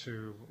lot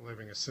to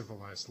living a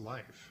civilized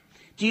life.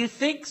 Do you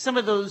think some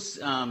of those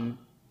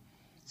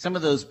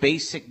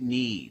basic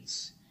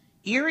needs,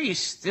 Erie is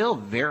still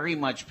very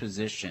much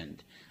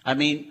positioned? I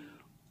mean,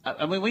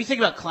 when you think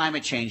about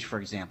climate change,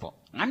 for example,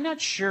 I'm not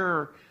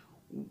sure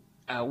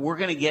we're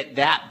going to get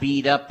that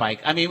beat up by.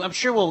 I mean, I'm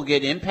sure we'll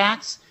get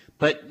impacts,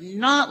 but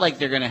not like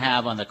they're going to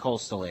have on the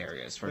coastal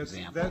areas, for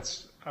example.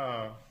 That's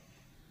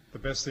the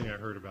best thing I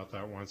heard about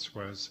that once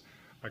was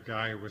a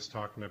guy who was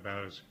talking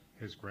about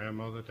his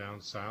grandmother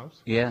down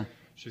south. Yeah.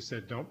 She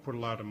said, don't put a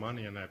lot of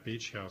money in that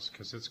beach house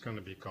because it's going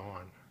to be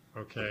gone.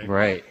 Okay.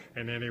 Right.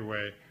 And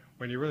anyway,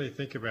 when you really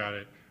think about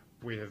it,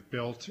 we have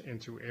built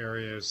into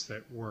areas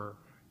that were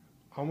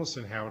almost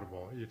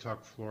inhabitable. You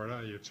talk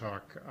Florida, you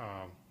talk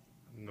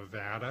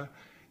Nevada.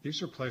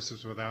 These are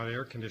places without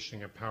air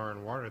conditioning and power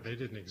and water. They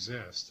didn't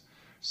exist.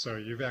 So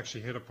you've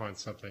actually hit upon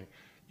something.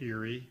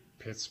 Erie,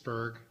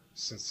 Pittsburgh,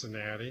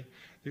 Cincinnati.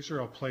 These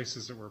are all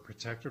places that were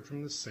protected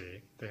from the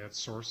sea. They had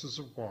sources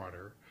of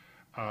water.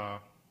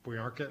 We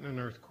aren't getting an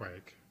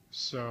earthquake.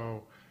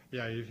 So,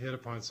 yeah, you've hit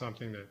upon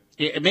something that...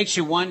 It makes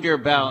you wonder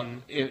about,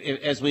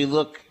 if, as we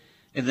look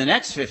in the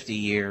next 50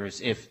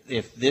 years,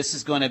 if this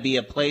is going to be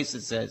a place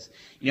that says,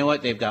 you know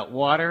what, they've got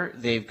water,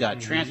 they've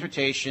got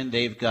transportation,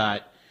 they've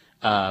got,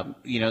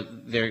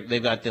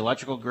 they've got the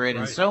electrical grid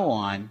and so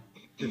on.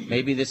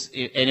 Maybe this,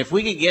 and if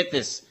we can get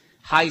this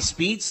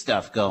high-speed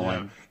stuff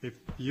going... Yeah. If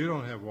you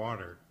don't have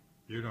water,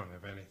 you don't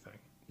have anything.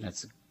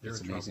 That's an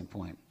amazing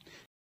point.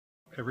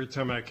 Every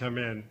time I come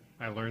in,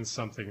 I learn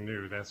something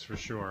new, that's for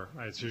sure.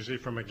 It's usually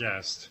from a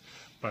guest,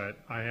 but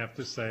I have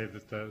to say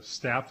that the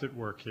staff that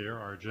work here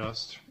are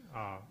just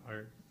a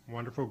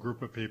wonderful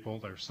group of people.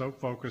 They're so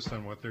focused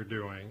on what they're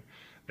doing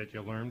that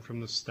you learn from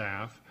the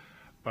staff,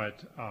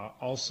 but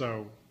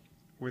also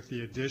with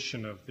the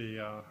addition of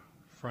the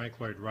Frank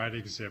Lloyd Wright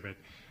exhibit,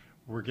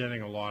 we're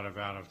getting a lot of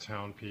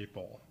out-of-town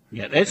people.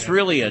 Yeah, it's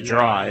really a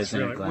draw,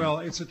 isn't it, Glenn? Well,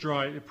 it's a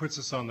draw. It puts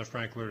us on the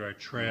Frank Lloyd Wright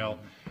Trail,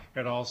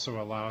 it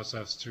also allows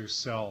us to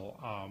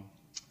sell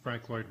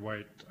Frank Lloyd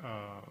Wright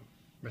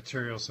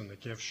materials in the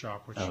gift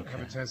shop, which have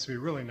a tendency to be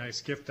really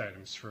nice gift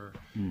items for,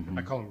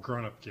 I call them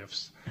grown-up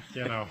gifts,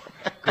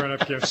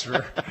 grown-up gifts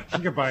for, you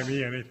can buy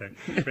me anything,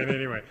 but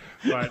anyway,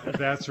 but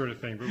that sort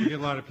of thing. But we get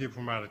a lot of people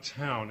from out of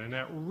town, and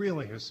that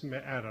really has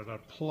added a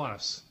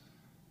plus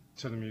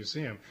to the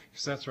museum,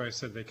 because that's why I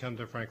said they come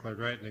to Frank Lloyd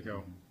Wright and they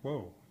go,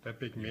 whoa, that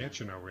big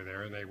mansion over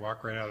there, and they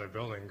walk right out of the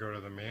building and go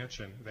to the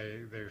mansion.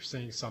 They're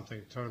seeing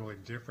something totally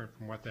different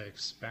from what they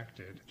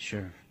expected.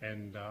 Sure.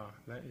 And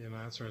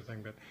that sort of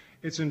thing. But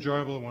it's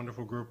enjoyable, a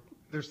wonderful group.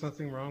 There's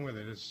nothing wrong with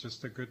it. It's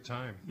just a good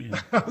time. Yeah.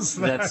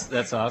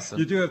 That's awesome.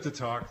 You do have to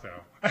talk,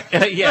 though.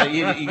 Yeah,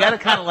 you got to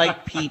kind of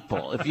like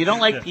people. If you don't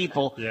like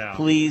people,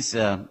 please,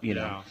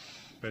 Yeah.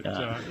 But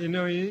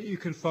you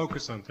can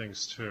focus on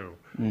things too.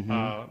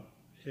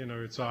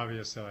 It's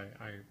obvious that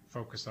I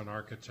focus on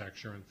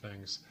architecture and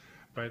things.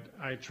 But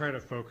I try to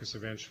focus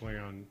eventually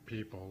on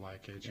people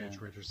like H.H.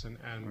 Richardson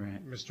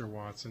and Mr.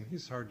 Watson.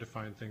 He's hard to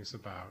find things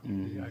about.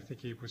 I think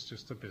he was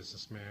just a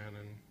businessman.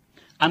 And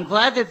I'm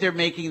glad that they're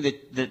making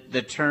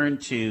the turn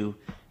to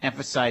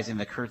emphasizing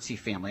the Curtsey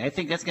family. I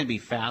think that's going to be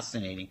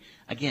fascinating.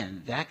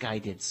 Again, that guy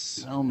did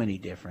so many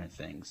different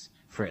things.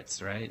 Fritz,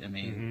 right? I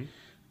mean,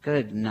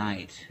 good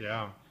night.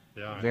 Yeah.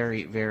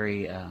 Very,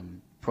 very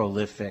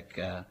prolific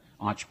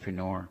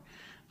entrepreneur.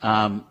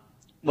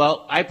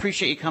 Well, I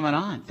appreciate you coming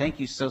on. Thank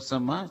you so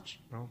much.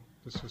 Well,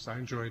 I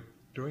enjoyed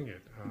doing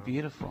it.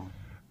 Beautiful.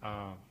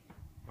 I'll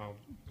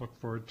look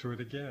forward to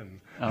it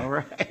again. All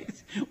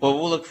right. Well,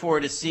 we'll look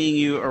forward to seeing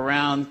you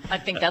around. I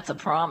think that's a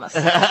promise.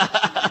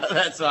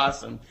 That's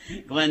awesome.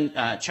 Glenn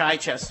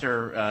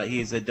Chichester,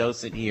 he's a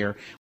docent here.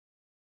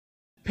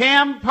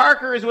 Pam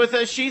Parker is with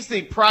us. She's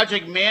the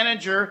project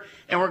manager,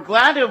 and we're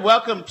glad to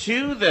welcome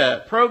to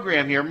the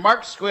program here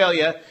Mark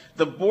Squalia,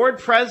 the board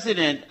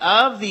president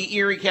of the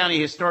Erie County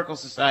Historical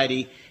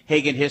Society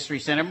Hagen History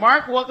Center.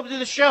 Mark, welcome to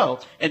the show.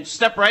 And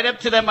step right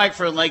up to that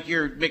microphone like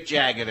you're Mick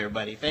Jagger there,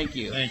 buddy. Thank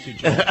you. Thank you,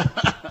 Joe.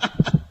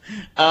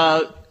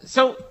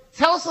 So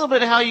tell us a little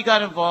bit of how you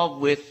got involved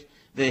with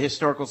the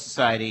Historical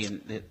Society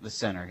and the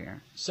center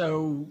here.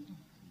 So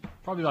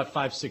probably about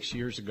 5-6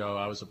 years ago,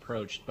 I was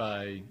approached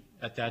by,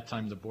 at that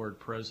time, the board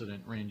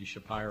president, Randy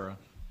Shapira,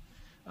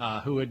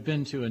 who had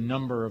been to a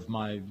number of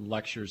my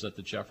lectures at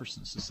the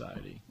Jefferson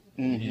Society.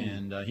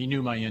 And he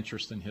knew my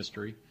interest in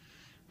history.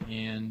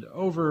 And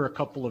over a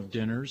couple of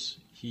dinners,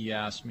 he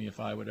asked me if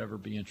I would ever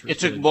be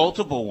interested. It took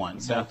multiple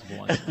ones. Multiple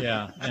ones,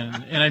 yeah.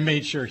 And I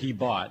made sure he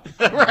bought.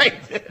 Right.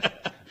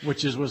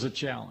 Which was a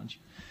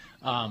challenge.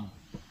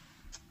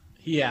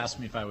 He asked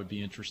me if I would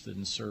be interested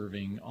in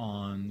serving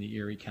on the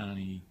Erie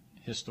County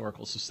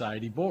Historical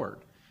Society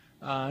board.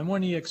 And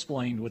when he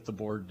explained what the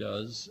board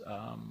does,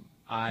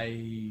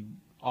 I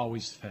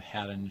always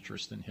had an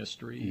interest in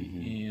history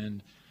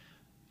and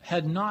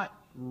had not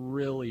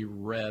really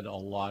read a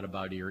lot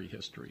about Erie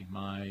history.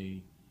 My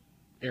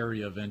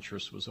area of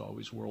interest was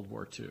always World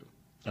War II.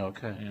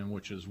 Okay. And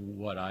which is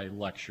what I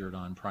lectured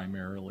on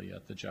primarily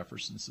at the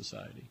Jefferson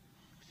Society.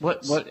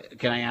 What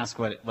can I ask?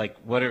 What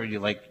are you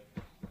like?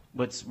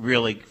 What's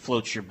really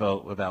floats your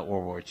boat about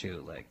World War II?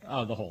 Like,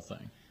 oh, the whole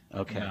thing.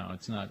 Okay. No,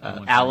 it's not.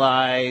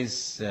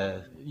 Allies.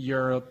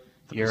 Europe,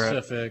 the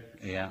Pacific.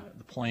 Yeah.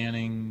 The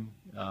planning.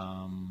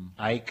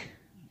 Ike.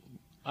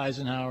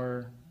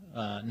 Eisenhower.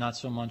 Not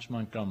so much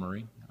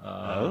Montgomery.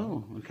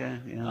 Okay.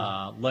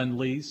 Yeah.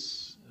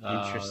 Lend-Lease.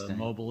 Interesting.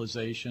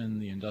 Mobilization,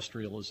 the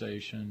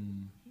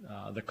industrialization,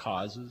 the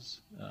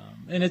causes,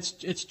 and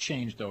it's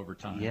changed over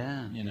time.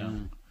 Yeah. You know.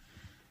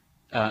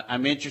 Yeah.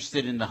 I'm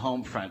interested in the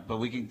home front, but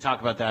we can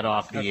talk about that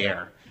off the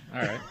air.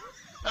 All right.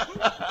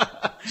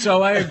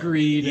 So I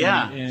agreed.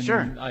 And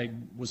sure. I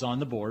was on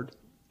the board.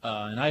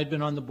 And I had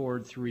been on the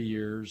board 3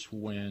 years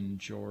when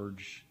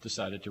George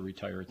decided to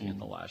retire at the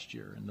end of last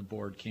year. And the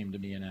board came to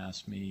me and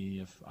asked me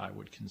if I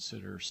would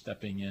consider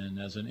stepping in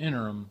as an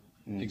interim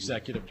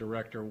executive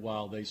director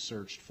while they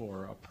searched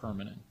for a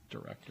permanent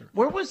director.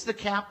 Where was the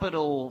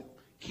Capitol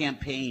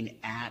campaign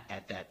at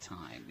that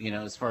time,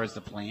 as far as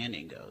the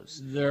planning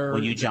goes,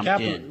 when you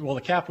jumped in? Well,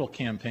 the Capitol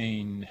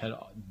campaign had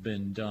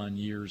been done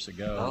years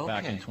ago,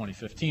 back in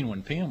 2015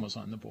 when Pam was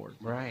on the board.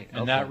 Right.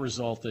 And that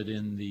resulted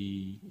in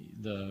the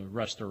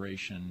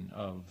restoration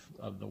of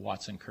the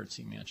Watson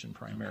Curtsey Mansion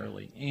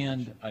primarily,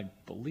 and I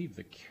believe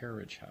the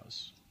Carriage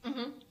House.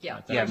 Yeah.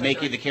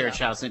 Making the Carriage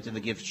House into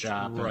the gift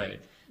shop. Right.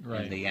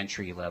 And the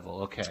entry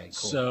level. Okay, cool.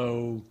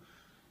 So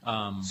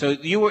so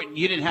you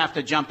didn't have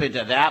to jump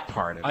into that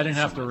part of it. I didn't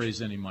have to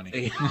raise any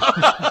money.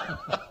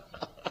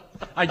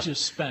 I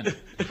just spent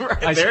it.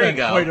 Right, I there spent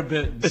you go. quite a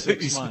bit in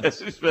 6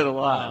 months. You spent a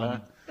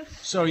lot.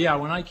 So yeah,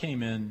 when I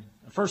came in,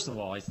 first of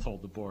all, I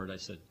told the board, I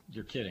said,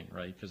 "You're kidding,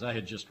 right?" Because I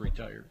had just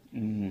retired.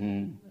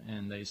 And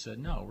they said,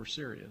 "No, we're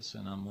serious."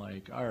 And I'm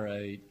like, "All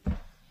right,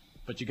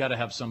 but you got to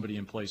have somebody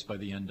in place by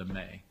the end of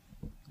May."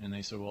 And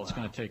they said, "Well, it's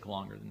going to take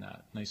longer than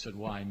that." And they said,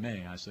 "Why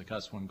May?" I said,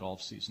 "That's when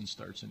golf season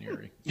starts in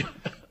Erie."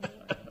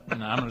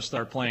 And I'm going to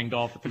start playing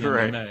golf at the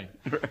end of May.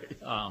 Right.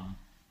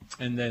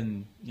 And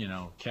then,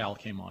 Cal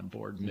came on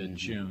board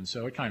mid-June,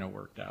 so it kind of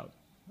worked out.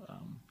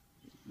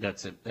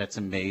 That's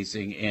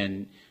amazing.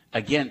 And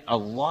again, a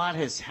lot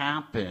has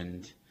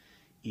happened,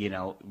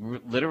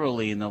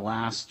 literally in the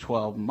last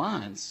 12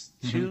 months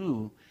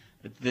to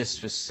this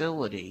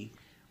facility.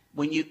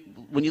 When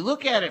you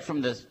look at it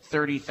from the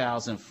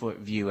 30,000-foot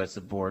view as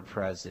the board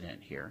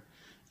president here,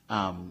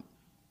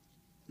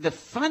 the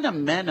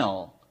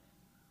fundamental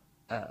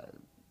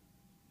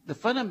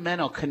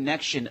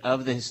connection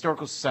of the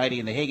Historical Society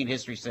and the Hagen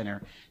History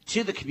Center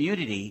to the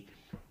community,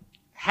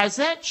 has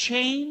that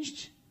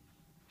changed?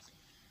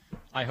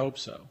 I hope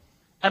so.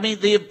 I mean,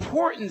 the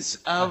importance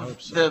of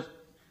the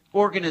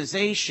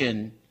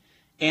organization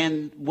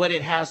and what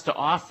it has to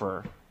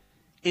offer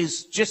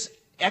is just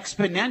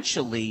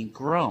exponentially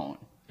grown.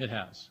 It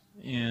has.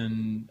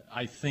 And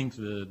I think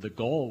the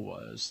goal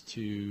was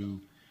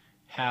to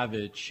have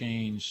it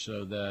change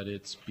so that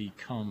it's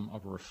become a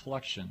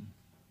reflection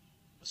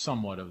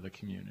somewhat of the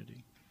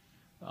community.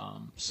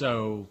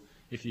 So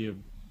if you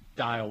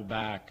dial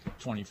back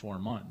 24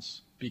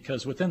 months,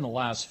 because within the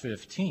last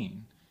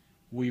 15,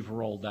 we've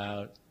rolled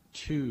out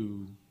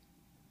 2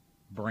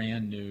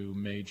 brand new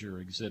major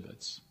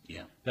exhibits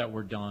that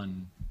were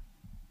done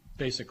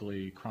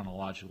basically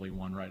chronologically,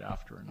 one right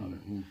after another.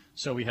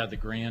 So we had the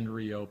grand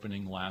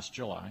reopening last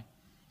July,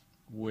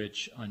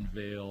 which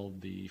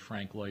unveiled the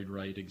Frank Lloyd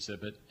Wright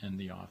exhibit in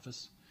the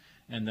office.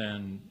 And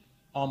then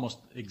almost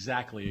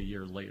exactly a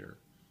year later,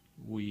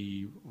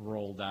 we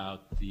rolled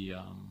out the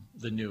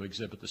new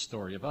exhibit, The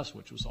Story of Us,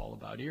 which was all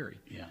about Erie.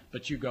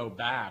 But you go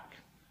back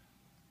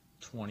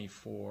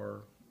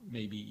 24,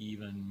 maybe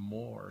even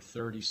more,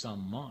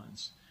 30-some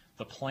months,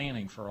 the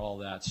planning for all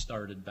that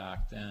started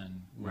back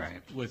then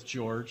with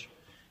George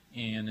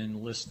and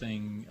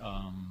enlisting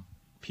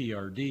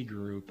PRD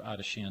Group out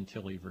of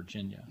Chantilly,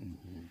 Virginia.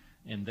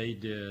 And they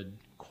did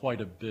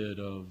quite a bit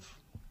of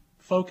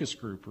focus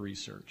group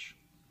research,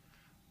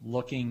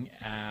 looking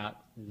at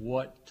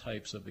what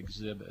types of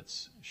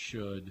exhibits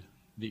should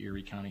the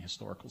Erie County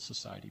Historical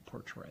Society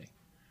portray.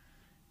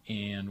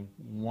 And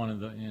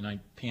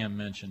Pam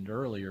mentioned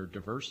earlier,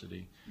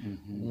 diversity.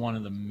 One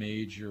of the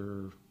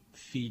major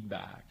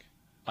feedback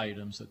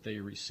items that they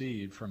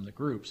received from the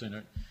groups,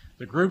 and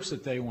the groups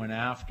that they went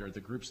after,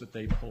 the groups that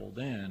they pulled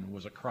in,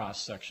 was a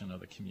cross-section of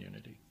the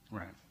community.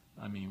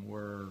 I mean,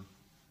 we're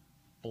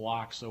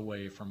blocks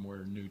away from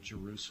where New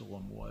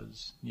Jerusalem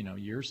was,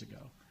 years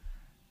ago.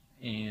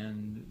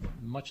 And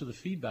much of the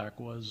feedback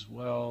was,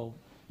 well,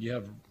 you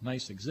have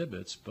nice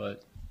exhibits,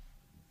 but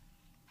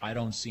I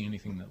don't see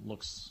anything that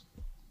looks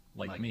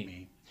like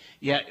me.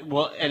 Yeah,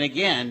 well, and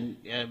again,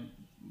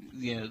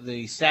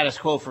 the status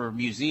quo for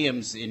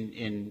museums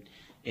in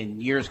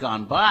years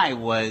gone by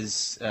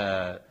was,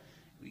 a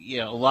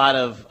lot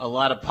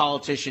of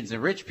politicians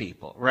and rich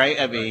people,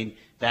 right? I mean,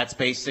 that's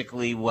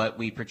basically what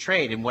we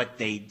portrayed and what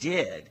they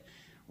did.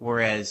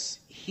 Whereas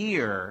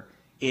here,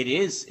 it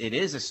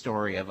is a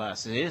story of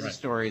us. It is a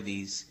story of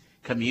these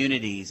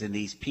communities and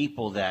these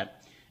people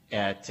that,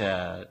 at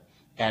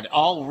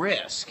all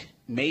risk,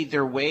 made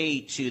their way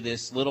to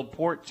this little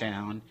port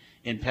town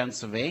in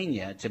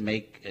Pennsylvania to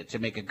make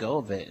a go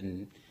of it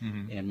and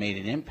made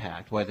an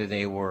impact, whether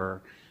they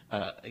were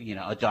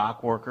a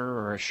dock worker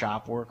or a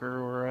shop worker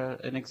or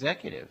an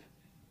executive.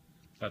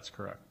 That's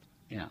correct.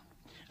 Yeah.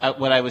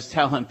 What I was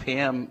telling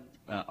Pam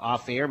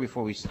off air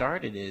before we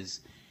started is,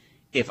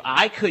 if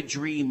I could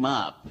dream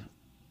up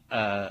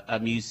a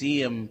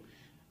museum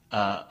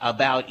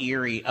about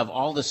Erie of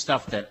all the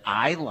stuff that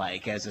I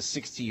like as a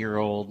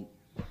 60-year-old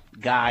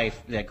guy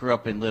that grew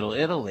up in Little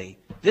Italy,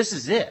 this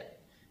is it.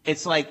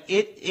 It's like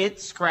it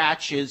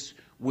scratches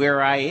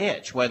where I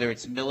itch, whether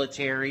it's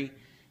military,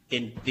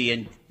 in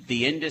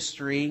the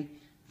industry,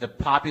 the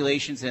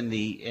populations and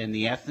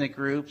the ethnic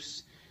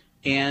groups,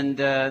 and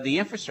the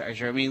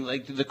infrastructure. I mean,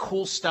 like the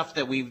cool stuff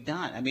that we've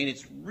done. I mean,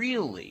 it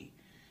really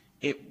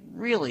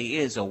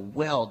is a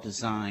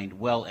well-designed,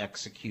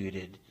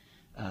 well-executed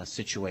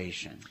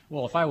situation.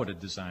 Well, if I would have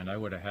designed, I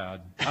would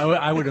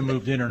have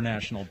moved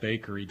International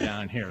Bakery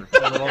down here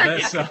a little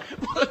bit. So.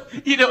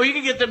 You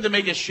can get them to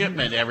make a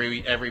shipment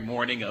every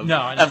morning of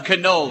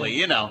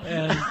cannoli.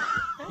 And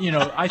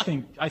I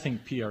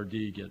think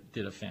PRD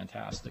did a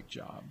fantastic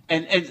job.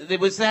 And there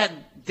was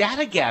that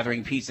data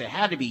gathering piece that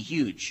had to be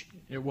huge.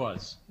 It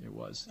was.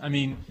 I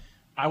mean,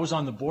 I was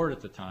on the board at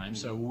the time,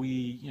 so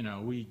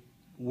we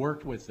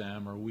worked with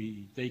them,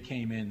 they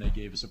came in, they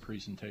gave us a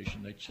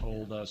presentation, they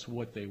told us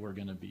what they were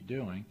going to be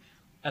doing.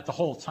 At the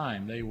whole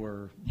time, they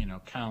were,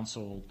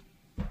 counseled,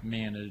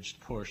 managed,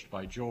 pushed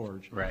by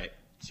George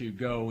to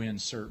go in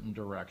certain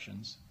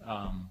directions.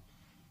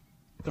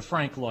 The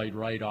Frank Lloyd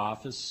Wright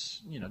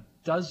office,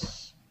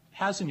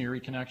 has an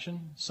Erie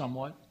connection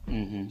somewhat.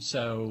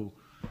 So,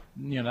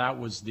 that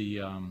was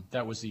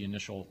the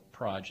initial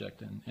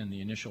project and the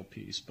initial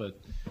piece,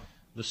 but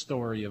the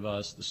story of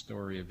us, the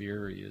story of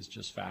Erie, is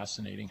just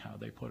fascinating how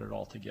they put it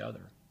all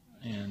together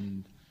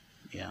and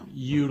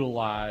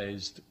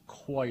utilized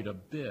quite a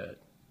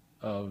bit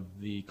of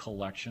the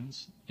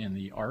collections and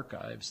the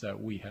archives that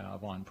we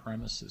have on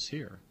premises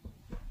here.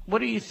 What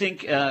do you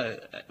think,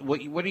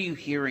 what are you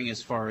hearing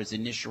as far as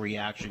initial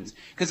reactions?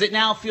 Because it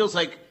now feels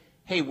like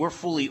hey, we're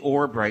fully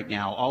orbed right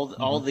now.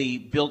 All the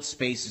built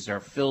spaces are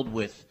filled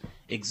with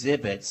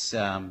exhibits.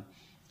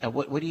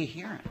 What are you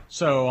hearing?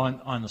 So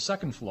on the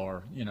second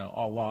floor,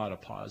 a lot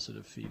of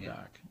positive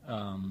feedback.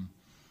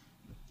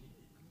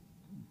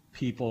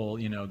 People,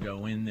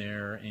 go in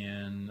there,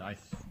 and I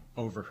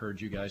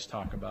overheard you guys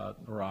talk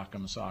about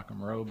Rock'em Sock'em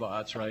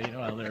robots, right?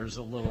 Well, there's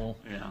a little,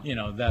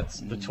 that's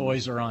the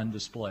toys are on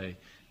display.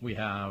 We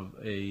have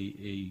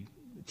a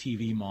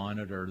TV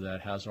monitor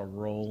that has a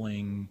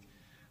rolling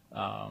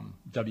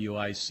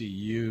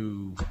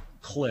WICU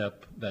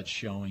clip that's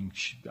showing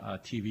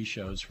TV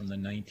shows from the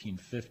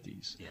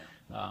 1950s.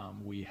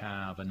 We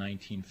have a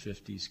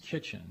 1950s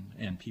kitchen,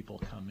 and people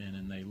come in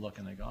and they look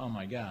and they go, oh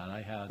my God,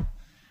 I had,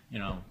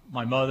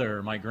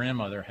 my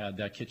grandmother had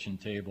that kitchen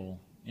table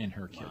in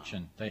her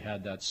kitchen. They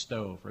had that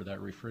stove or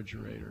that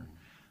refrigerator.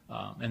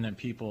 And then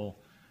people,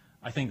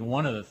 I think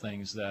one of the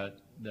things that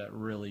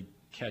really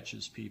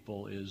catches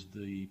people is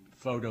the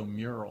photo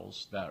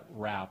murals that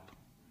wrap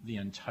the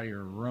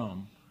entire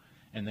room.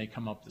 And they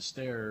come up the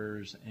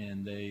stairs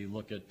and they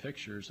look at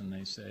pictures and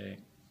they say,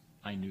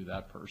 I knew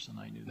that person,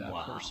 I knew that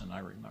person, I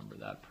remember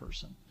that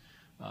person.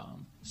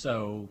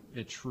 So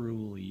it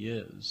truly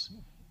is,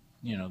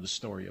 the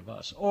story of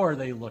us. Or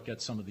they look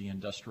at some of the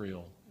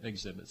industrial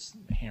exhibits,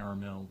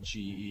 Hammermill,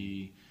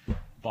 GE,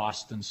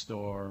 Boston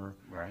Store,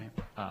 right?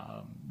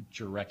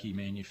 Jarecki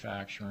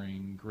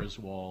Manufacturing,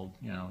 Griswold.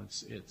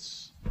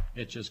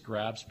 It just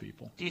grabs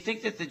people. Do you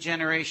think that the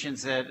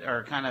generations that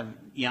are kind of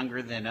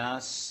younger than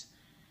us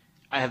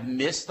have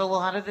missed a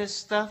lot of this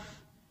stuff?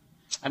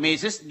 I mean,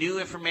 is this new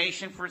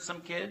information for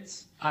some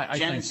kids? I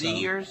Gen think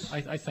Zers? So.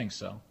 I think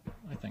so.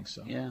 I think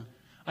so. Yeah.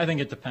 I think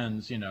it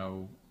depends.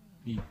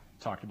 He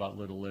talked about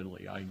Little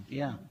Italy.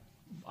 Yeah.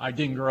 I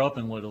didn't grow up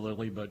in Little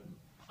Italy, but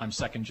I'm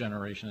second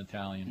generation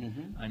Italian.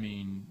 Mm-hmm. I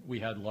mean, we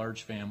had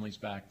large families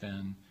back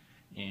then,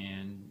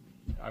 and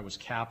I was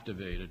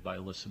captivated by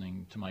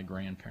listening to my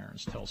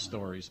grandparents tell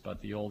stories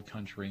about the old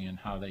country and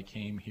how they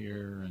came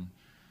here,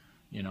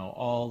 and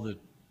all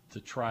the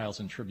trials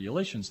and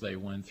tribulations they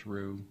went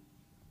through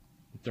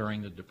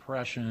during the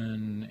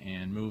Depression,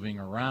 and moving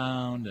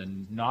around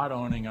and not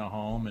owning a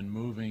home and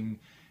moving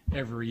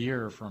every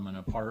year from an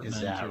apartment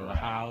to a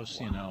house,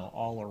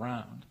 all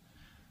around.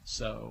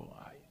 So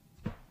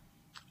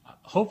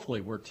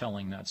hopefully we're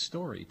telling that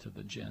story to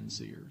the Gen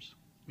Zers.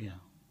 Yeah.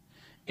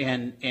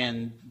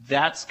 And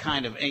that's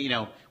kind of,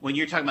 when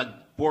you're talking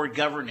about board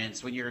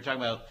governance, when you're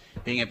talking about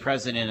being a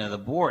president of the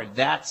board,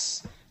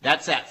 that's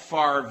that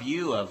far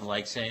view of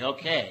like saying,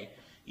 okay,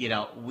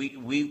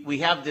 we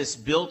have this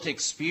built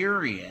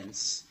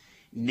experience.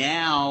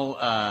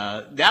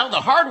 Now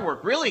the hard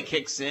work really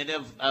kicks in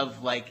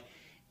of like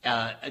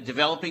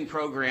developing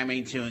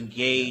programming to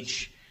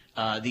engage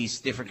these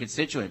different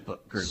constituent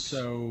groups.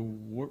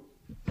 So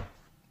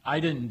I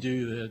didn't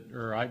do that,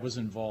 or I was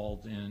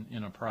involved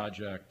in a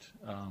project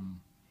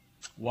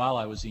while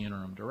I was the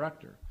interim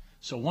director.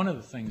 So one of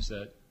the things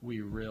that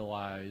we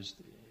realized,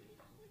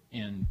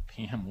 and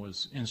Pam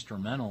was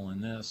instrumental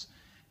in this,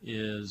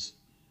 is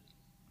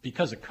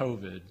because of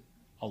COVID,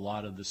 a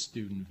lot of the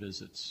student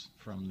visits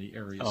from the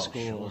area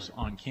schools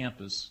on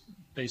campus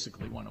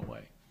basically went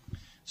away.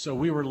 So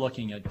we were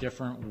looking at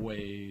different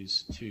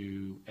ways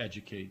to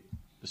educate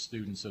the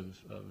students of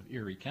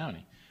Erie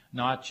County,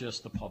 not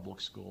just the public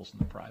schools and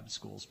the private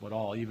schools, but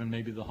even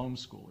maybe the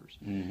homeschoolers.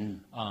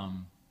 Mm-hmm.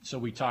 So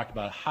we talked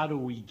about how do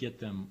we get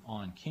them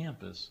on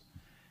campus,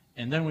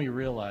 and then we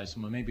realized,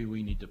 well, maybe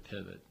we need to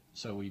pivot.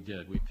 So we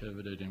did. We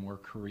pivoted, and we're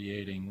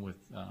creating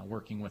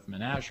working with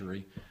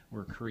Menagerie,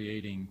 we're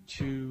creating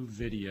 2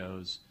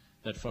 videos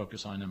that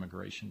focus on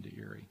immigration to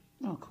Erie.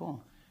 Oh,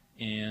 cool.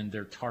 And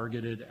they're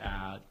targeted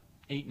at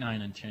 8,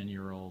 9, and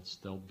 10-year-olds.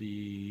 They'll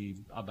be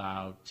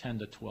about 10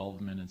 to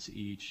 12 minutes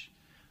each.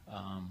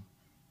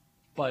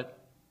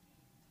 But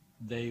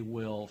they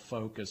will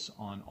focus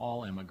on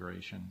all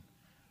immigration.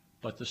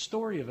 But the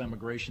story of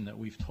immigration that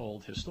we've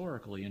told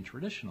historically and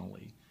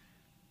traditionally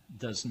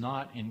does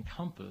not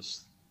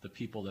encompass the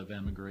people that have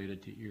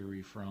emigrated to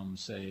Erie from,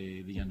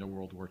 say, the end of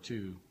World War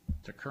II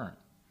to current.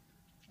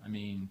 I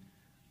mean,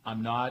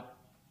 I'm not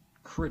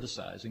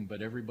criticizing,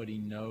 but everybody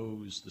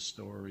knows the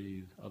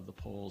story of the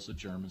Poles, the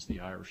Germans, the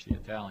Irish, the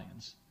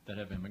Italians that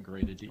have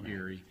immigrated to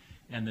Erie,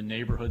 and the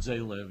neighborhoods they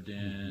lived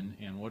in,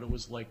 and what it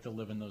was like to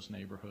live in those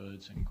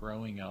neighborhoods and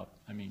growing up.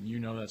 I mean, you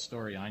know that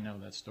story, I know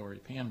that story,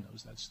 Pam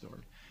knows that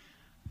story.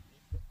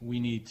 We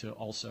need to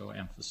also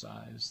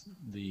emphasize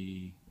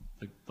the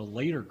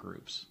later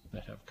groups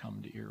that have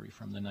come to Erie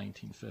from the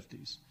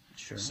 1950s.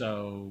 Sure.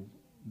 So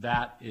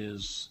that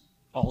is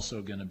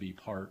also going to be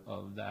part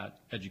of that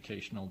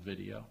educational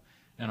video.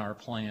 And our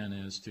plan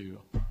is to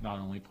not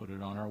only put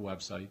it on our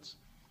websites,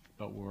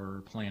 but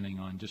we're planning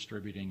on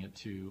distributing it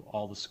to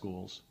all the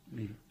schools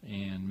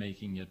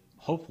and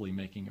hopefully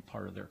making it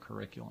part of their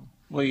curriculum.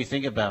 Well, you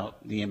think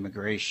about the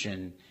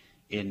immigration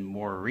in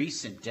more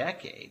recent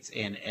decades,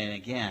 and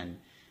again,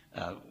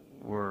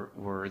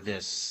 we're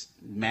this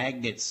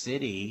magnet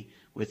city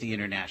with the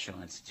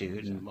International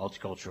Institute and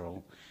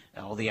multicultural,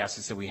 all the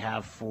assets that we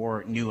have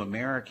for new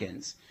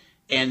Americans.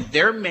 and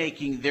they're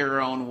making their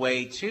own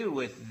way too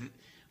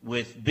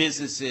with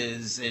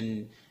businesses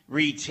and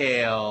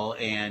retail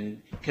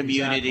and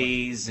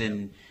communities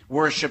and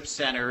worship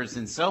centers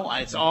and so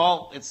on. It's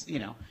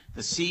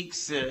the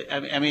Sikhs.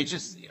 It's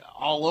just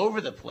all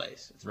over the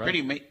place. It's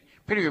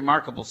pretty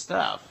remarkable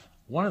stuff.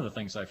 One of the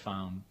things I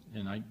found,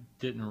 and I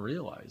didn't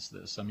realize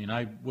this,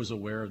 I was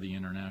aware of the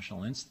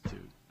International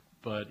Institute,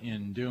 but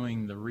in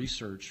doing the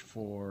research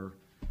for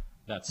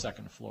that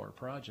second floor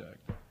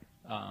project,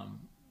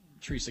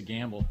 Teresa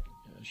Gamble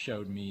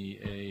showed me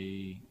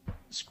a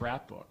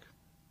scrapbook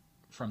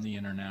from the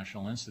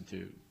International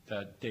Institute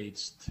that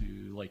dates to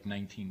like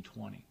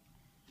 1920.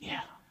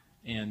 Yeah.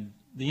 And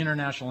the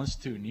International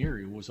Institute in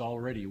Erie was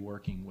already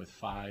working with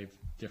 5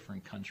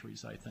 different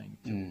countries, I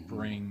think, to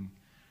bring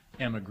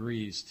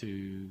emigres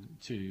to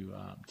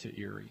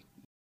Erie.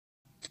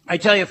 I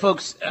tell you,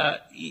 folks,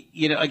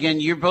 again,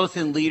 you're both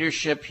in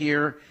leadership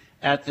here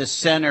at the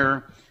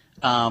center.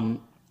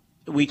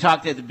 We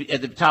talked at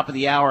the top of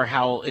the hour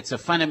how it's a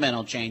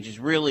fundamental change. It's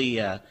really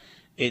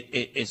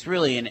it's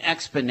really an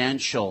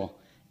exponential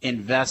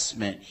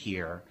investment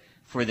here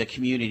for the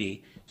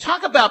community.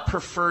 Talk about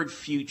preferred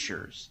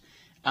futures.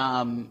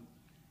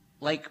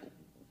 Like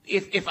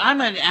if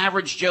I'm an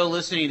average Joe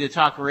listening to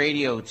talk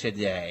radio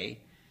today,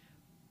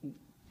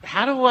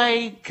 how do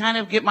I kind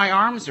of get my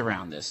arms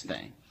around this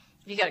thing?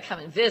 You got to come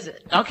and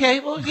visit.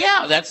 Okay, well,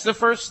 yeah, that's the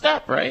first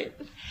step, right?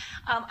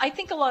 I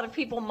think a lot of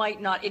people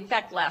might not. In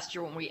fact, last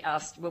year when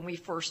we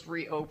first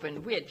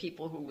reopened, we had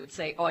people who would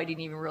say, "Oh, I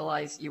didn't even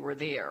realize you were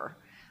there."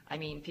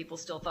 People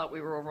still thought we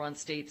were over on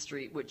State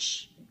Street,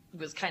 which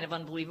was kind of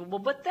unbelievable.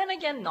 But then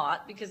again,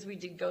 not, because we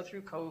did go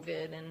through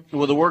COVID and.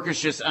 Well, the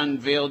workers just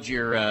unveiled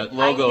your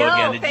logo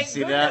again. Did you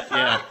see that?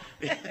 Huh?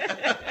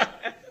 Yeah.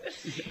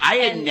 I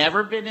had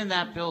never been in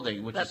that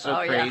building, which is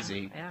so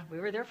crazy. Yeah, we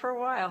were there for a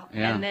while.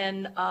 Yeah. And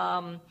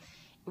then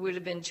it would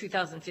have been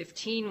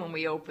 2015 when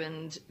we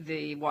opened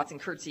the Watson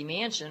Curtsey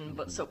Mansion.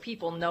 But so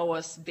people know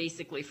us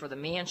basically for the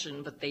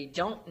mansion, but they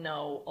don't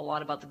know a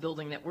lot about the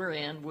building that we're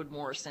in, Wood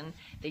Morrison.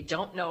 They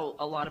don't know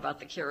a lot about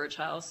the Carriage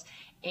House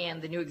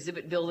and the new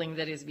exhibit building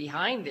that is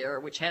behind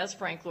there, which has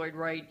Frank Lloyd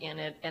Wright in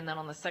it, and then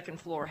on the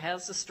second floor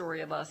has the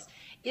story of us,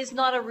 is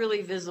not a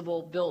really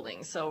visible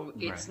building. So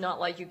it's not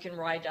like you can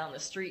ride down the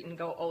street and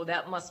go, oh,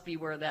 that must be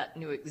where that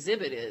new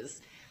exhibit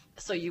is.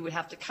 So you would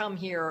have to come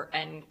here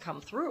and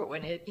come through.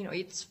 And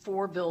it's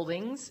 4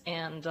 buildings.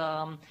 And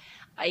I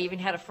even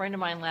had a friend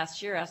of mine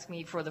last year ask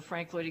me for the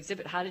Frank Lloyd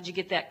exhibit, how did you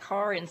get that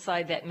car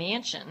inside that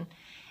mansion?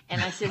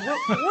 And I said, what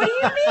do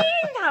you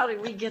mean? How did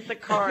we get the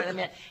car?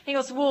 He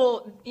goes,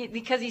 well,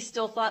 because he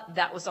still thought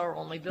that was our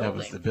only building. That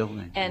was the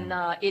building. And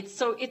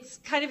it's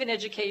kind of an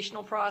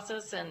educational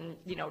process. And,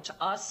 to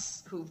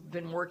us who've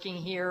been working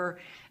here,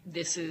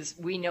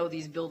 we know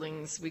these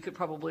buildings, we could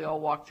probably all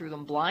walk through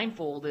them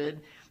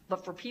blindfolded.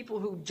 But for people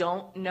who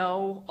don't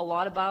know a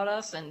lot about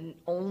us and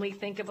only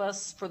think of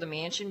us for the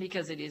mansion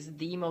because it is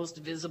the most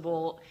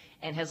visible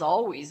and has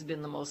always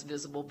been the most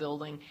visible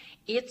building,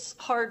 it's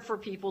hard for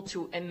people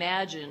to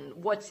imagine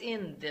what's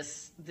in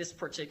this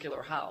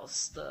particular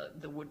house,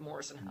 the Wood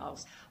Morrison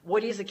house.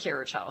 What is a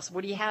Carriage House?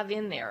 What do you have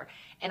in there?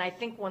 And I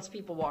think once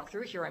people walk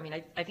through here,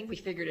 I think we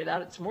figured it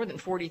out. It's more than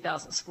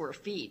 40,000 square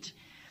feet.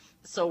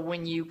 So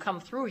when you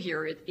come through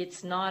here,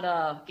 it's not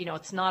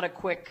a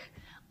quick,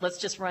 let's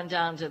just run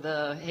down to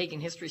the Hagen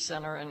History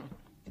Center and,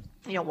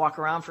 walk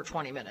around for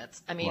 20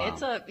 minutes. Wow.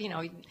 It's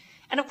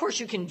and of course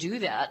you can do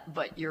that,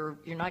 but you're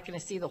not going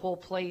to see the whole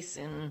place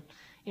in,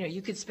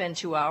 you could spend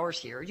 2 hours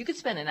here. You could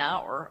spend an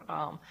hour.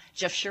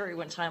 Jeff Sherry,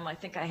 one time, I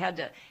think I had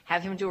to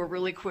have him do a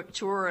really quick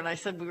tour, and I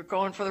said we were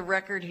going for the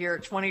record here,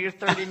 20 to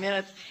 30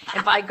 minutes,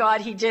 and by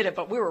God, he did it,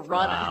 but we were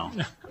running.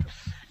 Wow.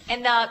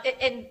 And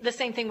the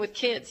same thing with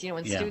kids.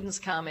 When students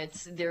come,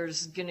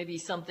 there's going to be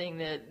something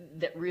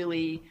that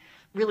really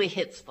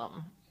hits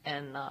them,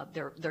 and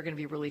they're going to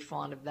be really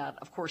fond of that.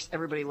 Of course,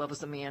 everybody loves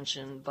the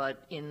mansion,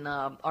 but in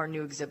our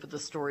new exhibit, The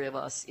Story of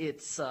Us,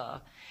 it's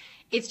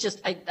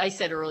just, I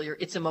said earlier,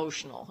 it's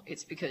emotional.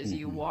 It's because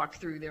you walk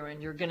through there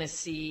and you're going to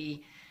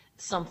see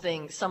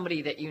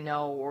somebody that you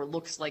know, or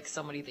looks like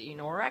somebody that you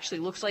know, or actually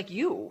looks like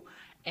you.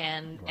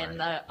 And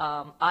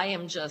I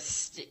am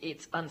just,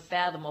 it's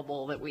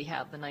unfathomable that we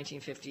have the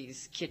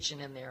 1950s kitchen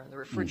in there, and the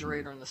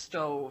refrigerator and the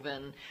stove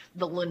and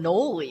the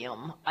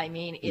linoleum. And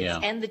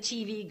the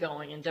TV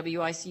going, and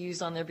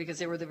WICU's on there because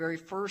they were the very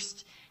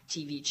first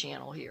TV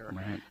channel here.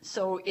 Right.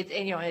 So it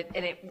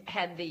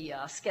had the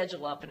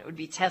schedule up, and it would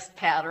be test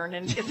pattern.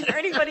 And is there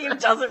anybody who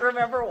doesn't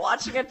remember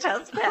watching a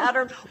test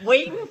pattern,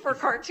 waiting for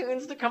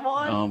cartoons to come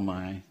on? Oh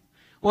my.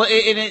 Well,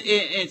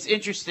 it's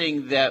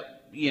interesting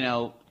that,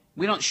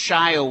 we don't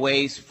shy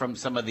away from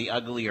some of the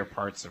uglier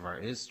parts of our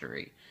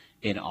history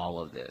in all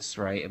of this,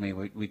 right?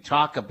 We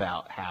talk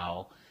about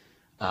how,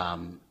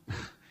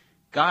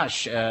 famous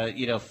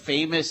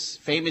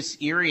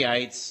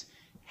Erieites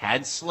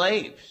had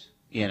slaves.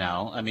 They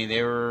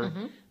were,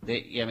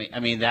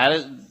 that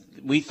is,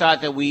 we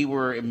thought that we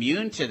were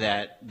immune to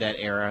that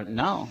era.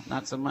 No,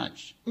 not so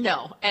much.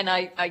 No, and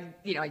I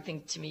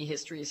think to me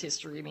history is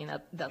history. I mean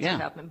that's Yeah.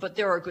 what happened. But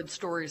there are good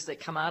stories that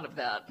come out of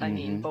that. I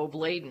mean, Bo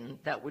Bladen,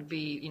 that would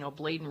be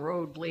Bladen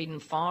Road, Bladen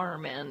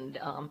Farm, and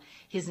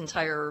his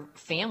entire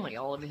family,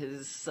 all of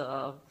his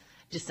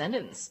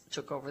descendants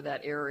took over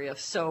that area.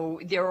 So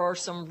there are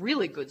some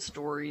really good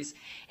stories,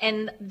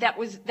 and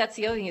that's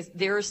the other thing is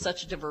there is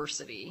such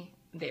diversity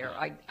there.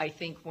 I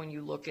think when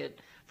you look at,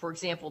 for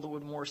example, the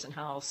Wood Morrison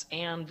House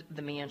and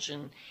the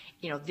mansion,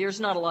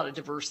 there's not a lot of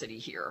diversity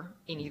here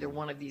in either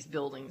one of these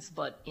buildings,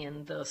 but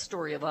in the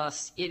Story of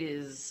Us, it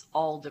is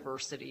all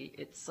diversity.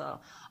 It's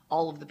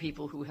all of the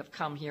people who have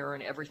come here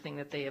and everything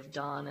that they have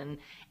done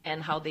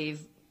and how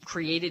they've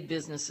created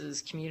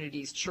businesses,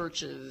 communities,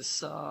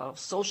 churches,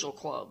 social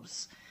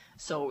clubs.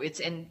 So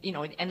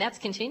and that's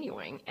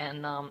continuing.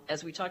 And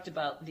as we talked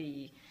about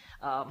the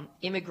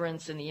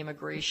immigrants and the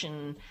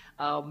immigration,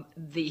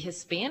 the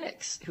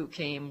Hispanics who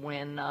came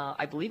when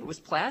I believe it was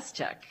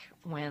Plastech,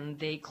 when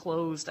they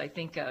closed, I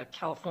think, a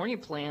California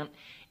plant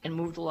and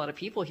moved a lot of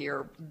people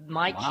here.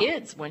 My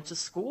kids went to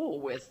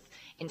school with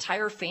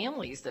entire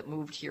families that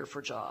moved here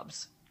for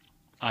jobs.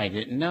 I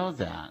didn't know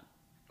that.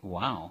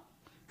 Wow.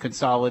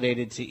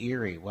 Consolidated to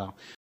Erie. Well,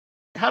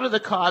 how do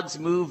the cogs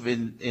move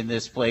in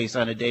this place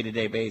on a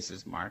day-to-day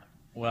basis, Mark?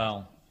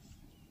 Well,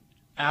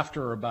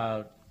 after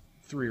about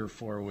 3 or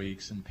 4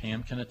 weeks, and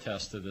Pam can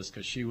attest to this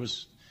because she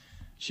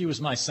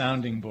was my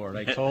sounding board.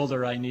 I told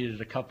her I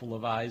needed a couple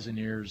of eyes and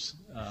ears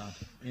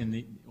in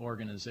the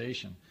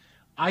organization.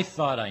 I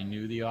thought I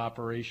knew the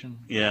operation,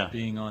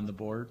 being on the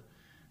board.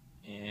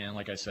 And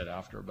like I said,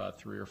 after about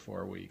 3 or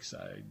 4 weeks,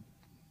 I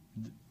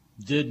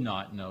did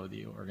not know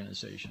the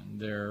organization.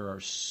 There are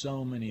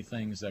so many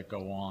things that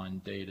go on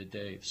day to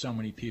day, so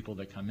many people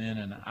that come in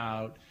and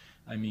out.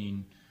 I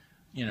mean,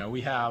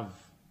 we have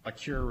a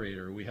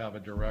curator, we have a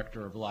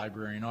director of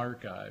library and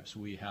archives,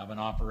 we have an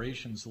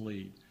operations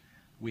lead,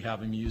 we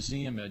have a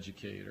museum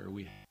educator,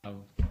 we have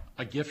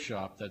a gift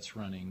shop that's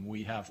running,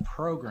 we have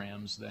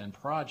programs and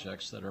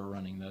projects that are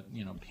running that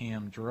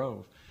Pam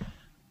drove.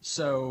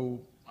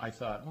 So I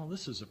thought, well,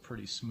 this is a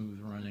pretty smooth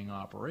running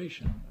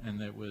operation,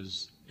 and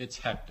it's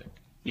hectic.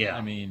 Yeah.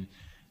 I mean,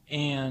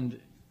 and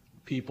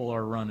people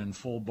are running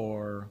full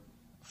bore,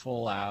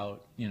 full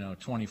out,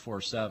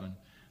 24/7.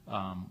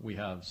 We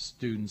have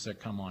students that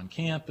come on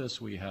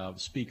campus. We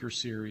have speaker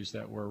series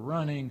that we're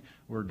running.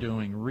 We're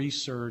doing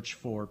research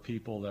for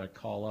people that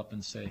call up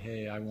and say,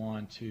 hey, I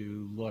want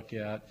to look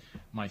at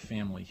my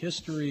family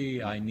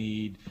history. I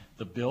need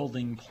the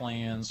building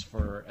plans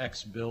for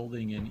X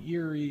building in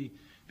Erie,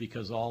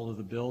 because all of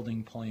the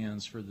building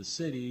plans for the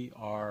city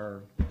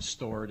are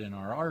stored in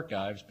our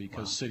archives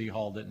because City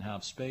Hall didn't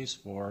have space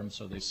for them,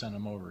 so they sent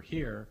them over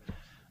here.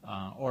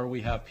 Or we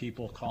have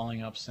people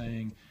calling up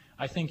saying,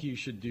 I think you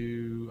should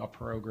do a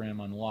program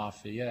on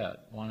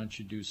Lafayette. Why don't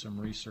you do some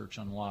research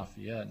on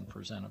Lafayette and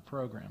present a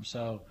program?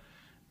 So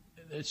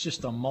it's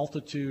just a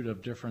multitude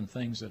of different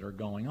things that are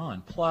going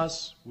on.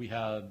 Plus, we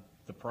had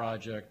the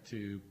project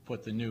to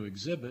put the new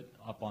exhibit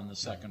up on the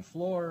second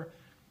floor.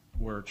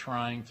 We're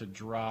trying to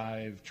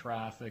drive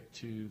traffic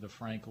to the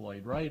Frank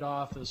Lloyd Wright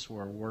office.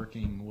 We're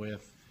working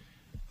with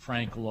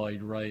Frank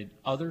Lloyd Wright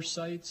other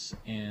sites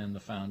and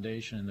the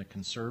foundation and the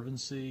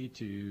conservancy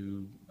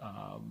to,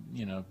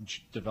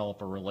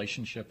 develop a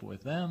relationship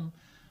with them.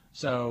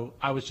 So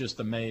I was just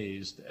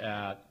amazed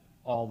at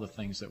all the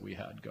things that we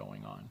had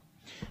going on.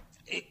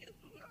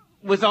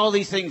 With all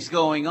these things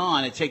going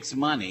on, it takes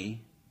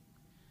money.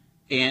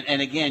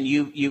 And again,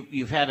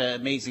 you've had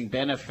an amazing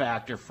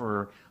benefactor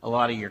for a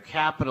lot of your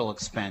capital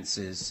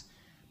expenses,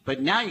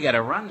 but now you got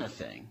to run the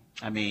thing.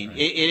 I mean, right.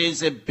 It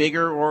is a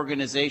bigger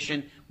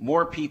organization,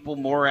 more people,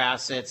 more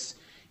assets,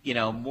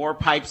 more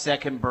pipes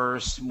that can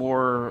burst,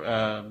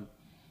 more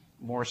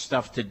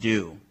stuff to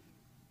do.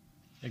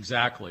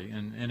 Exactly,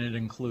 and it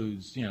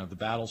includes the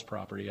Battles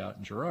property out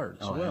in Girard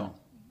as well.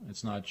 Yeah.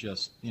 It's not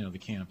just the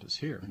campus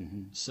here.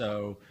 Mm-hmm.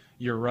 So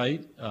you're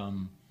right.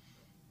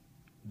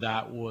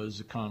 That was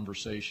a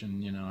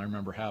conversation, I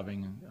remember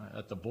having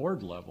at the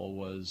board level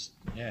was,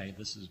 hey,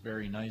 this is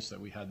very nice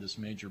that we had this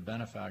major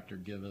benefactor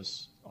give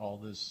us all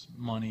this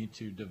money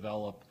to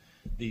develop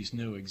these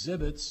new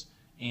exhibits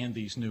and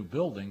these new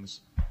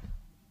buildings.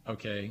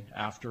 Okay,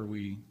 after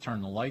we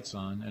turn the lights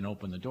on and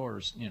open the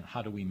doors,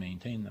 how do we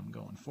maintain them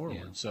going forward?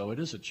 Yeah. So it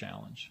is a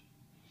challenge.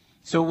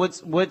 So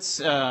what's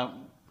again,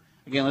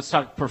 let's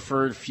talk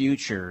preferred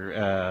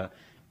future.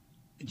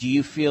 Do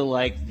you feel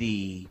like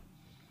the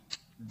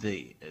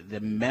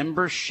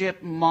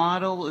membership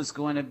model is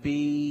going to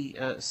be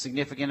a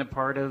significant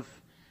part of?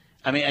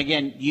 I mean,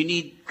 again, you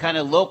need kind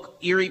of local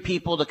Erie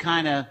people to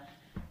kind of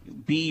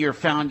be your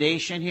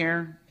foundation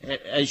here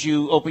as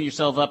you open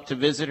yourself up to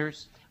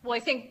visitors. Well, I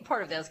think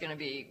part of that is going to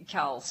be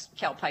Cal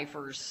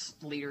Pfeiffer's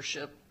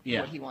leadership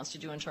Yeah. what he wants to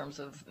do in terms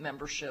of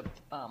membership.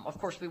 Of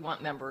course, we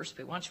want members.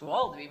 We want you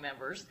all to be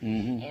members,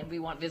 Mm-hmm. and we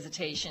want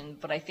visitation.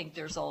 But I think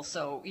there's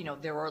also,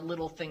 there are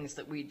little things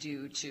that we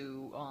do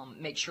to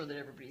make sure that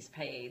everybody's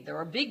paid. There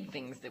are big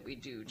things that we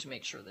do to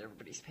make sure that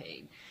everybody's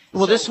paid.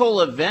 Well, this So-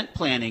 whole event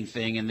planning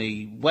thing and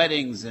the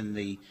weddings and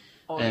the,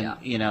 Oh, and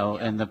yeah.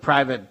 and the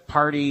private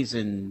parties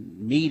and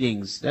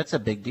meetings, that's a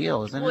big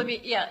deal, isn't Well, it? I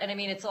mean, yeah, and I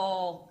mean, it's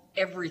all,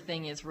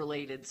 everything is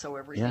related, so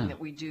everything Yeah. that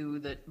we do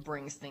that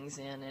brings things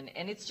in,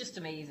 and it's just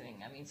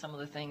amazing. I mean, some of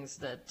the things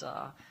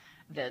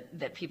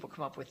that people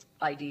come up with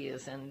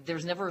ideas, and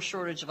there's never a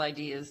shortage of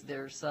ideas.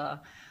 There's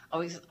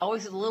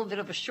always a little bit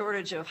of a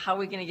shortage of how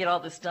we're going to get all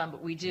this done,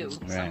 but we do.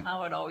 Right.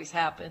 Somehow it always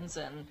happens,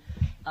 and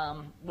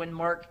when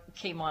Mark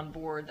came on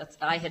board,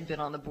 I had been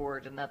on the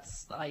board, and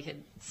I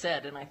had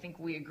said, and I think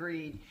we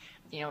agreed,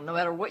 no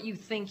matter what you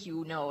think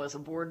as a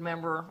board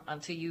member,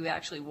 until you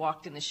actually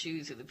walked in the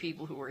shoes of the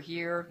people who were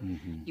here,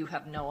 you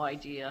have no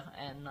idea.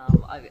 And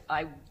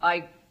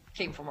I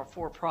came from a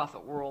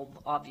for-profit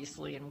world,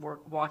 obviously, and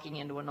walking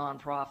into a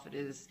nonprofit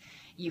is,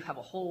 you have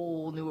a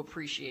whole new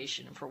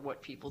appreciation for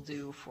what people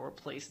do for a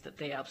place that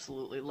they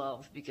absolutely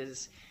love,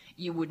 because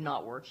you would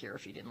not work here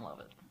if you didn't love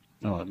it.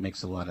 Oh, it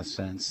makes a lot of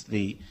sense.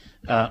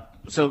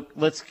 So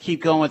let's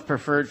keep going with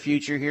Preferred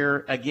Future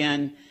here.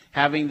 Again,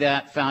 having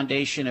that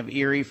foundation of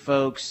Erie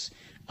folks,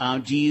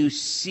 do you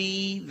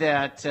see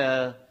that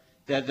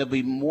there'll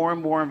be more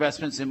and more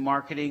investments in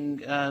marketing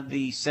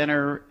the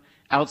center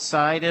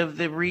outside of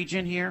the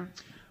region here,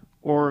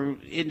 or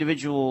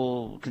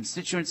individual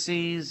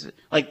constituencies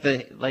like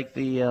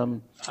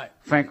the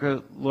Frank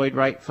Lloyd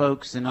Wright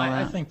folks and all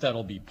I that? think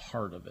that'll be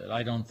part of it.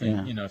 I don't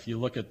think, Yeah. if you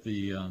look at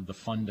the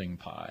funding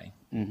pie,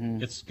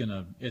 it's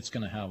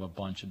gonna have a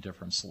bunch of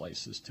different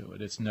slices to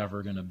it. It's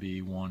never gonna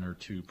be one or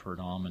two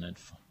predominant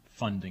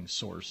funding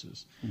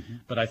sources.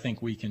 But I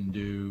think we can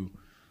do,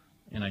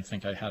 and I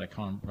think I had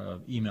a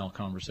email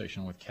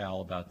conversation with Cal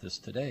about this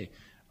today.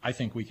 I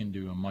think we can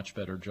do a much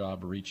better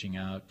job reaching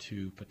out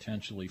to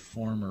potentially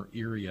former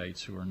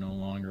Erieites who are no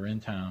longer in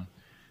town,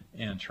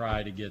 and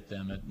try to get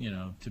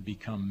them to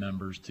become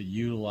members, to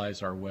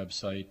utilize our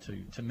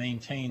website, to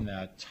maintain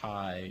that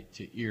tie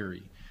to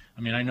Erie.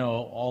 I mean, I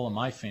know all of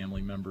my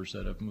family members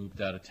that have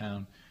moved out of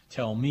town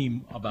tell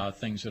me about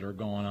things that are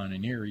going on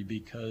in Erie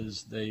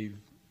because they've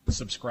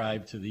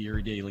subscribed to the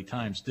Erie Daily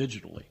Times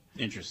digitally.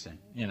 Interesting.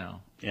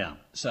 Yeah.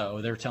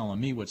 So they're telling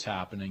me what's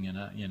happening, and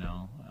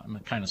I'm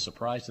kind of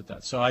surprised at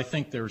that. So I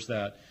think there's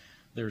that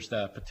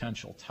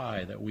potential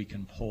tie that we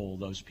can pull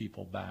those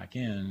people back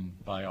in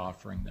by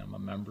offering them a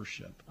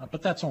membership.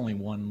 But that's only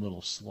one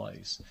little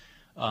slice.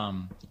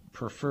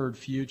 Preferred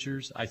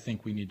Futures, I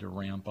think we need to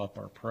ramp up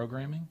our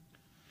programming.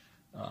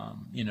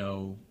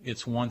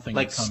 It's one thing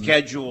Like to come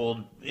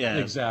scheduled. Yeah.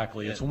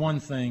 Exactly. It's one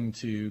thing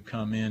to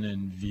come in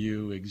and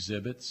view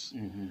exhibits,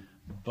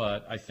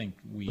 but I think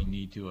we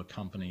need to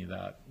accompany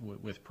that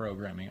with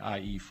programming,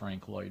 i.e.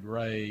 Frank Lloyd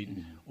Wright,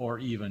 or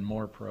even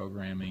more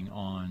programming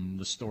on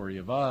the story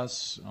of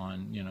us,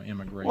 on,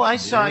 immigration. Well, I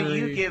saw to Erie.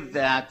 you give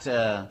that,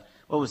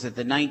 what was it,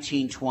 the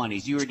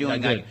 1920s. You were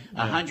doing I did, like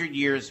 100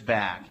 years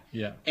back.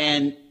 Yeah.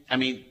 And, I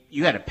mean,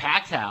 you had a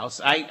packed house.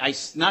 I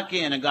snuck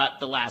in and got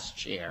the last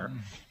chair,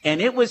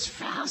 and it was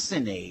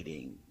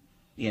fascinating,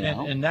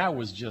 And that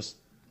was just,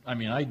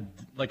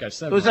 like I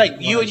said. It was like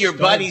you and your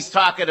buddies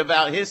talking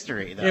about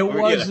history. Though. It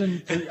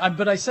wasn't,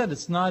 but I said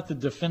it's not the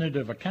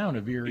definitive account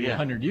of Erie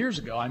 100 years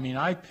ago. I mean,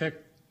 I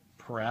picked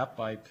prep,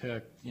 I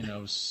picked,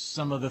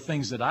 some of the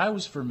things that I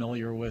was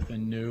familiar with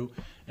and knew,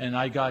 and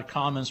I got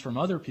comments from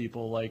other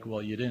people like,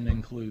 well, you didn't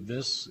include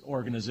this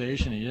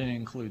organization, and you didn't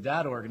include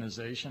that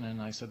organization,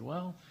 and I said,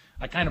 well,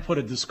 I kind of put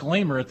a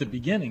disclaimer at the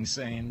beginning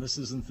saying this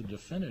isn't the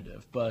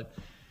definitive, but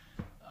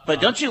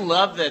don't you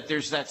love that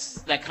there's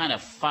that kind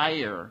of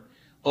fire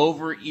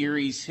over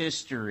Erie's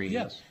history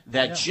Yes.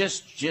 that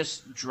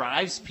just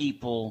drives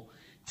people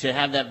to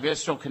have that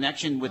visceral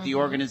connection with the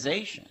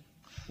organization?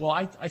 Well,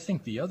 I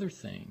think the other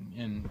thing,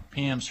 and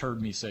Pam's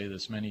heard me say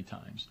this many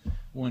times,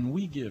 when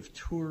we give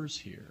tours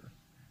here,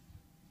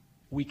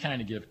 we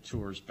kind of give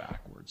tours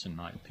backwards, in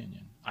my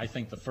opinion. I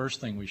think the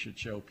first thing we should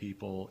show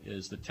people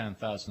is the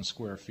 10,000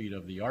 square feet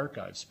of the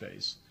archive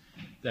space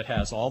that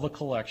has all the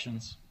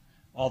collections,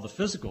 all the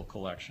physical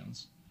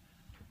collections,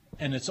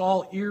 and it's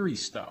all Erie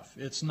stuff.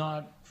 It's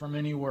not from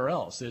anywhere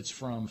else. It's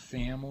from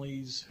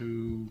families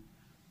who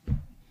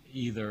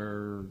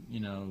either,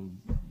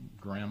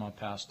 grandma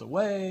passed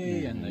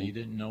away and they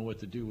didn't know what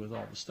to do with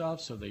all the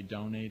stuff, so they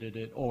donated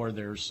it, or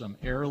there's some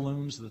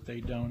heirlooms that they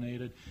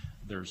donated.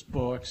 There's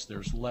books,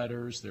 there's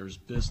letters, there's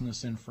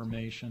business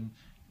information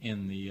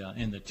in the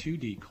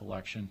 2D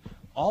collection.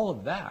 All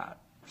of that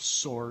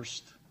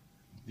sourced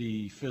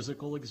the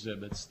physical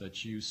exhibits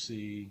that you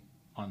see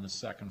on the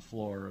second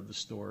floor of the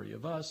Story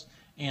of Us,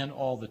 and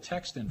all the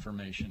text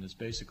information is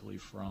basically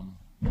from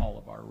all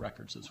of our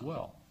records as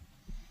well.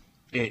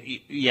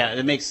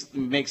 It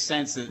makes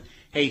sense that,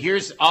 hey,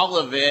 here's all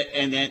of it,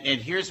 and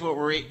here's what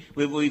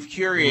we've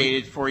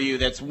curated for you.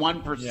 That's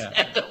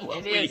 1% of what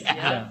It is, we have.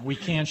 Yeah, we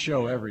can't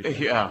show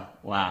everything. Yeah,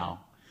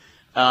 wow.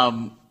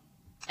 And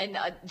And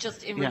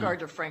just in Yeah. regard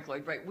to Frank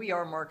Lloyd Wright, we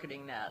are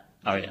marketing that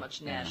Oh, pretty yeah.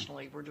 much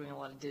nationally. We're doing a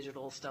lot of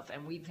digital stuff,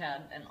 and we've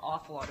had an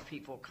awful lot of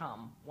people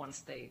come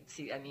once they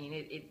see. I mean,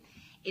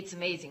 it's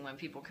amazing when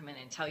people come in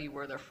and tell you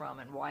where they're from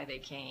and why they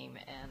came,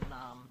 and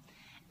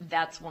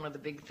that's one of the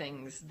big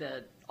things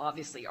that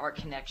obviously our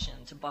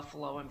connection to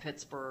Buffalo and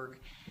Pittsburgh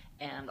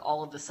and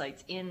all of the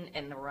sites in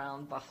and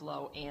around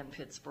Buffalo and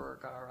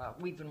Pittsburgh are,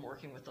 we've been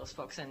working with those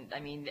folks. And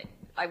I mean,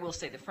 I will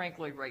say the Frank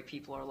Lloyd Wright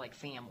people are like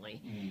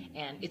family.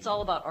 And it's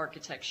all about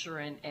architecture,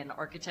 and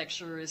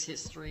architecture is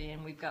history,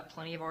 and we've got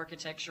plenty of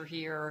architecture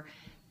here.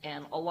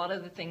 And a lot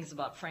of the things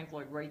about Frank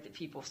Lloyd Wright that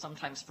people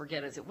sometimes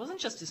forget is it wasn't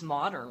just his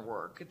modern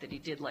work that he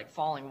did, like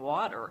Falling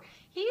Water.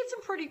 He had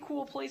some pretty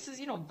cool places,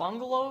 you know,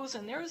 bungalows,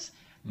 and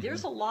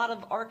there's a lot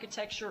of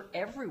architecture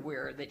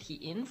everywhere that he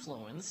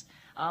influenced.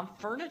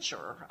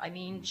 Furniture, I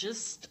mean,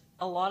 just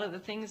a lot of the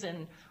things,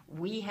 and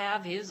we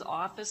have his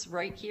office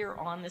right here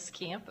on this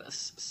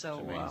campus.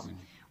 So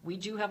we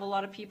do have a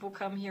lot of people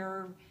come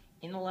here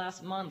in the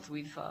last month.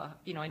 We've,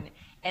 you know,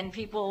 and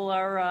people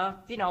are,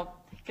 you know,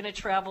 going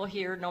to travel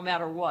here no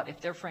matter what.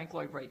 If they're Frank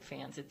Lloyd Wright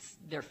fans,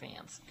 they're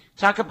fans.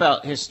 Talk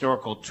about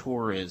historical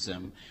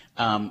tourism.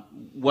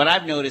 What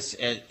I've noticed,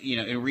 you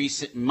know, in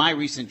my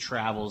recent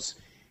travels,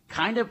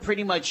 kind of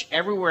pretty much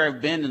everywhere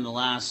I've been in the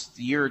last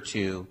year or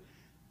two,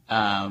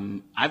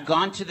 I've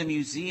gone to the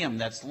museum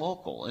that's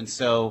local. And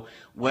so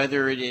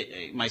whether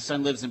my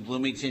son lives in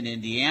Bloomington,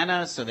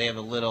 Indiana, so they have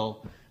a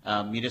little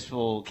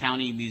municipal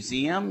county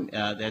museum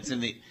that's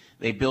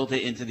they built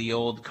it into the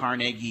old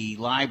Carnegie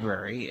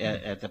Library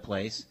at the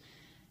place.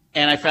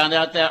 And I found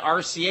out that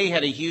RCA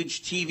had a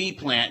huge TV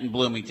plant in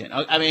Bloomington.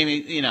 I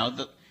mean, you know,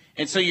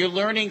 and so you're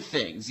learning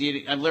things.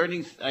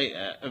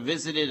 I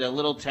visited a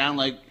little town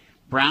like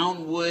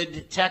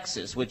Brownwood,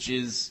 Texas, which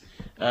is,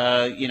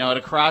 you know, at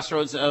a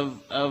crossroads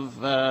of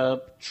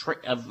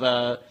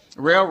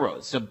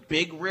railroads. It's a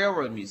big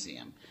railroad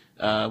museum.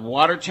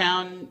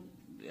 Watertown,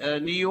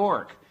 New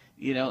York,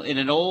 you know, in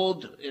an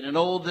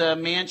old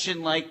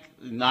mansion, like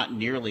not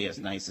nearly as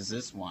nice as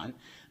this one,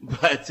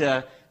 but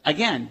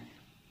again,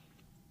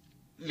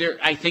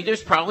 I think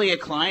there's probably a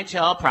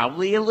clientele,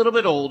 probably a little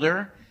bit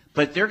older,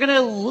 but they're going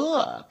to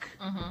look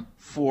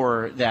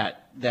for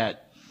that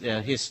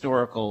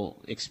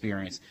historical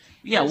experience.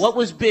 Yeah, what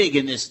was big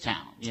in this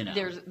town? You know,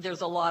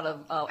 there's a lot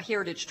of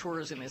heritage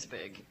tourism is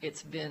big.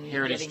 It's been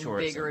Heritage getting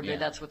tourism, bigger and yeah. bigger.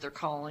 That's what they're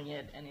calling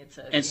it, and it's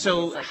a. And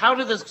so, how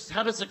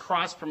does the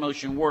cross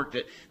promotion work?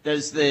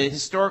 Does the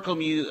historical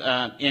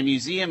and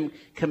museum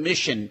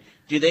commission,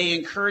 do they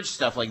encourage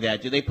stuff like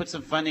that? Do they put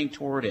some funding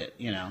toward it?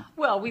 You know.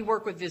 Well, we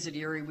work with Visit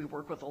Erie. We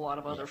work with a lot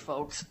of other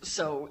folks.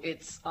 So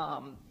it's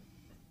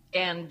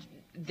and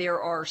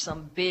there are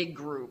some big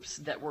groups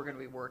that we're going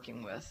to be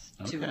working with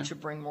to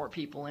bring more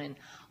people in.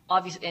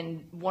 Obviously,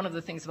 and one of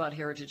the things about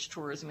heritage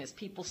tourism is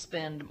people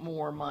spend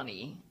more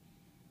money,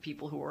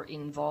 people who are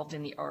involved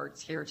in the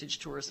arts, heritage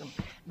tourism,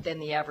 than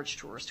the average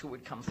tourist who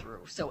would come through.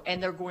 So,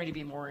 and they're going to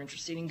be more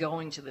interested in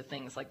going to the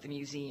things like the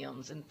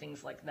museums and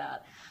things like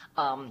that,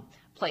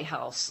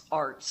 playhouse,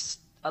 arts,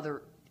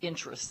 other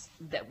interests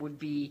that would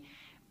be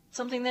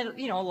something that,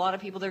 you know, a lot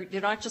of people,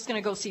 they're not just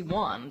going to go see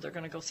one, they're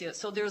going to go see it.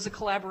 So there's a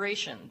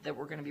collaboration that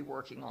we're going to be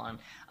working on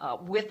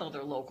with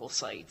other local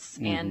sites.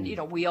 And, you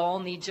know, we're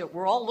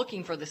all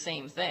looking for the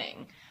same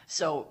thing.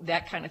 So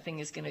that kind of thing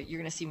you're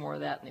going to see more of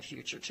that in the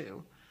future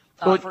too.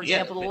 For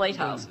example, the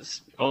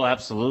lighthouses. Oh,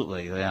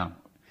 absolutely, yeah.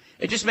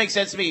 It just makes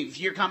sense to me. If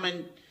you're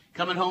coming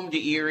home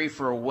to Erie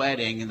for a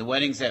wedding, and the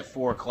wedding's at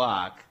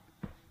 4:00,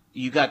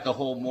 you got the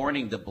whole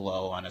morning to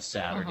blow on a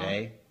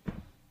Saturday.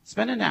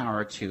 Spend an hour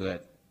or two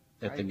at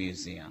the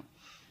museum.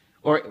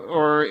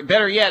 Or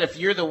better yet, if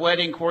you're the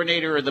wedding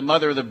coordinator or the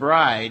mother of the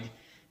bride,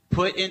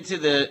 put into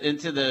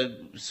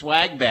the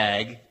swag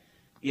bag,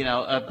 you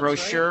know, a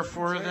brochure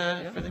for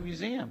the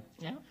museum.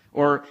 Yeah.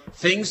 Or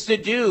things to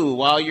do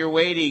while you're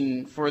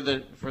waiting for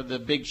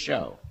the big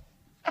show.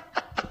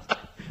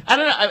 I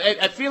don't know.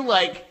 I feel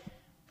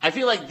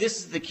like this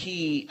is the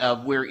key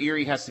of where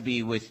Erie has to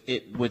be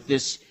with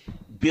this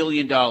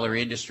billion-dollar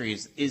industry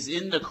is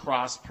in the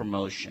cross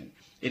promotion.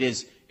 It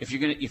is, if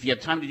you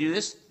have time to do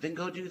this, then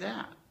go do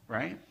that,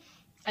 right?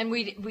 And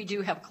we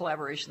do have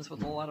collaborations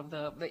with a lot of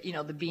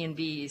the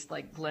B&Bs,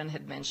 like Glenn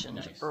had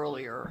mentioned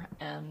earlier,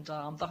 and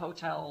the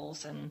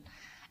hotels, and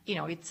you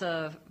know, it's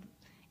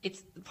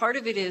part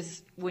of it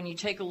is when you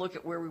take a look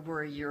at where we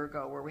were a year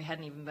ago, where we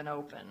hadn't even been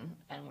open,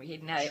 and we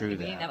didn't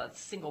have a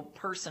single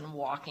person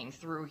walking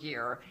through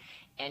here,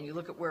 and you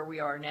look at where we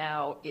are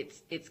now,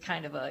 it's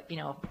kind of a, you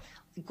know,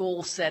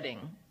 goal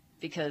setting.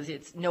 Because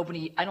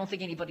I don't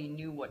think anybody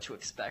knew what to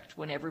expect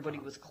when everybody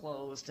was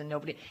closed and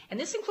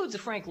this includes the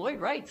Frank Lloyd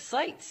Wright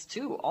sites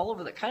too, all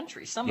over the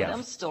country. Some of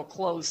them still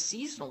closed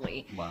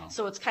seasonally. Wow.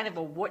 So it's kind of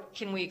what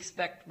can we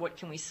expect? What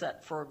can we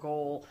set for a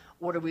goal?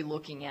 What are we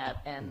looking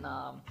at? And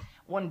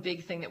one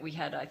big thing that we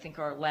had, I think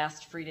our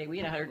last free day, we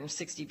had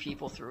 160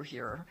 people through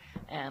here.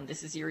 And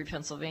this is Erie,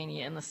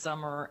 Pennsylvania in the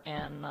summer.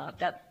 And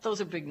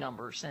those are big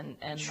numbers.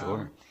 And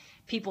sure.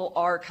 People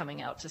are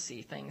coming out to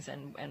see things,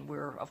 and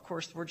we're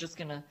just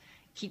going to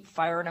keep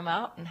firing them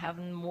out and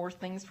having more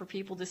things for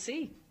people to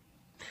see.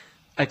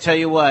 I tell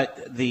you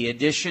what, the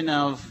addition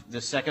of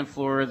the second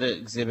floor of the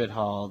exhibit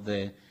hall,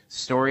 the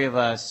Story of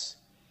Us,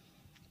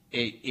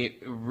 it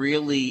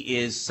really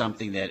is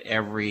something that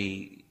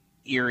every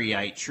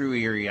Erieite, true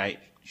Erieite,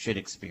 should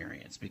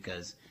experience,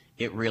 because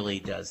it really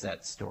does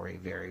that story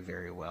very,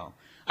 very well.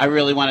 I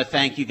really want to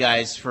thank you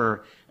guys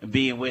for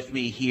being with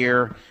me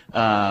here.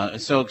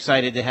 So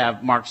excited to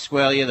have Mark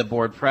Squelia, the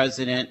board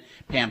president,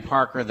 Pam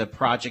Parker, the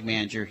project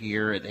manager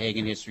here at the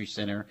Hagen History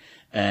Center,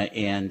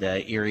 and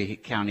Erie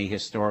County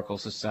Historical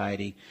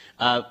Society.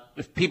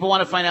 If people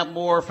want to find out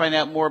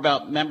more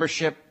about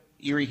membership,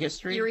 Erie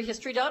History?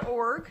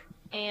 ErieHistory.org.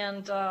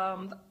 And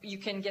you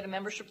can get a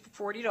membership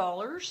for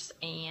 $40,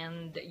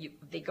 and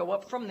they go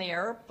up from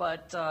there.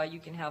 But you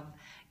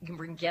can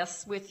bring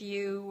guests with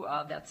you.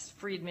 That's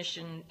free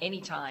admission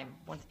anytime.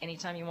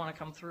 Anytime you want to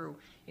come through,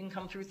 you can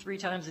come through 3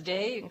 times a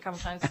day. You can come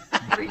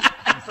 3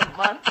 times a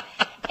month,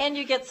 and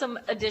you get some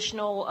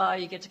additional.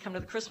 You get to come to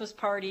the Christmas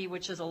party,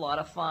 which is a lot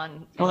of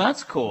fun. Oh,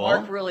 that's cool.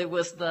 Mark really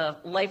was the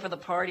life of the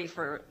party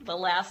for the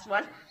last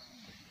one.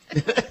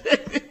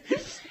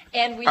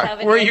 And we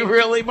have Were you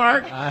really,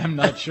 Mark? I'm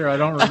not sure. I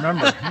don't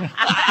remember.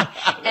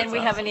 And we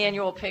have an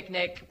annual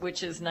picnic,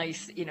 which is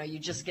nice. You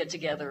just get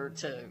together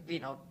to,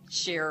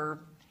 share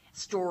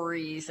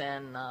stories,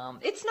 and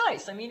it's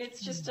nice. I mean,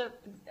 it's just a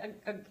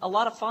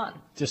lot of fun.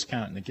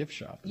 Discount in the gift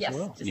shop as yes,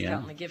 well.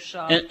 discount in the gift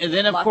shop. And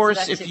then, of Lots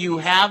course, of if you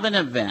have an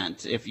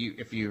event, if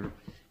you're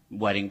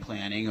wedding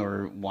planning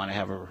or want to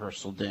have a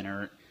rehearsal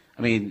dinner,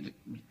 I mean,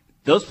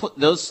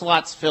 those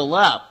slots fill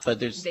up, but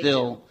there's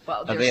still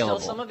available. There's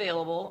still some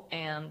available,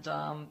 and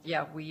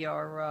we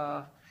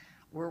are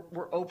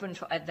we're open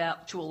to a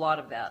lot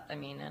of that. I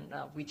mean, and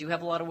we do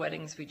have a lot of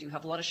weddings. We do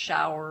have a lot of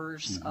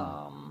showers.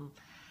 Mm-hmm.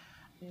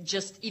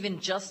 Just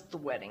the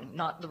wedding,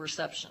 not the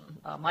reception.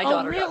 My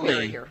daughter got really?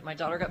 married here. My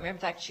daughter got married. In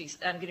fact,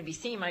 I'm going to be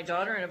seeing my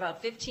daughter in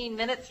about 15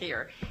 minutes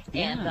here,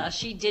 and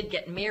she did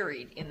get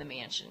married in the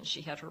mansion.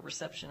 She had her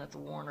reception at the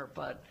Warner,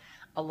 but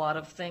a lot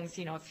of things,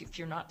 if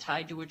you're not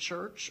tied to a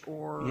church,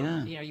 or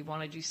you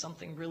want to do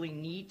something really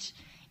neat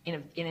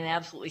in an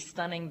absolutely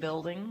stunning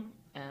building,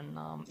 and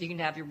you can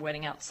have your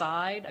wedding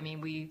outside. I mean,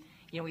 we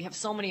have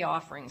so many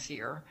offerings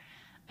here,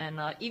 and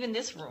even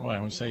this room. Well,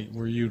 I would say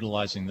we're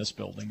utilizing this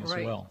building as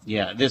Right. well.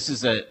 Yeah, this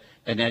is an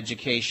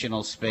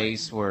educational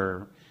space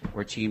where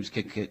teams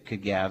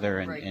could gather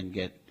and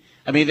get.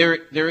 I mean,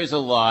 there is a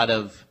lot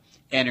of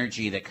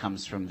energy that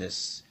comes from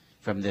this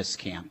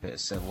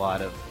campus, a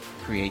lot of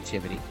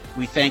creativity.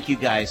 We thank you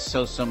guys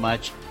so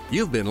much.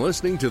 You've been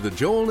listening to The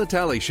Joel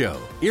Natale Show,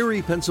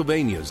 Erie,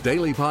 Pennsylvania's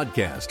daily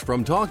podcast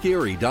from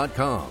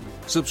TalkErie.com.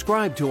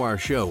 Subscribe to our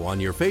show on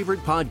your favorite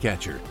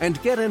podcatcher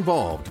and get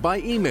involved by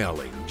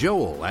emailing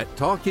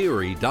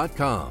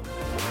joel@TalkErie.com.